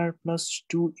square plus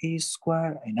 2a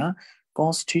square हैन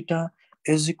cos theta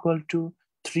is equal to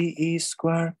 3a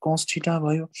square cos theta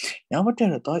भयो यहाँबाट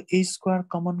हेर त a स्क्वायर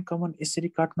कमन यसरी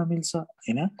काट्न मिल्छ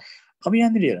हैन अब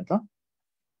यहाँनिर हेर त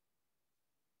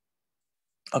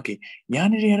ओके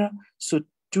यहाँनिर हेर so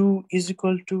 2 is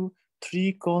equal to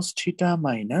 3 cos theta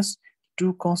minus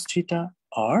 2 cos theta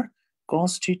और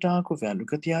cos थीटा को भ्यालु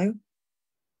कति आयो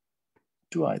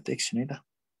 2 आयो त एकछिन है त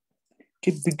के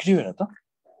बिग्रियो हेर त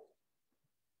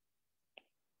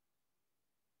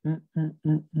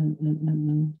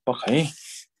पख है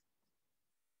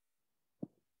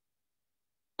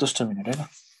just a minute है ना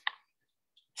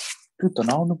त्यो त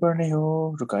नआउनु पर्ने हो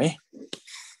रुक है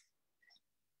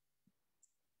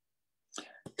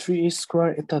 3a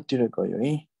स्क्वायर यतातिर गयो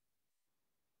है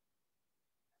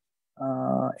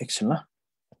एकछिन ल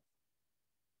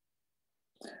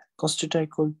cos theta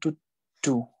equal to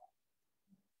 2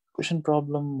 question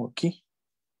problem हो कि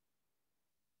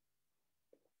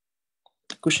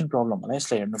क्वेशन प्रब्लम होला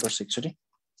यसलाई हेर्नुपर्छ एकचोटि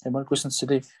मैले क्वेशन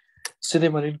सिधै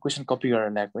मैले क्वेशन कपी गरेर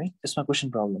ल्याएको है यसमा क्वेशन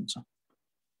प्रब्लम छ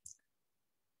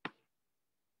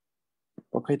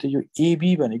पक्कै त यो AB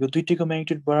भनेको दुईटैको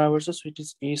म्याग्निट्युड बराबर छ so it is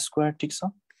a square ठीक छ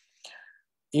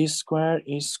a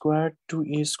square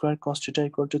 2a square cos theta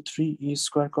equal to 3a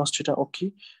square cos theta okay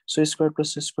so a square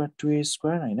plus a square 2a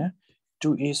square हैन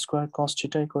 2a square cos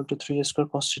theta equal to 3a square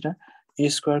cos theta a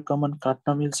square common काट्न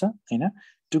मिल्छ हैन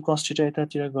 2 cos theta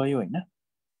यतातिर गयो हैन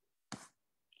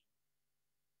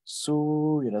so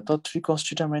हेर त 3 cos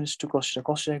theta minus 2 cos theta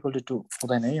equal to 2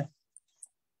 हुँदैन है यो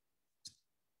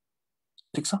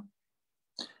ठीक छ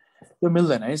यो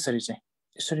मिल्दैन है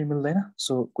यसरी मिल्दैन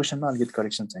सो क्वेशनमा अलिकति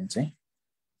करेक्सन चाहिन्छ है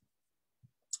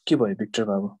के भयो भिक्टर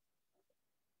बाबु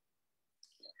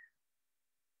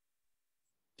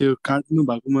त्यो काट्नु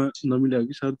भएकोमा नमिल्यो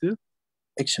कि सर त्यो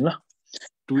एकछिन ल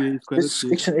 2a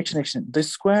square action the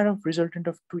square of resultant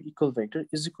of two equal vector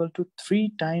is equal to 3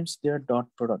 times their dot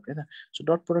product है त सो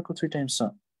डट प्रोडक्ट को 3 टाइम्स छ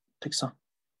ठीक छ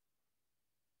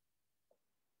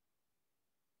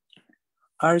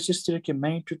आरएचएस तिर के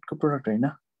म्याग्निट्युड को प्रोडक्ट हैन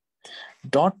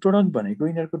डट प्रोडक्ट भनेको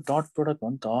यिनीहरुको डट प्रोडक्ट हो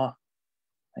नि त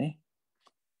है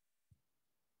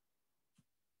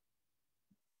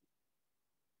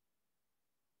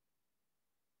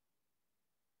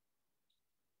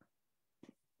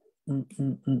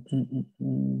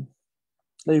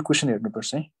ल यो क्वेशन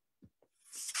हेर्नुपर्छ है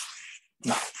ल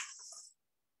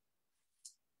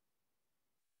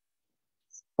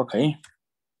पक्का है यो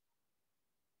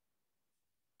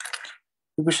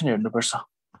क्वेशन हेर्नुपर्छ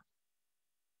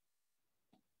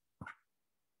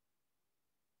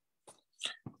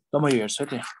ल म हेर्छु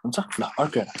त्यहाँ हुन्छ ल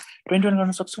अर्को हेर 21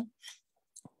 गर्न सक्छु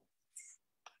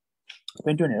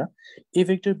 21 हेर ए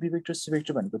vector be vector C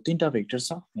vector भनेको तीनटा भेक्टर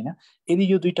छ हैन यदि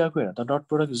यो दुईटाको हेर त डट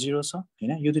प्रोडक्ट 0 छ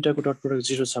हैन यो दुईटाको डट प्रोडक्ट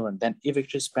 0 छ भने then A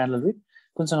vector is parallel with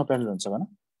कुनसँग parallel हुन्छ भन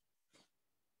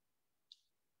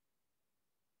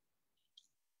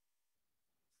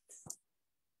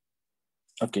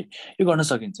ओके यो गर्न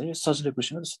सकिन्छ यो सजिलो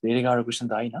क्वेसन हो धेरै गाह्रो क्वेसन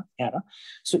त होइन यहाँ र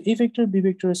so A vector be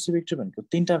vector र सी भेक्टर भनेको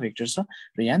तीनटा भेक्टर छ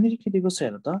र यहाँनिर के दिएको छ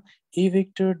हेर त ए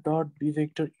भेक्टर डट बी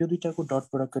भेक्टर यो दुईटाको डट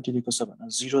प्रोडक्ट कति दिएको छ भने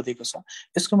 0 दिएको छ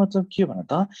यसको मतलब के भने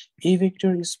त ए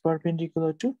vector is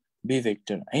perpendicular to be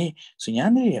vector है सो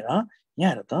यहाँनिर हेर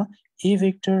यहाँ हेर त ए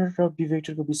भेक्टर र बी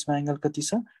भेक्टरको बिचमा एंगल कति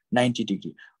छ 90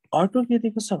 डिग्री अर्को के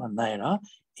दिएको छ भन्दा हेर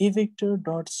ए भेक्टर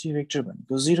डट सी भेक्टर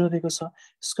भनेको 0 दिएको छ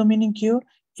यसको मिनिङ के हो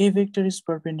A vector is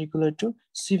perpendicular to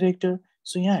C vector.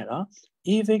 So यहाँ हेर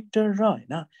A vector र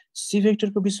हैन C vector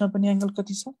को बीचमा पनि एंगल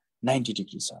कति छ 90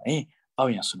 डिग्री छ है अब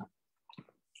यहाँ सुन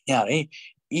यहाँ है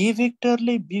A vector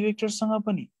ले B vector सँग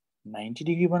पनि 90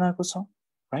 डिग्री बनाएको छ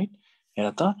राइट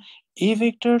हेर त A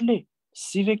vector ले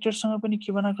C vector सँग पनि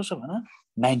के बनाएको छ भन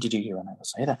 90 डिग्री बनाएको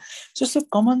छ है त जस्तो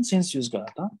कमन सेन्स युज गर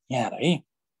त यहाँ हेर है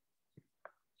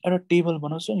एउटा टेबल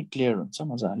बनाउँछु नि क्लियर हुन्छ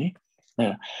मजाले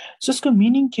सो यसको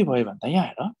मिनिङ के भयो भन्दा यहाँ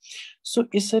हेर सो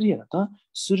यसरी हेर त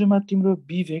सुरुमा तिम्रो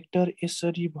बी भेक्टर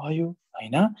यसरी भयो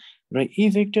हैन र ए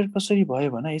भेक्टर कसरी भयो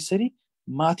भने यसरी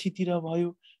माथितिर भयो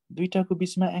दुईटाको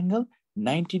बीचमा एंगल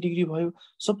 90 डिग्री भयो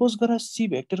सपोज गर सी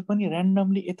भेक्टर पनि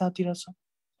र्यान्डमली यतातिर छ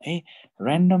है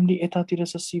र्यान्डमली यतातिर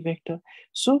छ सी भेक्टर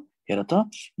सो हेर त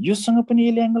योसँग पनि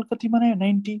यसले एंगल कति बनायो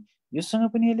 90 योसँग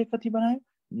पनि यसले कति बनायो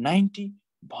 90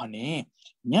 भने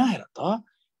यहाँ हेर त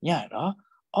यहाँ हेर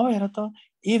अब हेर त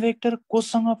ए भेक्टर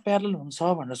कोसँग प्यारलल हुन्छ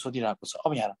भनेर सोधिरहेको छ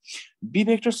अब यहाँ बी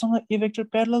भेक्टरसँग ए भेक्टर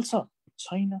प्यारलल छ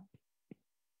छैन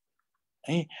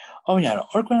है अब यहाँ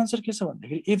अर्को आन्सर के छ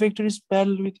भन्दाखेरि ए vector is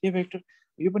parallel with A vector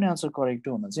यो पनि आन्सर करेक्ट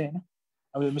हो हुन चाहिँ हैन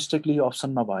अब यो मिस्टेकली यो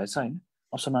अप्सनमा भएछ हैन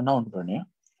अप्सनमा नहुनु पर्ने हो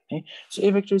है so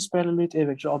A vector is parallel with A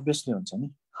vector obviously हुन्छ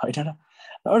नि हैन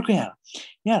र अर्को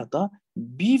यहाँ त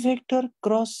be vector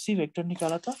cross C vector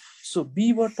निकाल त सो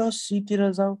बी बाट सी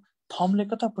तिर जाऊ थम्बले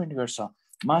कता पोइन्ट गर्छ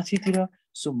माथितिर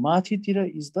सो माथितिर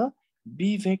is the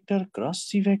be vector cross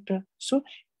C vector so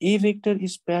A vector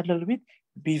is parallel with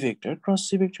be vector cross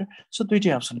C vector so दुईटै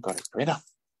अप्सन करेक्ट हो हैन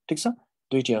ठीक छ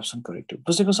दुईटै अप्सन करेक्ट हो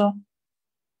बुझेको छ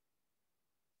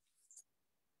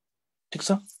ठीक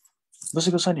छ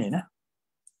बुझेको छ नि हैन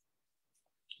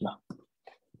ल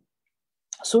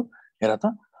सो हेर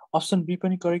त अप्सन बी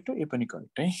पनि करेक्ट हो ए पनि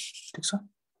करेक्ट है ठीक छ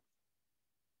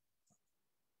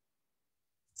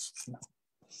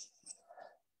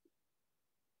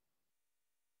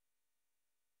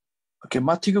ओके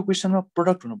माथिको क्वेशनमा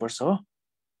प्रोडक्ट हुनुपर्छ हो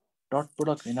डट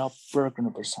प्रोडक्ट हैन प्रोडक्ट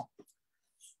हुनुपर्छ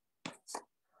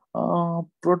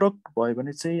प्रोडक्ट भयो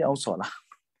भने चाहिँ आउँछ होला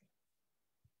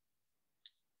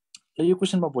ल यो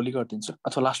क्वेशन म भोलि गरिदिन्छु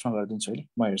अथवा लास्टमा गरिदिन्छु है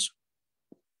म हेर्छु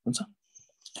हुन्छ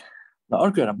ल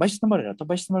अर्को हेर 22 नम्बर हेर त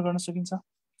 22 नम्बर गर्न सकिन्छ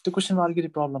त्यो क्वेशनमा अलिकति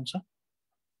प्रब्लम छ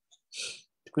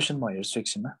त्यो क्वेशन म हेर्छु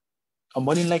एकछिनमा अब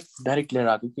मैले लाइक डाइरेक्ट लिएर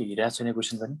आएको कि हेरेको छैन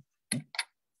क्वेशन पनि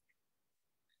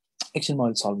एकछिन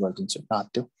म सल्भ गरिदिन्छु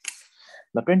त्यो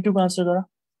ल पेन 2 को आन्सर गर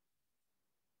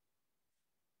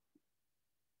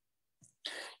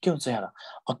के हुन्छ यहाँ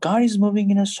a car is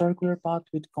moving in a circular path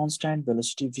with constant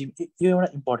velocity v यो एउटा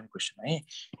इम्पोर्टेन्ट क्वेशन है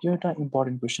यो एउटा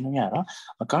इम्पोर्टेन्ट क्वेशन हो यहाँ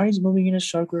a car is moving in a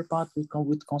circular path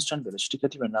with constant velocity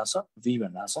कति भनिरहेछ v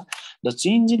भनिरहेछ the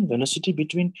change in velocity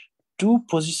between two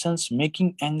positions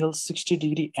making angle 60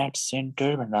 degree at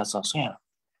centre भनिरहेछ so यहाँ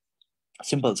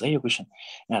simple छ यो क्वेशन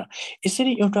यहाँ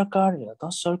यसरी एउटा कार हेर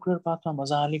त सर्कुलर पाथमा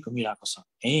मजाले घुमिरहेको छ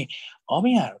है अब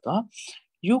यहाँ हेर त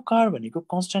यो कार भनेको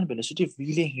कन्स्ट्यान्ट भेलोसिटी v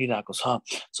ले हिँडिरहेको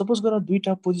छ सपोज गर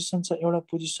दुईटा पोजिसन छ एउटा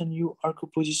पोजिसन यो अर्को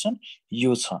पोजिसन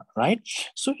यो छ राइट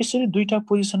सो यसरी दुईटा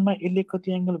पोजिसनमा यसले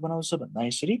कति एंगल बनाउँछ भन्दा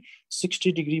यसरी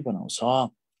 60 डिग्री बनाउँछ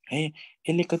है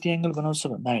यसले कति एंगल बनाउँछ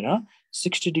भन्दा हेर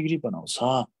 60 डिग्री बनाउँछ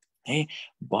है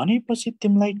भनेपछि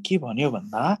तिमीलाई के भन्यो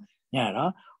भन्दा यहाँ हेर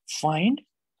फाइन्ड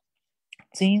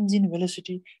चेन्ज इन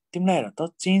भेलोसिटी तिमीलाई हेर त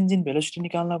चेन्ज इन भेलोसिटी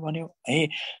निकाल्न भन्यो है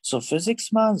सो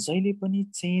फिजिक्समा जहिले पनि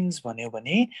चेन्ज भन्यो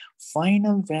भने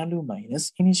final value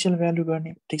minus initial value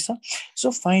गर्ने ठीक छ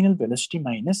सो फाइनल भेलोसिटी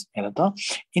माइनस हेर त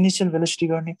इनिशियल भेलोसिटी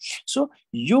गर्ने सो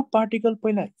यो पार्टिकल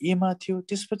पहिला ए मा थियो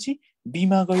त्यसपछि बी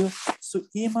मा गयो सो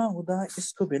ए मा हुँदा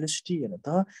यसको भेलोसिटी हेर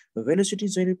त भेलोसिटी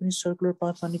जहिले पनि सर्कुलर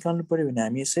पाथमा निकाल्नु पर्यो भने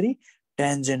हामी यसरी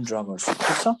टेन्जेन्ट ड्रा गर्छौं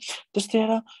ठीक छ त्यस्तै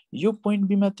हेर यो पोइन्ट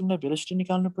बी मा तिमीलाई भेलोसिटी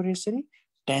निकाल्नु पर्यो यसरी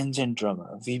टेन्जेन्ट ड्रा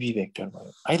गर VB भेक्टर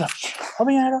भयो है त अब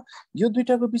यहाँ हेर यो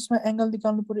दुईटाको बीचमा एंगल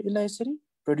निकाल्नु पर्यो यसलाई यसरी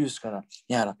प्रोड्युस गर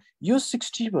यहाँ हेर यो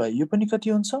 60 भयो यो पनि कति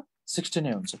हुन्छ 60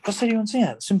 नै हुन्छ कसरी हुन्छ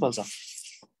यहाँ सिम्पल छ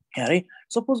यहाँ है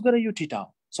सपोज गर यो थीटा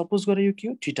हो सपोज गर यो के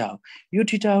हो थीटा हो यो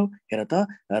थीटा हो हेर त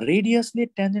रेडियसले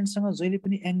टेन्जेन्टसँग जहिले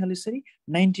पनि एंगल यसरी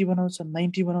 90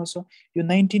 बनाउँछ यो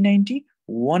 90 90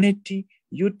 180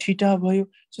 यो थीटा भयो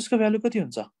त्यसको भ्यालु कति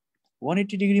हुन्छ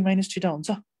 180 डिग्री माइनस थीटा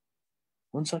हुन्छ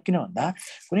हुन्छ किन भन्दा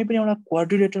कुनै पनि एउटा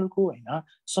क्वाड्रिलेटरलको हैन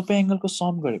सबै एंगलको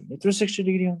सम गर्यो भने 360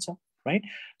 डिग्री हुन्छ राइट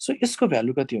सो यसको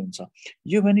भ्यालु कति हुन्छ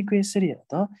यो भनेको यसरी हेर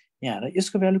त यहाँ हेर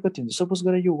यसको भ्यालु कति हुन्छ सपोज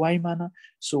गरे यो y मान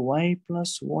so y +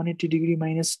 180 degree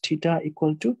minus theta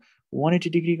equal to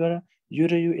 180 degree गर यो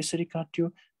र यो यसरी काट्यो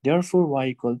therefore y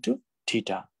equal to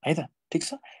theta है त ठीक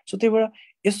छ सो त्यही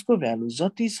यसको भ्यालु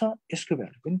जति छ यसको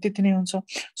भ्यालु पनि त्यति नै हुन्छ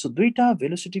सो दुईटा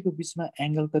भेलोसिटीको बीचमा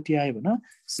एंगल कति आयो भने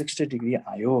 60 डिग्री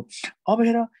आयो अब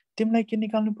हेर तिमीलाई के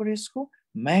निकाल्नु पर्यो यसको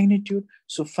म्याग्निट्युड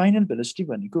सो फाइनल भेलोसिटी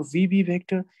भनेको vb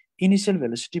भेक्टर इनिशियल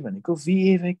भेलोसिटी भनेको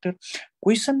va भेक्टर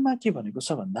क्वेशनमा के भनेको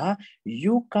छ भन्दा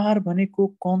यो कार भनेको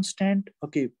कन्स्ट्यान्ट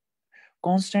ओके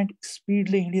कन्स्ट्यान्ट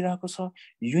स्पिडले हिँडिरहेको छ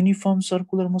युनिफर्म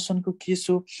सर्कुलर मोसनको केस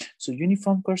हो सो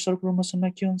युनिफर्म सर्कुलर मोसनमा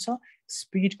के हुन्छ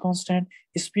स्पिड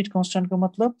कन्स्ट्यान्टको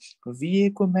मतलब va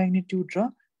को म्याग्निट्युड र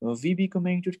vb को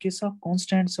म्याग्निट्युड के छ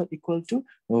कन्स्ट्यान्ट छ इक्वल टु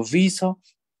v छ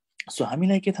सो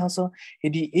हामीलाई के थाहा छ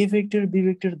यदि a vector b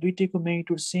vector दुईटैको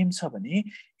magnitude same छ भने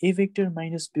a vector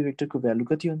minus b भेक्टरको value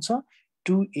कति हुन्छ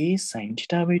 2a sin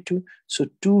θ/2 so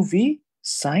 2v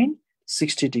sin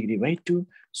 60 degree by 2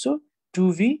 so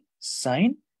 2v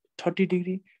sin 30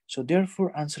 degree so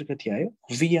therefore answer कति आयो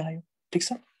v आयो ठीक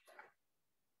छ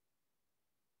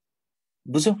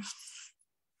बुझ्यौ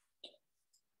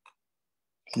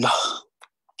ल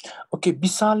ओके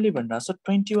विशालले भनिरहेछ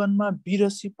 21 मा b र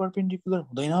c परपेन्डिकुलर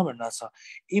हुँदैन भनिरहेछ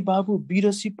ए बाबु b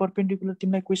र c परपेन्डिकुलर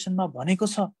तिमीलाई क्वेशनमा भनेको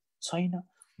छ छैन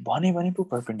भने पो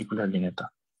परपेन्डिकुलर लिने त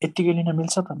यतिकै लिन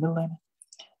मिल्छ त मिल्दैन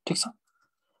ठीक छ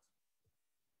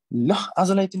ल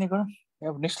आजलाई यति नै गरौँ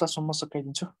अब नेक्स्ट क्लासमा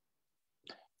सकाइदिन्छु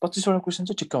 25 वटा क्वेशन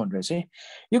चाहिँ ठिक्क हुने रहेछ है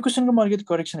यो क्वेशनको म अलिकति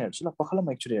करेक्सन हेर्छु ल पखला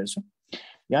म एकचोटी हेर्छु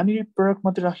यहाँनिर प्रोडक्ट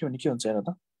मात्रै राख्यो भने के हुन्छ हेर त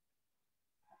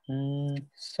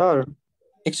सर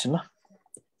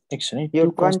एकछिन है यो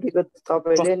 20 को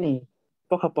तपाईले नि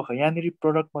पख यहाँनिर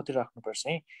प्रोडक्ट मात्रै राख्नुपर्छ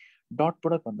है डट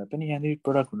प्रोडक्ट भन्दा पनि यहाँनिर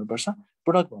प्रोडक्ट हुनुपर्छ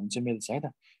प्रोडक्ट भयो भने चाहिँ मिल्छ है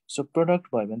त सो प्रोडक्ट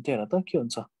भयो भने त हेर त के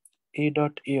हुन्छ a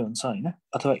डट a हुन्छ हैन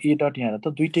अथवा a डट यहाँ हेर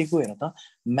त दुईटैको हेर त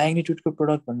म्याग्निट्युडको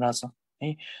प्रोडक्ट भनिरहेछ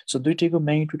है सो दुईटैको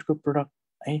म्याग्निट्युडको प्रोडक्ट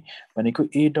है भनेको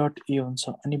a डट a हुन्छ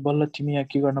अनि बल्ल तिमी यहाँ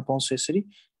के गर्न पाउँछौ यसरी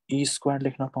a स्क्वायर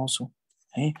लेख्न पाउँछौ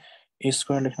है a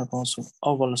स्क्वायर लेख्न पाउँछौ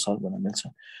अब बल्ल सल्भ गर्न मिल्छ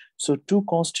सो 2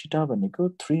 cos θ भनेको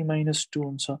 3 - 2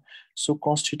 हुन्छ सो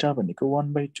cos θ भनेको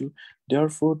 1/2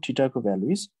 देयरफोर θ को भ्यालु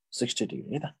इज 60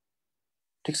 डिग्री है त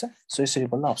ठीक छ सो यसरी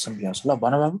बल्ल अप्सन बी आउँछ ल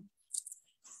भन बाबु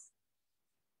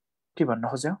के भन्न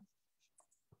खोज्यौ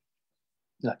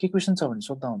ल के क्वेशन छ भने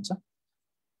सोध्दा हुन्छ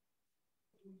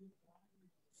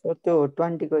सर त्यो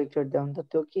 20 को एकचोट देउन त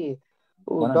त्यो के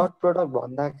डट प्रोडक्ट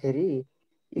भन्दाखेरि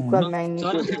इक्वल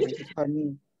म्याग्निट्युड भनेको छ नि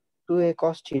 2a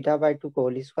cos θ/2 को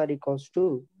whole square equals to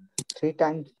 3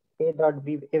 times a dot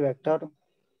b a vector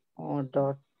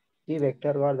dot b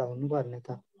vector गर्दा हुनु पर्ने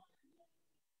त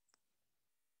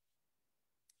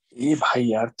ए भाइ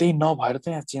यार त्यही नभएर त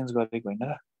यहाँ चेन्ज गरेको हैन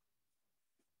र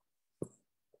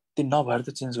त्यही नभएर त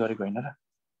चेन्ज गरेको हैन र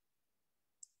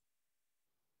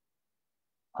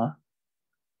ह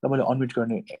ल मैले अनम्युट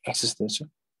गर्ने एक्सेस दिन्छु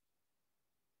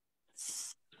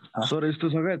सर यस्तो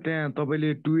छ क्या त्यहाँ तपाईले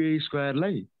 2a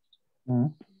स्क्वायरलाई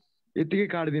यतिकै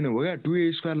काट्दिनु भयो क्या 2a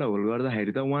स्क्वायरलाई होल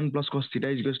गर्दाखेरि त 1 + cos θ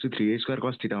 = 3a स्क्वायर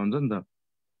cos θ हुन्छ नि त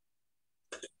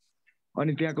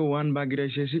अनि त्यहाँको 1 बाँकी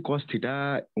रहेपछि cos θ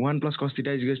 1 + cos θ =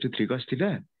 3 cos θ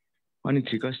अनि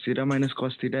 3 cos θ -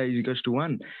 cos θ =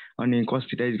 1 अनि cos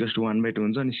θ = 1/2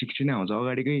 हुन्छ अनि 60 नै आउँछ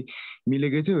अगाडिकै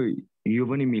मिलेको थियो यो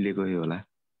पनि मिलेको हो होला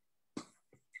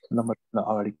नम्बर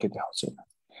अगाडि के देखाउँछ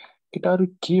केटाहरु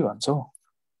के भन्छौ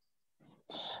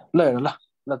ल हेर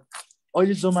ल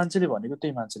अहिले जो मान्छेले भनेको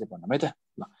त्यही मान्छेले भन्नु है त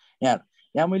ल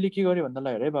यहाँ मैले के गरे भन्दा ल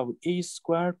हेर है बाबु a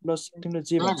स्क्वायर प्लस तिमीले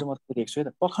जे भन्छ म त्यही लेख्छु है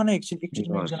त पख न एकछिन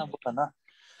एकजना बोल्न न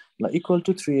ल इक्वल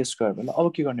टु 3a स्क्वायर ल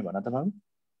अब के गर्ने भन त बाबु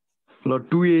ल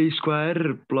 2a square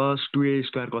plus 2a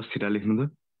square cos θ लेख्नु त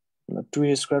ल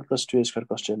 2a square plus 2a square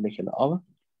cos θ लेखे ल अब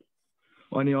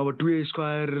अनि अब 2a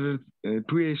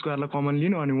स्क्वायरलाई कमन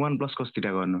लिनु अनि 1 + cos θ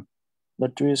गर्नु ल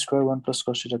 2a स्क्वायर 1 +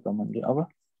 cos θ कमन लिनु अब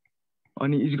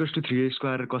अनि = 3a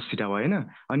स्क्वायर cos θ भयो हैन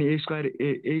अनि a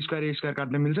स्क्वायर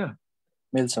काट्न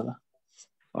मिल्छ ल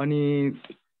अनि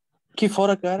के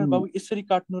फरक आयो बाबु यसरी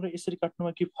काट्नु र यसरी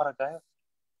काट्नुमा के फरक आयो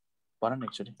भन न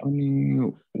एकचोटी अनि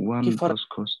 1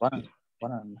 + cos भन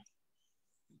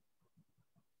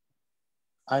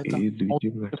आयो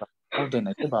त आउँदैन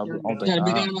के बाबु आउँदैन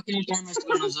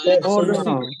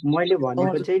मैले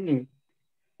भनेको चाहिँ नि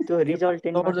त्यो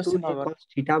रिजल्टेन्टमा 2a cos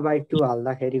θ/2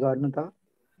 हाल्दाखेरि गर्नु त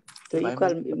त्यो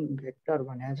इक्वल भेक्टर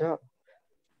भनेको छ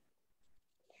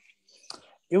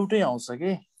एउटै आउँछ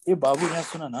के ए बाबु यहाँ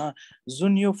सुन न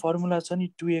जुन यो फर्मुला छ नि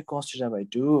 2a cos θ by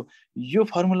 2 यो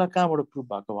फर्मुला कहाँबाट प्रुभ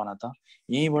भएको भन त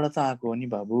यहीबाट त आएको हो नि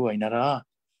बाबु हैन र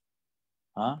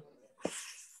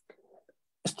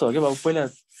यस्तो हो के बाबु पहिला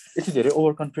यति धेरै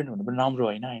ओभर कन्फिडेन्ट हुनु पनि राम्रो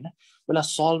हैन हैन पहिला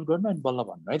सल्भ गर्नु अनि बल्ल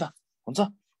भन्नु है त हुन्छ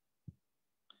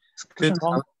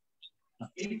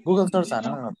गुगल सर्च हान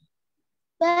न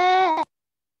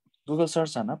गुगल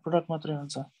सर्च हान प्रोडक्ट मात्रै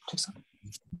हुन्छ ठीक छ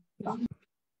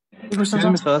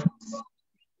सर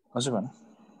हजुर भन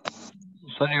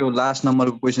सर यो लास्ट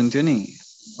नम्बरको क्वेशन थियो नि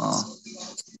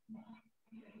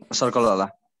सर्कल वाला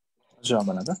हजुर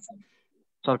भन त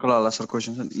सर्कल वाला सर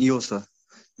क्वेशन छ यो सर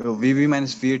यो VB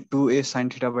minus VA 2a sin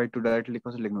θ by 2 directly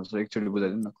कसरी लेख्नु सर एकचोटी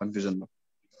बुझाइदिनु न कन्फ्युजन भयो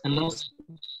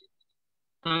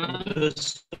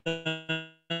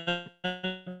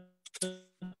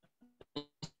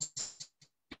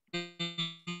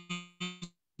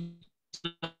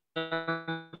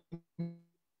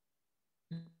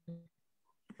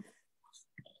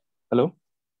हेलो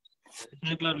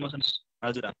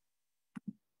हजुर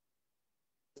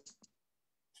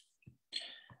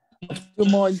त्यो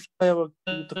म अब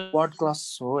क्वाड क्लास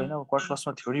हो हैन क्वाड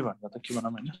क्लासमा थ्योरी भन्दा त के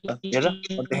भनौं हैन हेर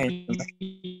म देखाइदिन्छु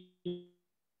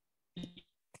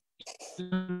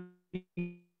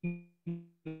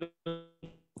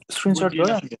स्क्रिनशट गर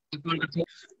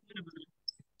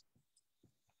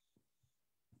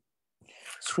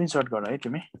स्क्रिनशट गर है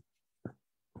तिमी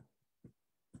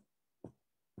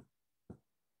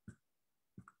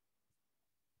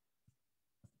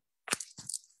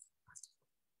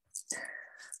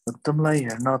तिमीलाई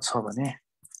हेर्न छ भने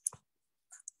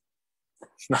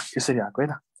ल यसरी आएको है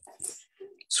त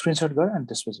स्क्रिनशट गर अनि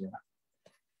त्यसपछि हेर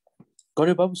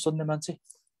गर्यो बाबु सोध्ने मान्छे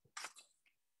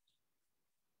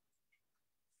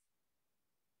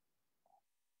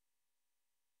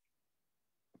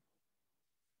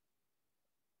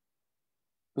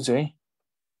बुझ्यो है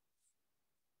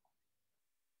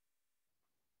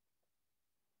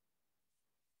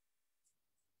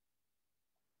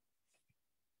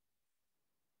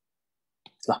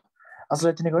ल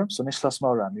आजलाई यति नै गरौँ सो नेक्स्ट क्लासमा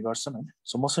अरू हामी गर्छौँ हैन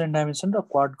सो मोसन डाइमेन्सन र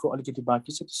क्वाडको अलिकति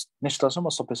बाँकी छ नेक्स्ट क्लासमा म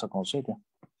सबै सघाउँछु है त्यहाँ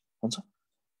हुन्छ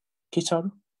के छ अरू